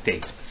exact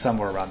dates, but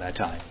somewhere around that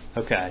time.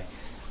 Okay.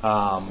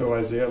 So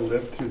Isaiah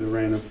lived through the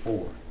reign of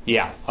 4.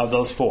 Yeah, of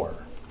those 4.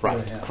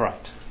 Right,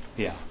 correct.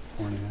 Yeah.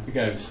 The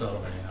guy who saw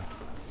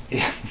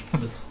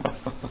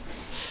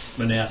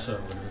Manasseh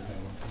or whatever.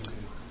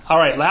 All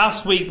right,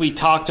 last week we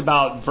talked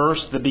about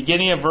the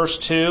beginning of verse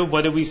 2.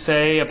 What did we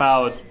say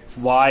about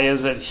why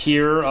is it,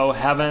 hear, O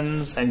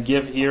heavens, and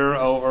give ear,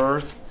 O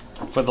earth,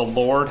 for the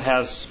Lord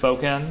has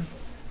spoken?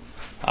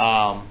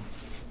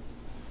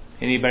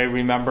 Anybody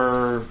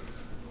remember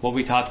what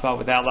we talked about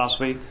with that last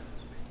week?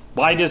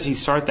 Why does he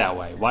start that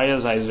way? Why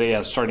is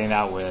Isaiah starting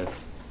out with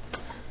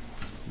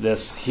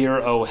this, hear,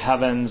 O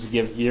heavens,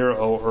 give ear,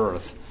 O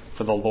earth,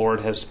 for the Lord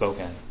has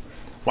spoken?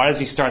 Why does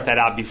he start that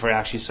out before he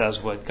actually says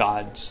what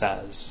God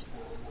says?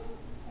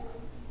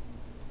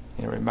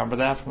 You remember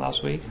that from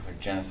last week? It's like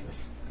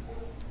Genesis.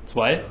 It's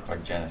what?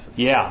 Like Genesis.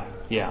 Yeah.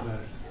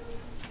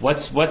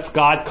 What's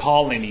God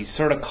calling? He's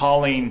sort of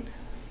calling,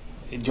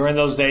 during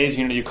those days,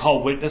 you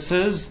call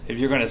witnesses. If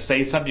you're going to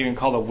say something, you can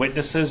call the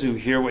witnesses who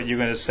hear what you're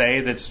going to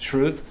say that's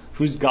truth.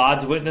 Who's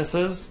God's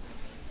witnesses?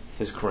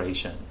 His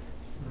creation.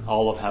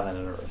 All of heaven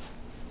and earth.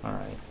 All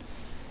right.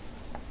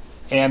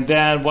 And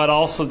then what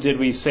also did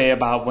we say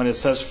about when it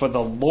says, for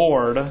the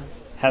Lord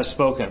has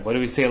spoken? What did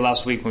we say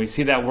last week? When we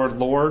see that word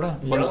Lord,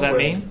 what does that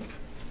mean?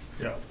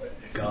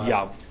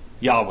 God.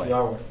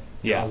 Yahweh.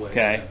 Yeah,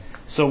 okay.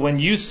 So when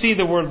you see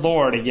the word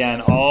Lord,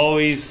 again,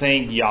 always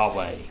think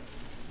Yahweh.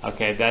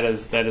 Okay, that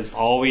is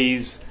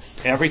always,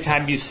 every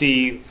time you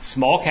see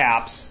small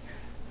caps,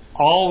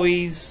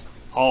 always.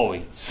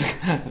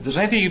 If there's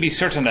anything you can be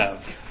certain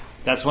of,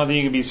 that's one thing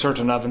you can be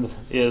certain of,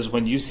 is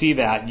when you see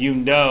that, you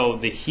know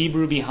the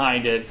Hebrew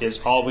behind it is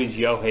always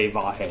Yahweh.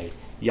 All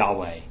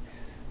right.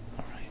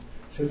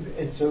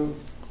 So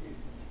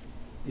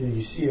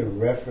you see a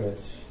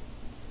reference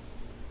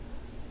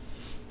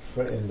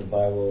in the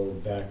Bible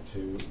back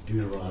to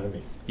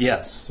Deuteronomy.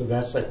 Yes. So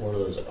that's like one of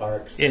those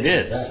arcs. It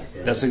is. Back,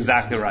 right? That's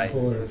exactly right.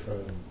 Pulling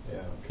from,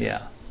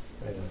 yeah.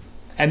 Right on.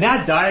 And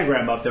that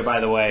diagram up there, by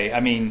the way,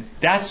 I mean,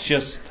 that's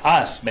just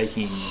us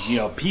making,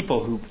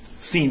 people who've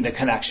seen the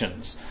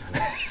connections.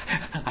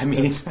 I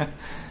mean,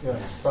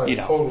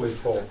 totally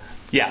full.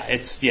 Yeah,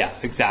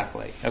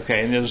 exactly.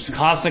 Okay, and there's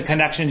constant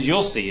connections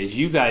you'll see as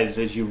you guys,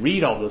 as you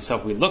read all this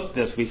stuff. We look at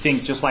this, we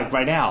think just like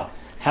right now,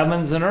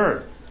 heavens and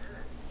earth.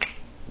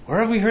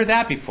 Where have we heard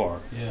that before?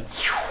 Yeah.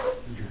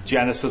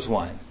 Genesis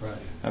 1. Right.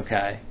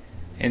 Okay.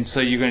 And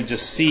so you're going to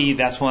just see,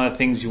 that's one of the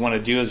things you want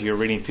to do as you're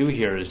reading through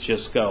here, is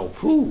just go,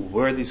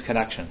 where are these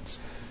connections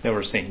that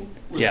we're seeing?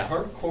 Were the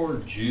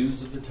hardcore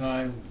Jews at the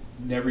time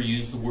never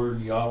used the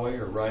word Yahweh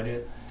or write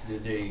it?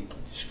 Did they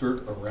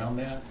skirt around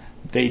that?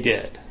 They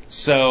did.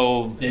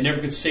 So they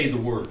never could say the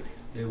word.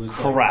 It was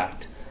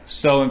correct.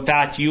 So in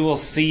fact, you will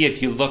see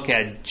if you look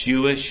at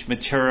Jewish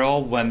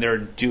material when they're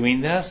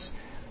doing this,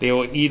 they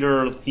will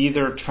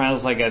either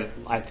translate it.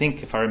 I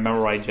think if I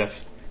remember right, Jeff,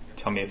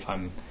 tell me if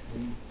I'm.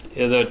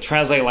 Either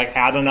translate like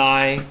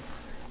Adonai.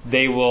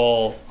 They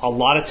will. A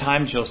lot of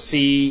times you'll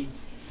see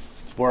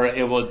where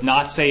it will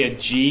not say a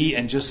G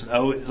and just an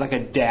O, like a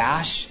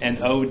dash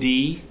and OD.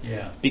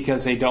 Yeah.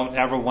 Because they don't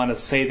ever want to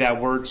say that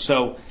word.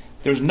 So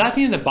there's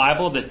nothing in the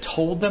Bible that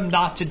told them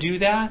not to do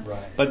that.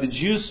 Right. But the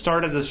Jews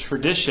started this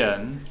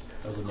tradition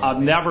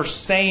of never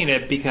saying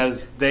it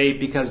because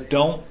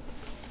don't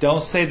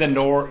say the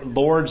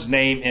Lord's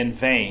name in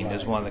vain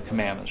is one of the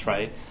commandments,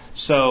 right?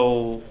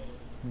 So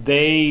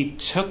they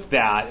took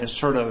that and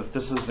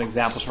this is an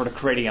example, sort of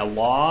creating a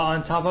law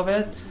on top of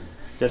it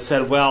that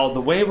said, well,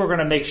 the way we're going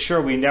to make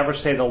sure we never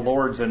say the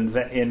Lord's in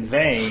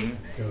vain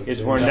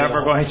is we're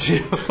never going to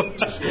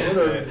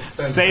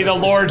say the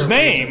Lord's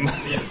name.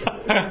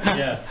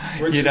 Yeah.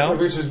 Which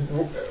is,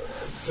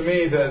 to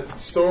me, that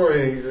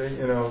story,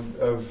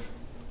 of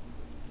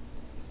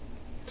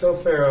tell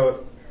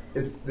Pharaoh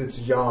it's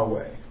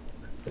Yahweh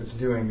that's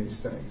doing these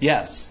things.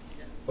 Yes.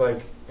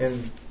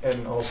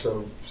 And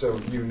also, so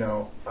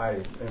I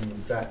am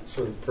that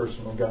sort of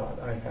personal God.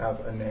 I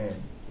have a name.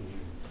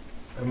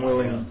 I'm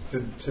willing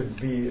to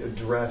be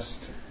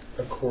addressed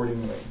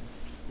accordingly.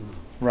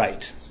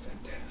 Right. It's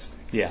fantastic.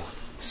 Yeah.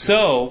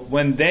 So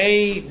when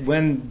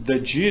the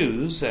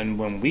Jews and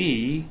when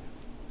we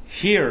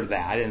hear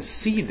that and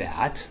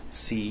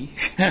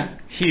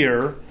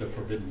hear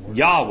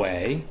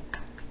Yahweh,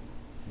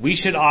 we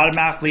should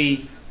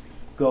automatically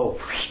go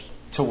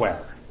to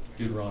where?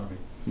 Deuteronomy.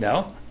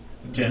 No.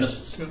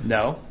 Genesis.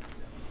 No.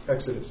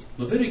 Exodus.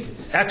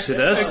 Leviticus.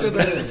 Exodus.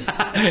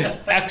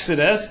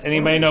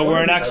 Anybody know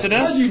we're in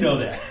Exodus? How do you know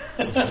that?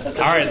 All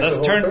right, let's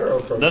turn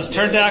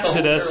to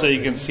Exodus so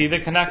you can see the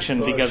connection,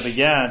 because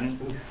again,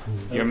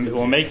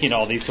 we're making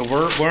all these. So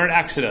we're in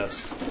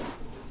Exodus.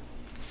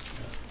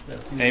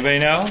 Anybody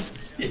know?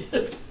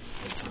 The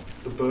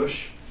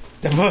bush.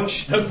 The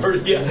bush. The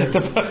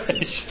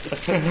bush.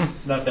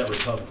 Not that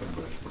Republican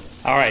bush.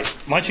 All right.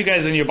 Why don't you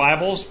guys in your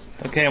Bibles?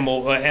 Okay, and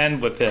we'll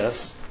end with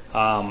this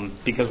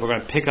because we're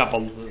going to pick up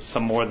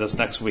some more of this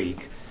next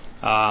week.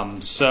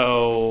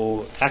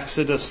 So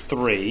Exodus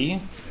 3.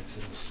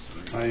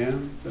 I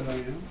am that I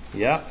am.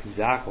 Yeah,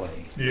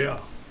 exactly. Yeah.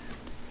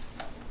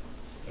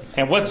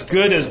 And what's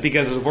good is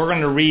because as we're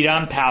going to read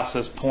on past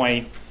this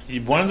point,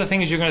 one of the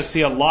things you're going to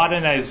see a lot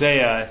in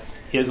Isaiah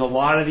is a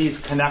lot of these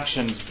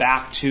connections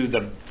back to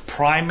the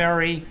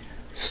primary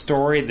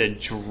story that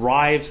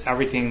drives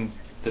everything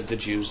that the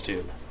Jews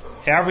do.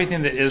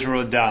 Everything that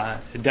Israel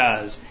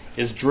does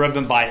is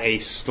driven by a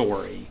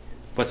story.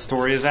 What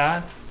story is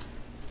that?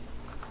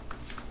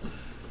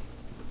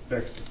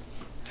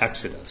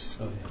 Exodus.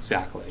 Oh, yeah.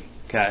 Exactly.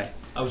 Okay.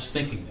 I was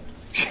thinking that.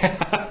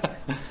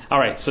 All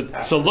right.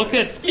 So look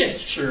at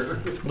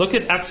Look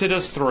at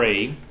Exodus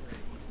 3.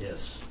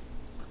 Yes.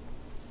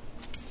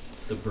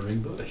 The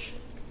burning bush.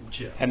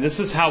 And this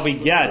is how we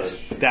get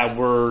that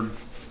word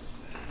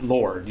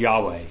Lord,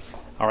 Yahweh.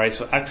 All right.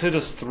 So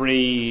Exodus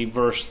 3,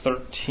 verse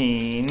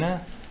 13.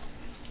 There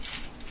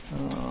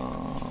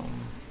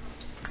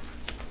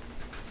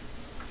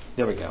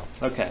we go.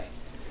 Okay.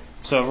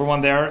 So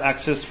everyone there,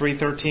 Exodus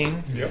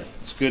 3:13? Yep.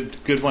 It's a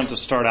good one to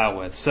start out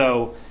with.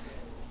 So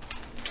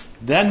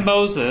then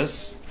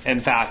Moses,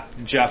 in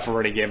fact, Jeff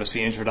already gave us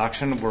the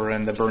introduction. We're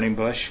in the burning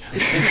bush.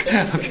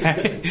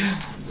 Okay.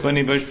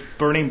 Burning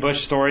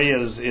bush story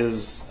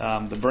is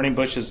the burning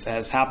bush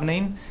is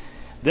happening.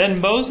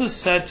 Then Moses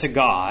said to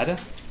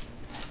God,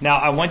 now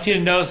I want you to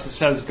notice it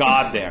says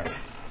God there.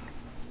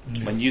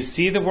 When you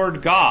see the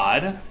word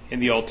God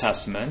in the Old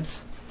Testament,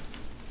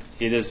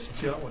 it is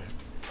Yahweh.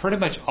 pretty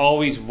much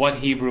always what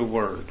Hebrew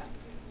word?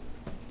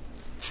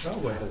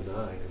 Yahweh.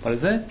 What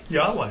is it?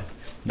 Yahweh.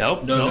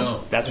 Nope.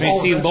 No. That's when you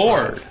see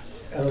Lord.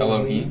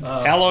 Elohim.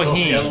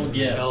 Elohim.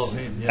 Yes.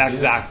 Elohim. Yeah.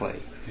 Exactly.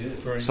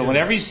 Good. So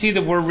whenever you see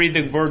read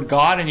the word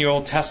God in your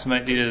Old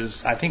Testament, it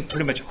is, I think,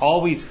 pretty much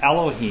always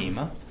Elohim.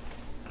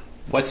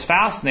 What's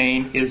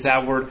fascinating is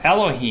that word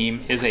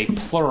Elohim is a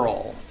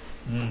plural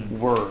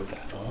word.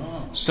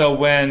 Oh. So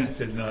when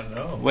Did not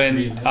know.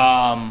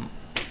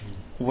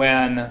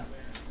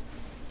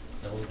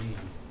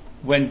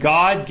 When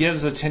God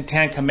gives the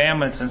Ten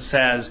Commandments and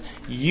says,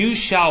 you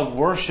shall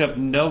worship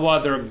no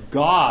other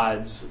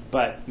gods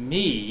but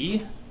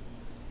me,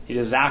 it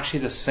is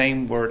actually the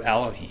same word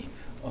Elohim.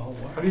 Oh, wow.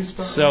 How do you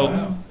spell So,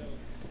 that?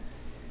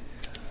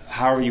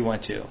 however you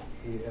want to.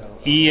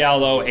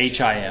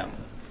 Elohim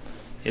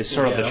is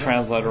sort of the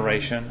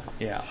transliteration.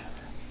 Yeah.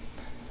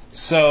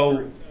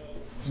 So,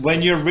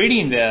 when you're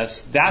reading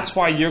this, that's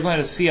why you're going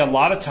to see a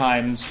lot of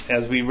times,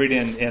 as we read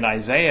in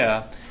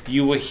Isaiah,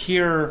 you will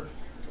hear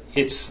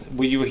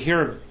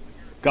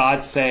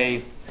God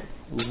say,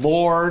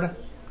 Lord,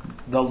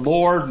 the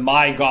Lord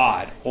my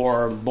God,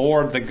 or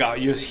Lord the God.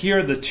 You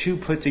hear the two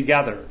put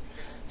together.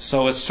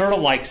 So it's sort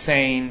of like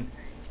saying,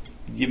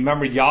 you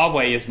remember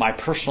Yahweh is my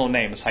personal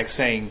name. It's like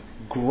saying,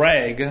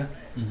 Greg,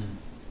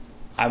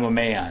 I'm a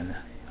man.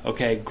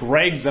 Okay,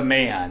 Greg the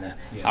man.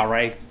 Yeah. All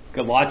right.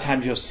 A lot of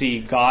times you'll see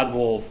God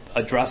will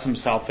address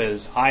himself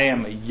as, I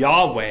am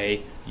Yahweh,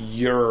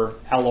 your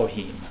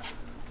Elohim.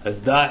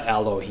 The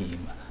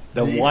Elohim.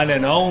 The one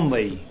and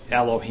only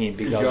Elohim,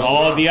 because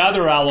all the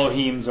other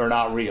Elohims are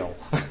not real.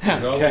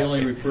 Does Yahweh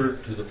only refer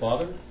to the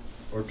Father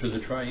or to the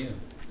Triune?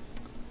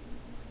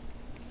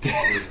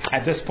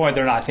 At this point,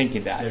 they're not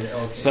thinking that.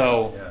 Okay.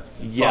 So,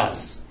 Yeah.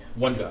 yes.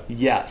 One God.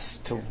 Yes,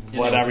 to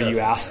whatever you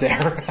ask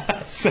there.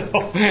 So,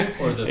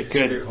 or the it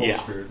could, Holy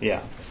Spirit.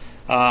 Yeah.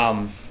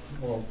 All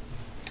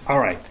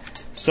right.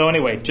 So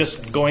anyway,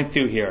 just going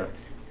through here.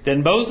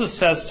 Then Moses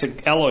says to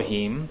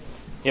Elohim,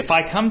 if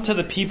I come to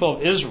the people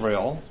of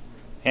Israel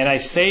and I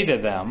say to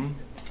them,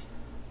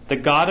 the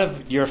God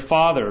of your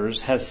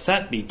fathers has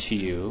sent me to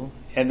you,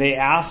 and they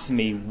ask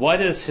me,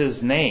 what is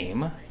his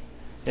name?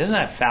 Isn't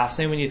that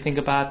fascinating when you think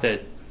about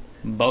that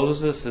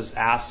Moses is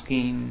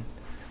asking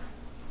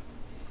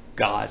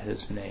God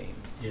his name?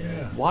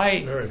 Yeah.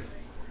 Why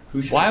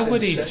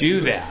would he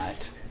do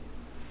that?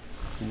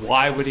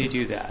 Why would he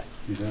do that?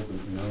 He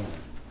doesn't know it.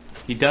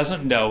 He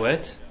doesn't know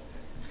it.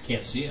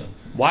 Can't see him.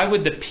 Why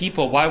would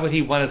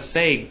he want to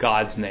say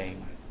God's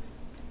name?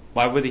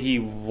 Why would he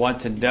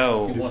want to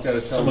know? He's got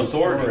to tell him a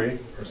story.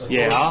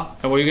 Yeah.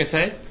 And what are you going to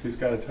say? He's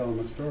got to tell him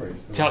a story.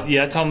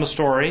 So. Tell him a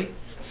story.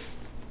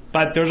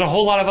 But there's a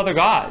whole lot of other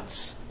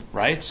gods,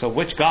 right? So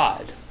which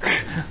God?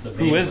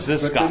 Who is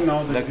this God? Didn't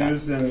all the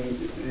Jews in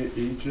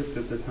Egypt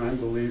at the time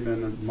believe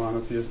in a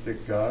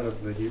monotheistic God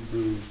of the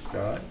Hebrew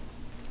God?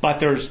 But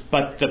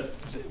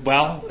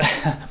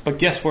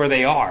guess where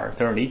they are?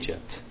 They're in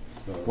Egypt,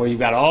 where you've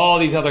got all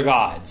these other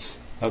gods.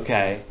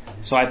 Okay,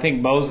 so I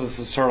think Moses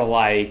is sort of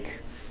like,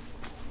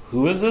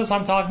 who is this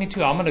I'm talking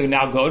to? I'm going to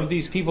now go to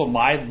these people,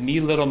 me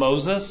little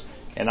Moses,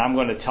 and I'm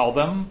going to tell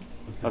them.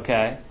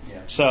 Okay,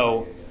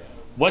 so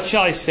what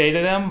shall I say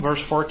to them?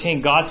 Verse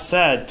 14, God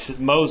said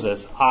to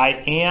Moses,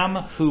 I am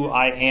who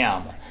I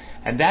am.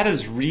 And that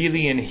is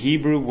really in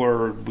Hebrew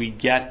where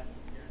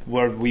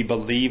we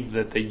believe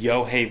that the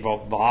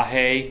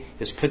Yod-Heh-Vav-Heh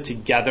is put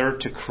together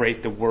to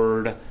create the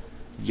word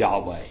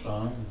Yahweh.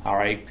 All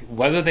right.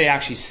 Whether they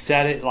actually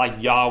said it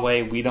like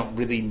Yahweh, we don't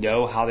really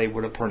know how they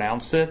would have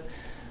pronounced it.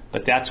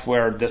 But that's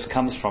where this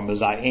comes from,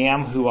 is I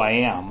am who I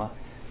am.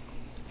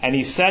 And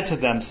he said to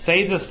them,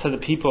 say this to the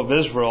people of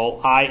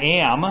Israel, I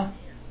am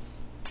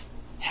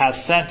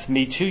has sent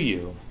me to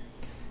you.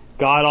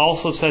 God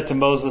also said to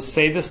Moses,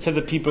 say this to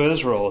the people of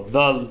Israel,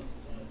 the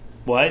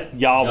what?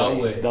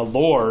 Yahweh. The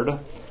Lord,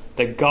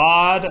 the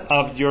God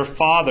of your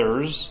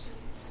fathers,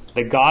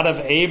 the God of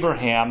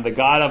Abraham, the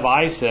God of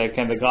Isaac,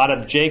 and the God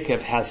of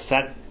Jacob has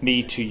sent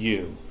me to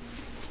you.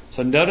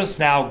 So notice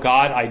now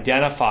God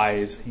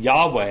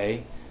Yahweh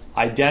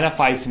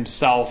identifies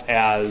himself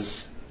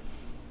as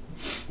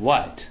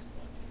what?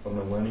 From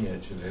the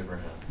lineage of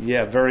Abraham.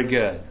 Yeah, very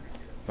good.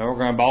 Remember,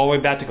 we're going all the way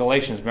back to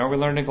Galatians. Remember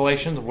we learned in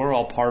Galatians? We're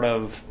all part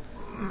of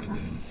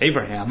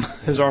Abraham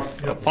as our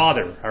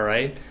father, all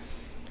right?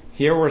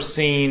 Here we're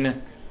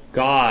seeing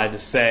God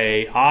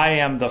say, I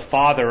am the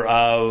father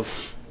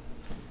of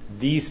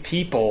these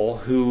people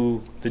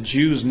who the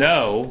Jews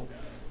know.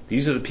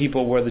 These are the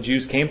people where the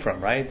Jews came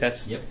from, right?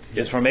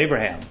 It's from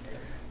Abraham.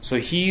 So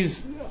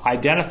he's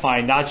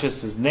identifying not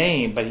just his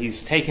name, but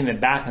he's taking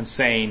it back and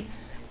saying,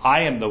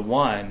 I am the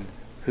one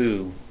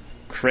who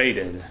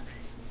created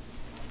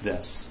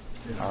this.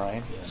 All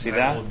right? See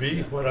that? I will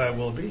be what I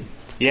will be.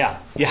 Yeah,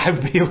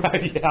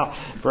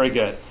 very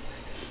good.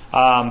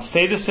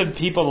 Say this to the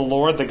people, the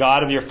Lord, the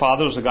God of your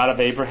fathers, the God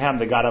of Abraham,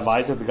 the God of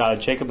Isaac, the God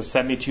of Jacob has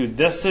sent me to you.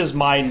 This is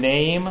my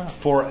name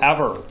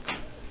forever.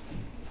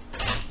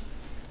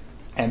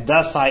 And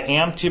thus I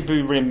am to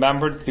be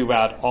remembered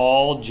throughout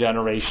all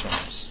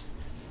generations.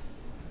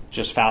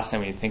 Just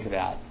fascinating when you think of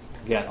that.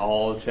 Again,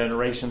 all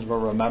generations will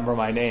remember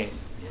my name.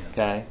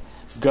 Okay?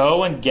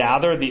 Go and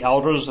gather the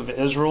elders of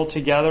Israel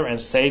together and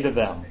say to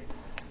them,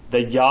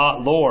 the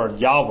Lord,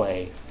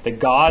 Yahweh, the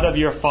God of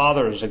your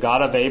fathers, the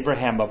God of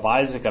Abraham, of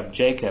Isaac, of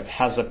Jacob,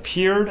 has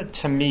appeared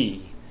to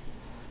me,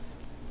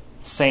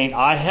 saying,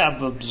 I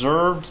have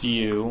observed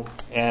you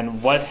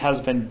and what has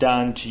been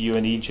done to you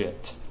in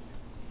Egypt.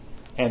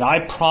 And I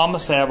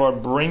promise that I will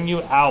bring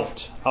you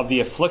out of the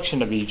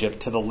affliction of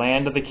Egypt to the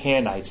land of the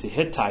Canaanites, the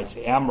Hittites,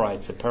 the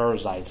Amorites, the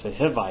Perizzites, the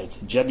Hivites,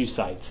 the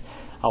Jebusites,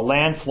 a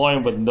land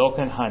flowing with milk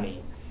and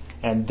honey.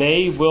 And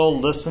they will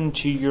listen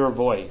to your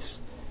voice.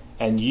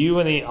 And you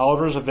and the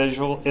elders of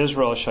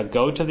Israel shall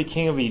go to the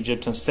king of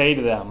Egypt and say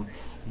to them,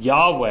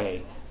 Yahweh,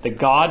 the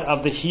God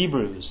of the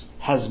Hebrews,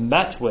 has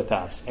met with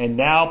us. And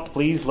now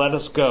please let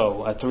us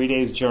go a 3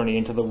 days journey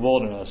into the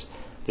wilderness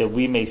that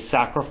we may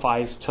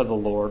sacrifice to the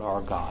Lord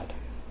our God.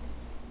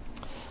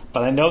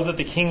 But I know that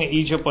the king of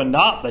Egypt will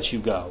not let you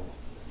go.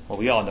 Well,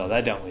 we all know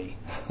that, don't we?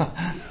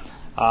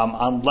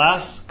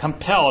 Unless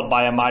compelled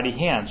by a mighty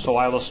hand. So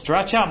I will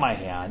stretch out my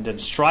hand and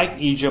strike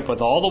Egypt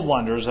with all the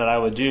wonders that I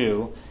would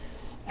do.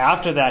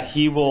 After that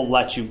he will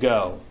let you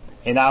go.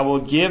 And I will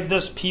give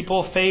this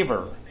people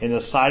favor in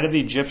the sight of the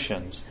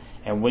Egyptians.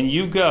 And when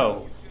you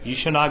go, you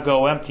shall not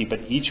go empty,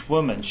 but each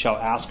woman shall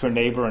ask her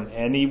neighbor and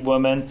any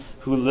woman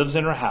who lives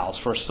in her house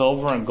for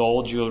silver and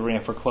gold, jewelry,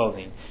 and for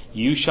clothing.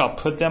 You shall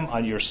put them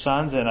on your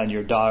sons and on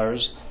your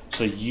daughters,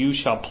 so you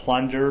shall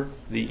plunder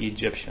the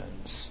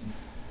Egyptians.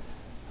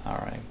 All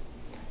right.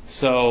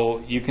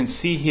 So you can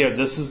see here,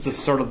 this is the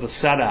sort of the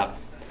setup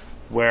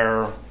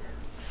where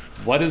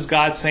what is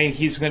God saying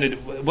he's going to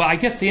do? Well, I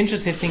guess the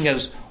interesting thing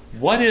is,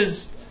 what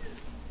is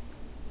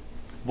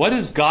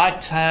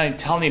God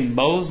telling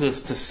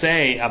Moses to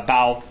say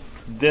about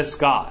this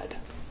God?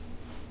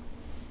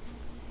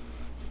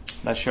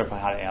 Not sure if I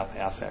how to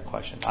ask that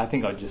question. I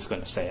think I'm just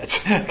going to say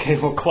it. Okay,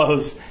 we'll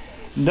close.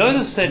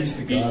 Notice that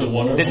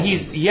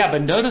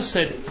but notice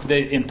that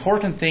the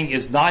important thing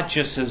is not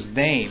just his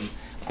name,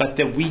 but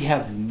that we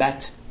have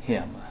met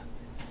him.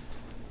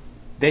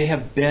 They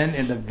have been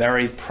in the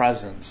very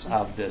presence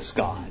of this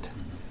God.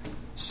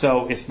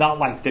 So it's not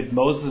like that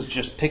Moses is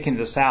just picking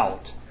this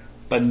out,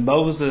 but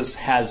Moses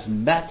has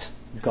met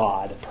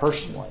God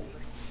personally,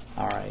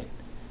 all right,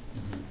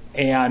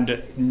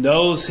 and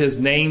knows his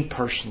name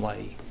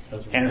personally,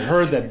 and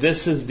heard that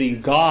this is the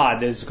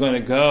God that's going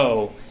to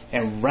go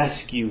and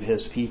rescue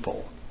his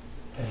people.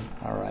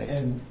 All right.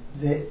 And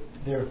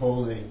they're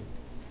holding.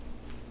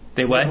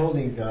 They what? They're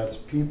holding God's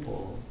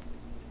people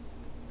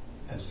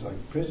as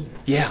like prisoners.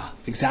 Yeah,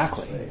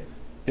 exactly.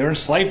 They're in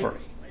slavery.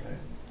 Right.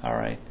 All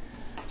right.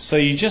 So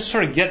you just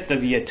sort of get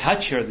the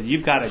touch here that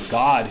you've got a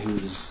God who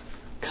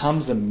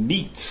comes and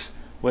meets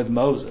with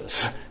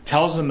Moses,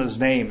 tells him his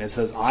name, and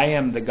says, I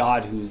am the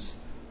God who's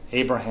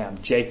Abraham,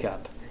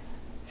 Jacob,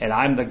 and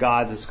I'm the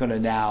God that's going to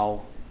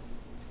now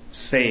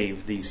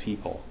save these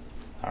people.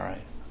 All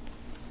right.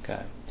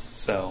 Okay.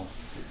 So.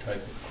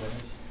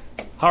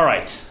 All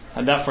right.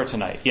 Enough for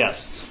tonight.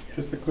 Yes.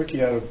 Just a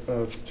quickie out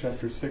of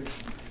chapter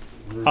 6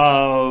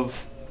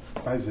 of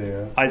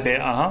Isaiah.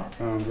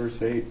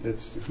 Verse 8.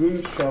 It's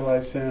whom shall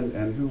I send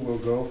and who will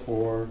go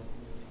for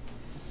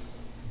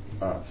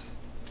us?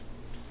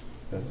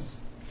 That's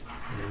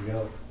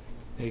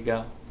there you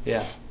go.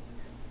 Yeah.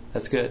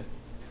 That's good.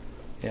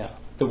 Yeah.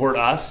 The word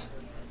us.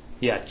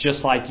 Yeah.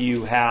 Just like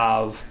you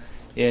have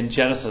in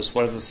Genesis.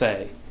 What does it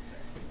say?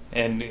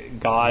 And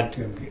God,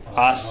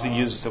 us,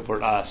 uses the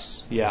word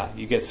us. Yeah.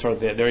 You get sort of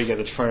there you get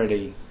the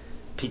Trinity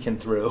peeking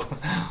through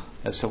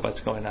as to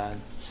what's going on.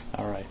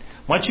 All right.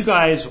 Why don't you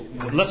guys,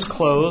 let's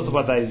close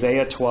with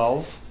Isaiah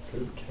 12.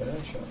 Good catch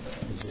on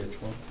that. Isaiah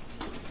 12.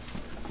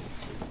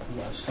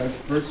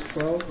 Verse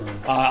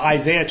 12?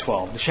 Isaiah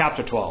 12, the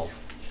chapter 12.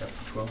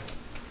 Chapter 12.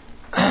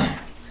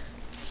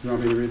 You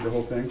want me to read the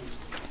whole thing?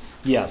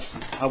 Yes.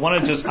 I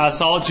want to just,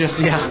 us all just,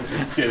 yeah.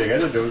 Just kidding. I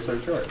didn't know it was so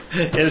short.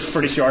 It is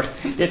pretty short.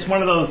 It's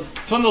one of those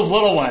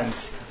little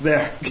ones there,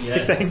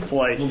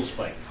 thankfully. Little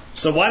spike.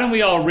 So why don't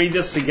we all read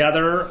this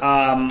together?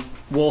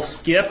 We'll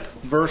skip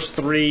verse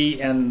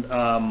 3 and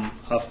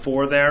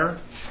 4 there,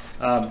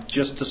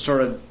 just to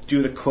sort of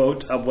do the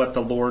quote of what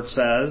the Lord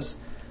says.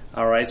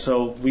 All right,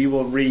 so we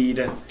will read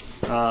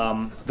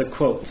the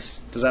quotes.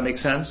 Does that make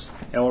sense?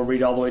 And we'll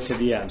read all the way to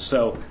the end.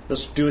 So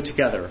let's do it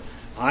together.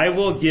 I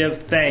will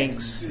give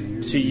thanks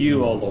to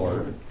you, O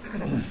Lord,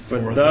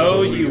 for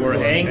though you were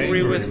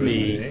angry with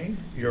me,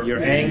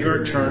 your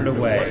anger turned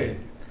away,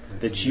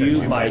 that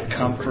you might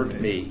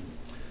comfort me.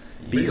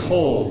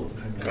 Behold,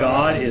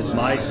 God is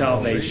my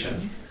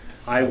salvation.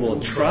 I will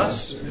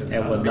trust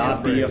and will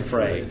not be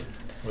afraid.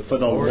 For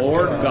the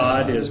Lord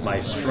God is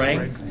my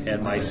strength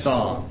and my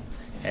song,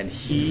 and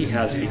he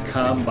has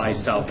become my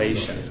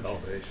salvation.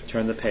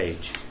 Turn the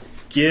page.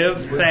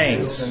 Give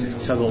thanks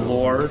to the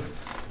Lord.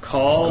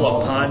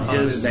 Call upon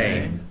his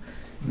name.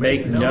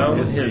 Make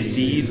known his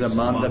deeds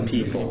among the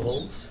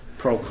peoples.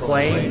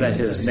 Proclaim that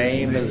his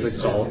name is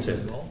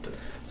exalted.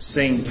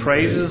 Sing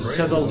praises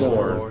to the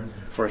Lord,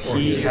 for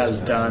he has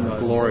done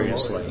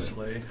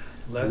gloriously.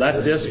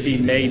 Let this be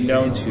made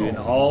known to in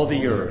all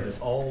the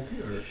earth.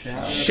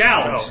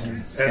 Shout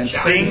and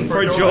sing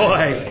for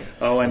joy,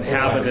 O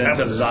inhabitant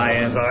of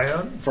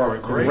Zion, for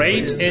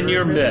great in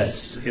your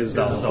midst is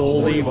the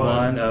Holy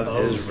One of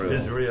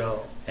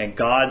Israel. And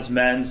God's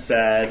men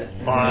said,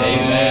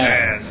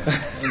 Amen.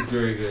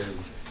 Very good.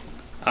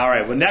 All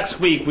right, well, next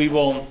week we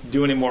won't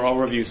do any more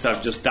overview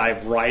stuff, just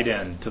dive right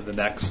into the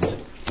next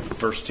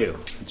verse 2.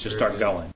 Just start going.